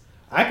is.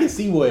 I can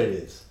see what it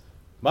is.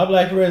 My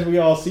black friends, we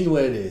all see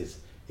what it is.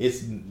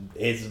 It's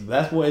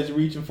that's what it's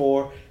reaching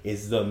for.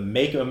 It's the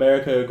Make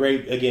America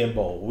Great Again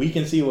bowl. We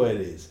can see what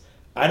it is.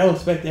 I don't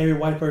expect every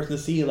white person to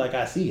see it like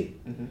I see it.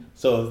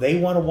 So if they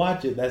want to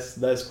watch it,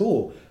 that's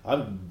cool.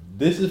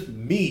 This is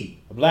me,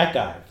 a black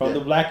guy from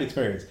the black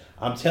experience.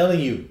 I'm telling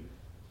you,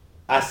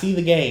 I see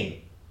the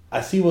game.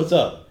 I see what's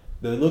up.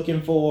 They're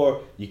looking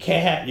for you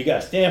got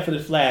to stand for the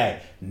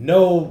flag.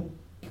 No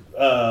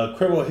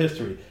criminal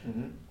history.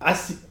 I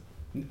see.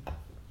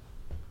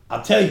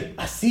 I'll tell you,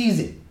 I sees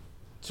it.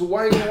 So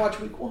why are you gonna watch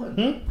week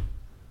 1?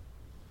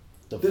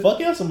 The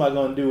fuck else am I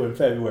gonna do in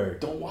February?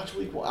 Don't watch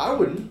week 1. I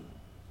wouldn't.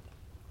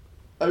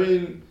 I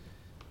mean,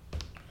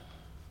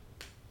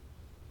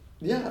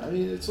 yeah. I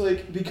mean, it's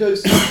like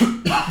because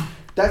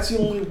that's the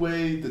only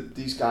way that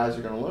these guys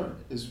are gonna learn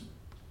is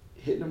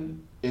hitting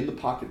them in the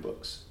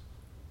pocketbooks.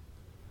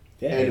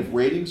 Yeah. And if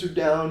ratings are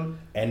down,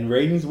 and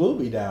ratings will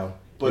be down.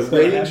 But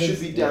ratings should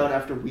be down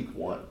after week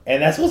 1.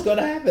 And that's what's going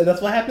to happen.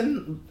 That's what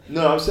happened.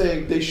 No, I'm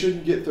saying they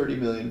shouldn't get 30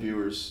 million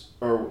viewers,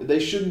 or they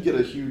shouldn't get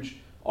a huge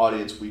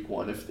audience week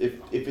 1. If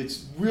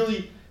it's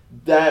really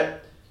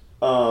that,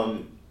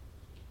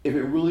 if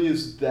it really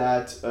is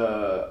that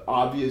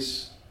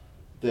obvious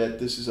that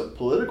this is a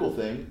political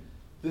thing,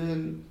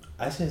 then...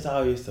 I say it's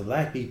obvious to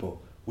black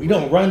people. We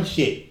don't run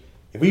shit.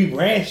 If we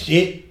ran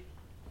shit,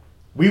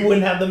 we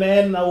wouldn't have the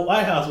man in the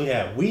White House we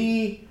have.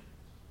 We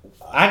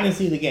I can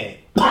see the game.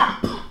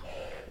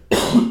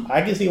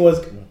 I can see what's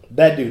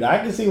that dude. I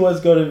can see what's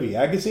going to be.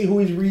 I can see who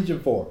he's reaching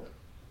for.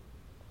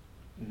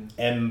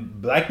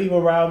 And black people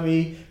around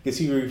me can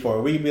see reaching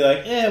for. We can be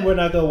like, we're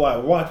not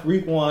gonna watch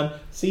week 1,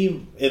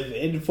 see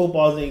if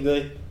football's any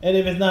good, and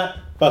if it's not,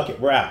 fuck it,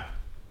 we're out.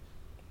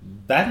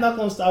 That's not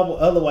gonna stop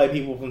other white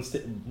people from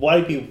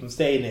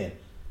staying in,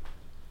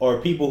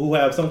 or people who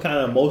have some kind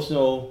of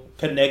emotional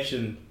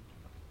connection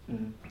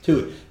to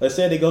it. Let's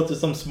say they go to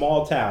some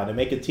small town and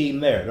make a team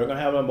there. They're gonna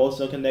have an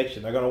emotional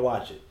connection. They're gonna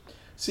watch it.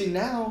 See,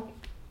 now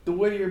the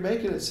way you're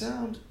making it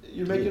sound,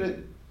 you're making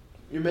it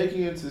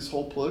into this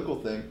whole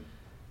political thing.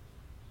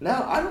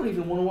 Now I don't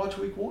even want to watch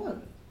week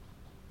 1.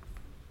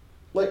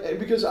 Like,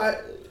 because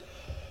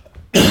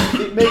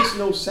it makes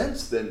no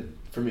sense then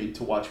for me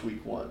to watch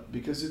week 1,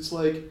 because it's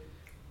like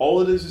all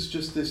it is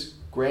just this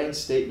grand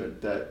statement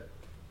that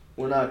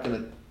we're not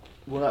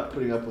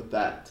putting up with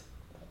that.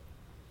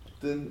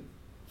 Then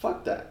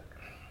fuck that.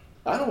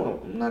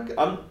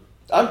 I'm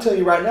telling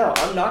you right now,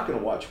 I'm not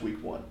gonna watch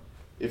week 1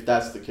 if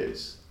that's the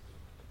case.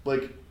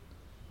 Like,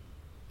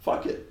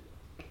 fuck it.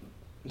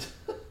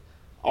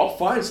 I'll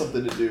find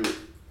something to do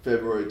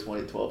February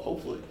 2012,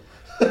 hopefully.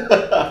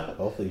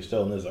 Hopefully you're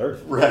still on this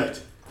earth. Right.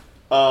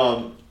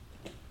 Yeah,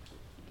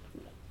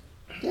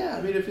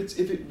 I mean, if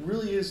it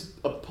really is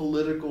a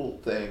political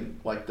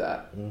thing like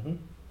that,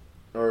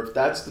 or if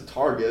that's the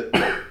target,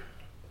 I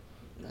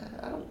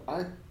don't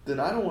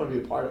want to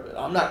be a part of it.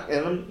 I'm not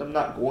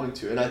going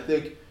to, and I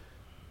think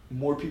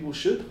more people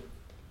should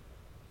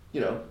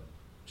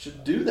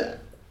do that.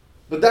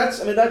 But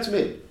that's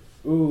me.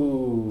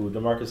 Ooh,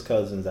 DeMarcus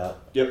Cousins out.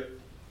 Yep.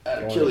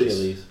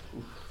 Achilles.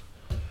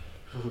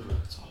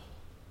 That's all.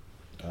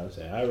 I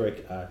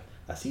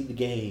see the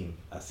game.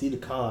 I see the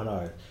con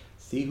art.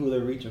 See who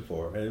they're reaching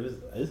for.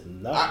 And it's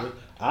not.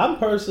 I'm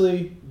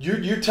personally.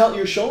 You're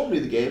showing me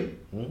the game.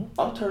 Mm-hmm.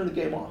 I'm turning the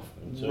game off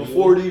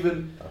before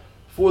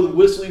the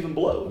whistle even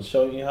blows. I'm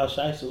showing you how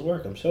shysters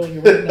work. I'm showing you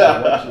right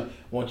now.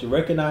 Once you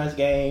recognize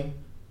game,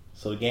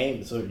 so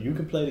you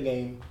can play the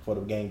game before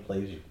the game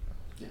plays you.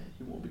 Yeah,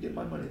 you won't be getting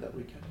my money that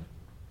weekend.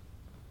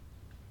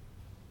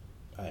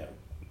 I am.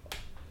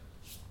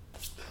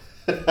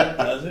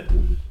 Does it?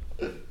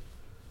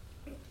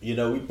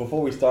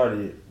 Before we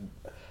started,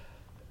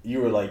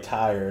 you were like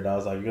tired. I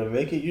was like, "You gonna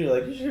make it?" You're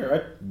like, "You sure?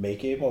 I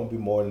make it. It won't be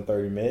more than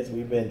 30 minutes."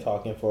 We've been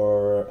talking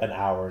for an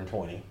hour and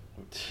 20.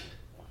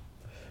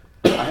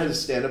 I had to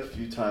stand up a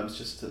few times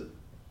just to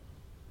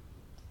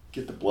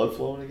get the blood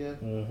flowing again.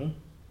 Mm-hmm.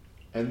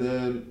 And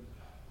then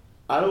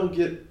I don't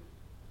get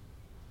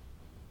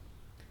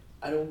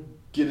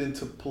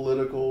into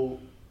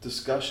political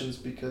discussions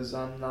because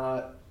I'm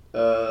not.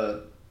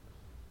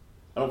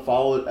 I don't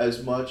follow it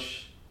as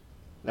much,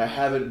 and I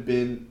haven't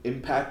been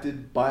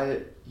impacted by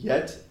it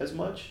yet as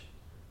much.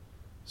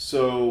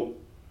 So,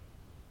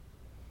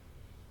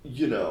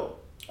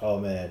 Oh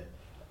man,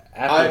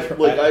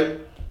 I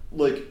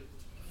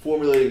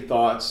formulating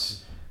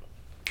thoughts,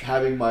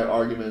 having my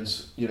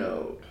arguments,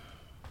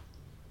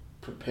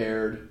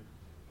 prepared.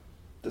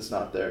 That's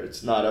not there.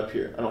 It's not up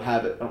here. I don't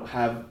have it. I don't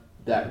have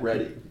that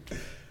ready.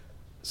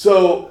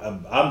 So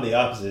I'm the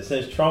opposite.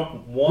 Since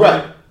Trump won,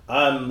 right.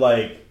 I'm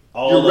like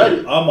ready.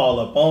 I'm all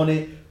up on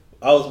it.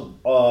 I was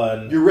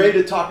on. You're ready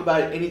to talk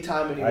about it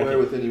anytime, anywhere,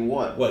 with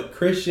anyone. What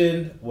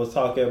Christian was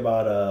talking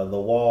about the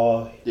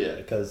wall. Yeah.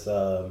 Because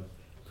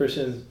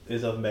Christian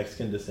is of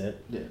Mexican descent.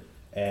 Yeah.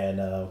 And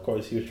of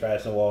course he was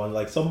trashing the wall, and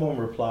like someone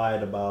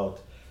replied about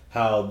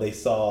how they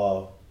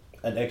saw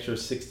an extra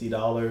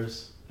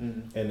 $60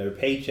 in their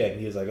paycheck, and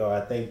he was like, "Oh,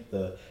 I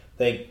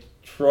thank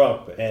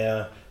Trump,"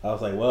 and I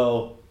was like,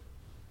 "Well,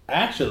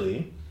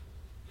 actually,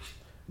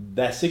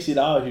 that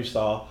 $60 you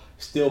saw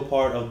still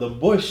part of the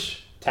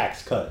Bush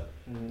tax cut.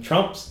 Mm-hmm.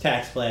 Trump's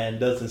tax plan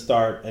doesn't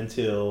start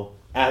until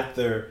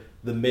after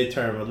the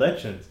midterm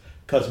elections,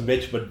 because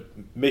Mitch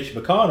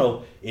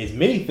McConnell is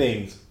many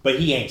things, but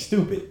he ain't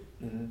stupid."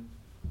 Mm-hmm.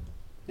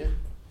 Yeah.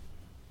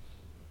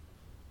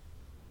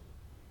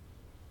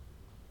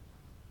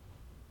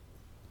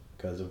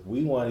 Because if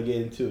we want to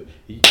get into,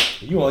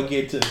 you want to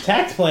get to the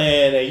tax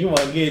plan, and you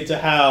want to get into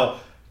how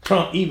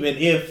Trump, even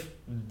if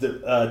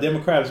the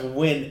Democrats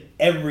win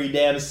every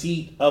damn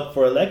seat up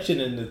for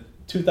election in the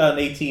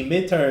 2018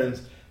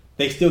 midterms,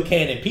 they still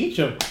can't impeach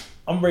him.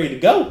 I'm ready to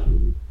go.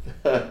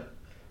 I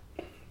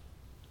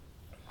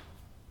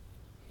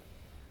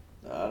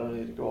don't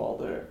need to go all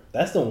there.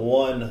 That's the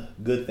one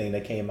good thing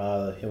that came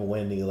out of him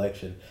winning the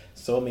election.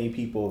 So many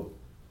people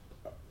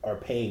are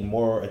paying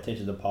more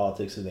attention to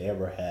politics than they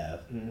ever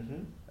have.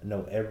 Mm-hmm. I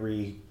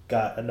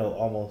know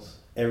almost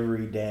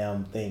every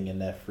damn thing in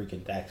that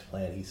freaking tax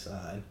plan he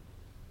signed.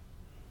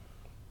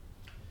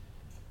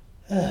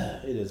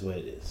 It is what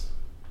it is.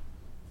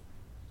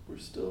 We're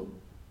still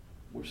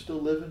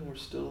living. We're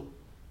still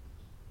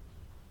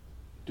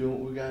doing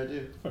what we gotta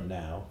do. For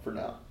now.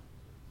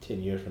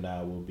 10 years from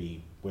now, we'll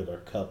be with our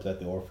cups at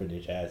the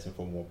orphanage asking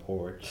for more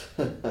porridge.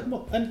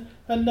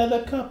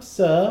 Another cup,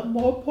 sir.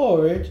 More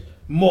porridge.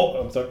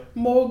 More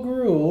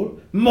gruel.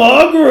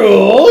 More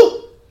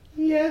gruel.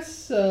 Yes,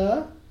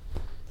 sir.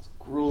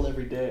 Gruel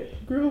every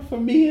for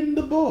me and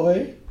the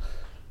boy.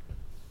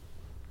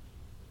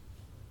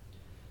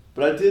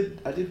 But I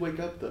did wake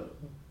up though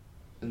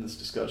in this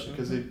discussion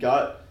because it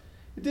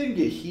didn't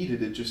get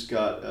heated. It just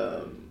got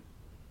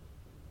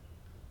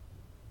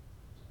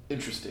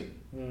interesting.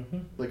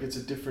 Mm-hmm. Like it's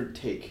a different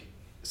take,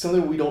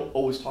 something we don't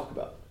always talk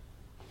about.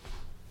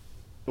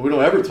 We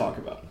don't ever talk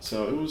about.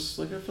 So it was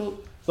like I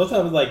felt.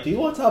 Sometimes it's like, do you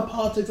want to talk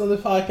politics on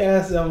this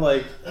podcast? And I'm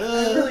like,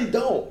 I really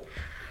don't.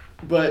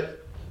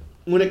 But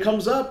when it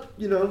comes up,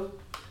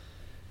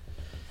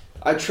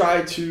 I'm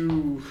trying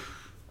to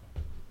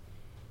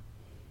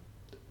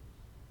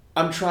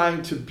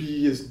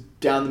be as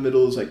down the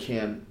middle as I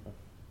can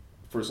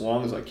for as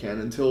long as I can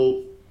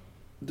until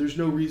there's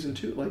no reason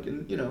to. Like, I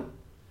mean,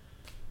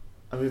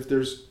 if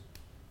there's,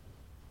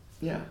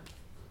 I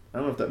don't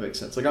know if that makes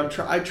sense. Like, I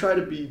try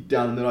to be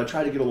down the middle. I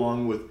try to get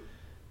along with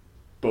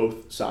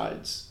both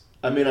sides.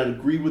 I may not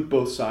agree with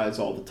both sides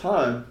all the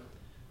time,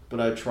 but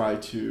I try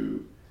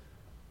to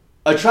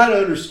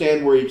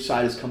understand where each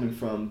side is coming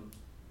from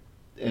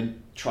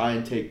and try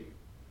and take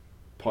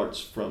parts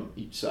from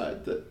each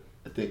side that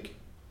I think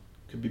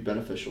could be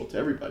beneficial to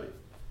everybody.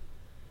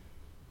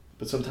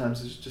 But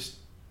sometimes it's just,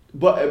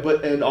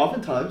 and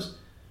oftentimes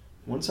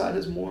one side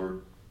has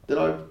more that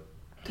I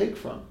take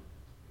from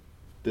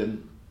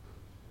than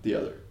the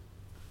other.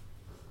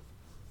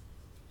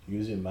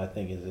 Usually my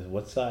thing is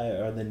what side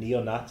are the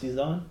neo-Nazis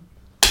on?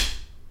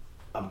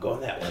 I'm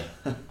going that way.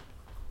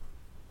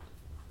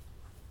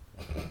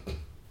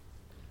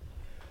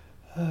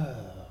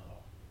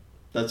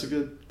 That's a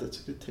good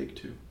take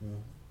too.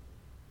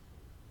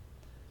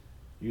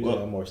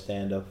 Usually I'm more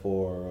stand up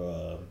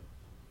for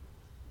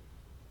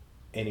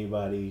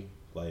anybody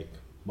like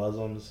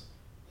Muslims,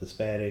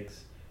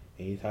 Hispanics.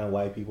 Anytime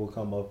white people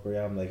come up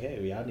here, I'm like,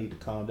 hey, y'all need to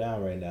calm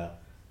down right now.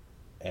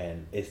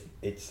 And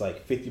it's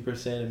like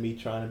 50% of me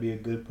trying to be a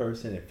good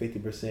person, and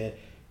 50%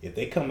 if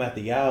they come after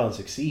y'all and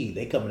succeed,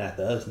 they coming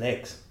after us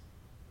next.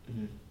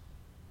 Mm-hmm.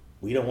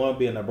 We don't want to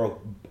be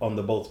on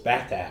the boats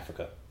back to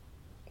Africa.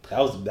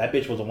 That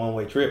bitch was a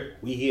one-way trip.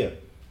 We here.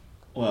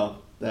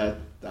 Well, I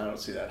don't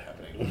see that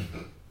happening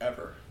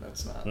ever.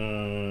 That's not.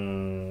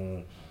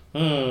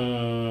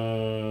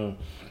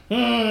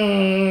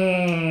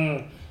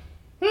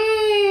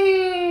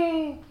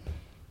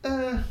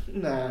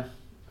 Nah.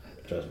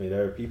 Trust me,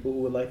 there are people who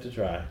would like to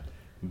try.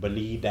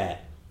 Believe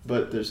that.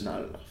 But there's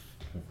not enough.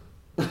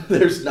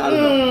 There's not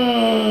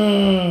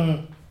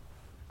enough.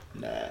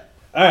 Nah.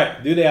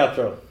 Alright, do the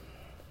outro.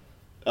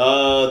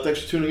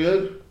 Thanks for tuning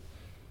in.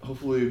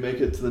 Hopefully we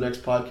make it to the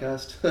next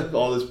podcast.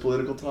 All this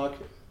political talk.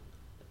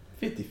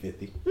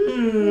 50-50.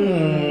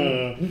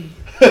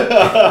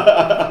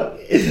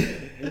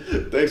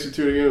 Thanks for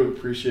tuning in. We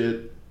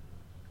appreciate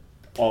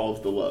all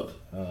of the love.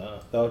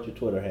 Throw out your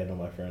Twitter handle,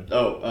 my friend.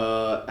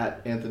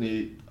 At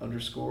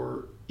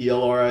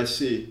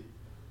Anthony_ELRIC.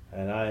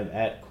 And I am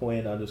at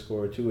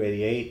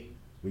Quinn_288.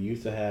 We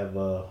used to have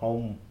a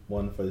home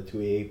one for the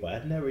 288, but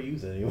I never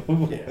use it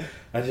anymore. Yeah.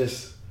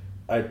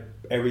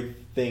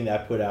 Everything I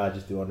put out, I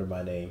just do under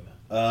my name.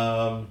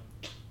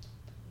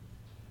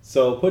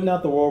 So putting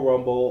out the Royal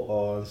Rumble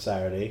on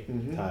Saturday,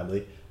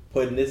 timely.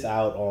 Putting this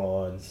out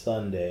on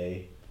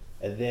Sunday,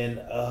 and then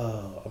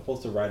I'm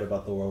supposed to write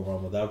about the Royal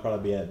Rumble. That'll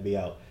probably be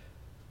out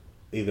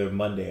either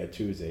Monday or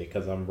Tuesday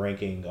because I'm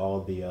ranking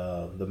all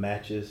the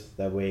matches.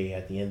 That way,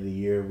 at the end of the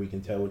year, we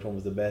can tell which one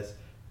was the best.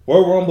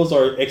 Royal Rumbles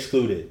are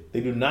excluded;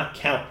 they do not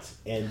count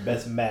in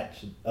best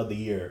match of the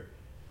year.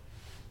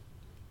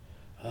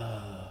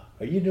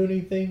 Are you doing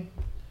anything?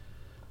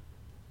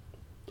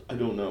 I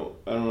don't know.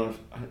 I'm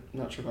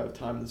not sure if I have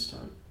time this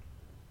time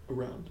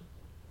around.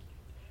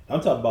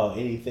 I'm talking about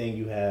anything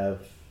you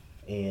have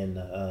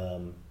in,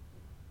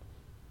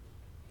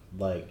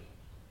 like,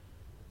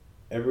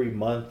 every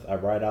month I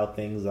write out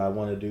things I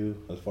want to do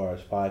as far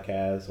as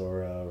podcasts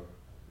or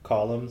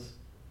columns.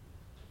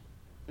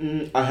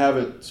 I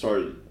haven't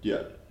started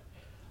yet.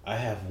 I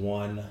have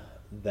one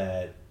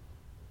that,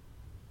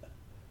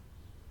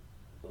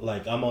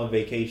 like, I'm on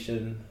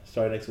vacation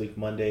starting next week,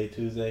 Monday,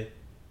 Tuesday.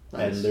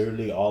 Nice. And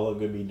literally all I'm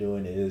going to be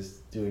doing is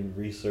doing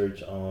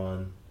research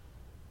on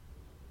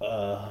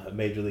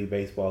Major League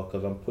Baseball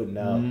because I'm putting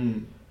out.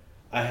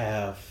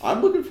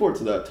 I'm looking forward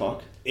to that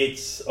talk. I'm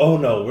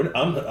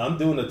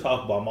doing the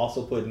talk, but I'm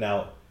also putting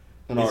out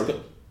an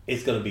article.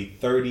 It's going to be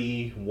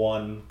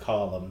 31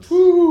 columns.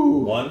 Woo!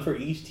 One for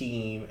each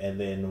team and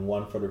then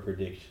one for the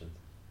predictions.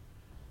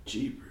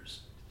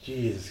 Jeepers.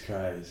 Jesus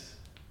Christ.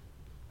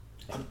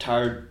 I'm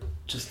tired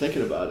just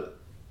thinking about it.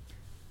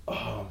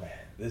 Oh, man.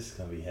 This is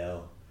going to be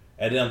hell.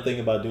 And then I'm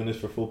thinking about doing this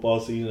for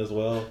football season as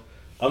well.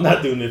 I'm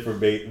not doing it for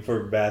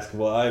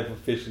basketball. I'm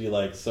officially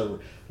if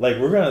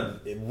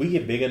we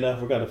get big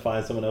enough, we're gonna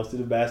find someone else to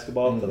do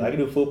basketball because I can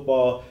do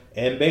football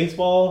and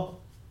baseball,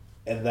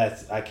 and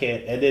I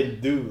can't. And then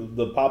do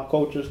the pop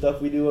culture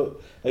stuff we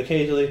do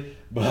occasionally.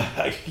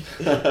 But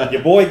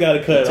your boy got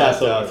to cut it out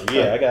somewhere.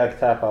 Yeah, I got to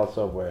tap out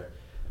somewhere.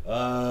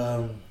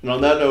 And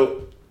on that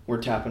note,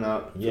 we're tapping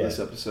out for this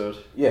episode.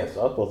 Yeah, so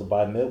I was supposed to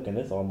buy milk, and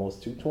it's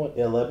almost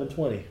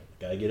 11:20.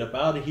 Gotta get up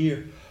out of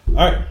here. All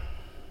right.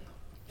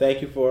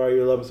 thank you for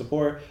your love and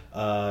support.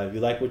 If you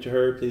like what you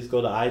heard, please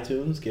go to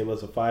iTunes, give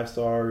us a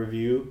 5-star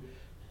review,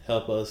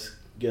 help us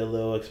get a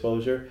little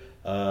exposure.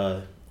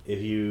 If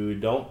you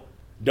don't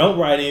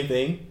write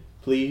anything,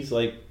 please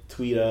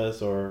tweet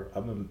us, or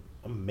I'm gonna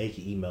make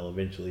an email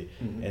eventually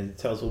and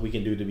tell us what we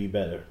can do to be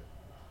better.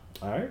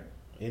 All right.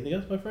 Anything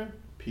else, my friend?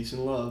 Peace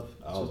and love.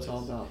 That's what it's all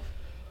Always. about.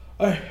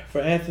 All right.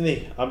 For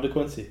Anthony, I'm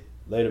DeQuincy.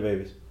 Later,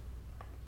 babies.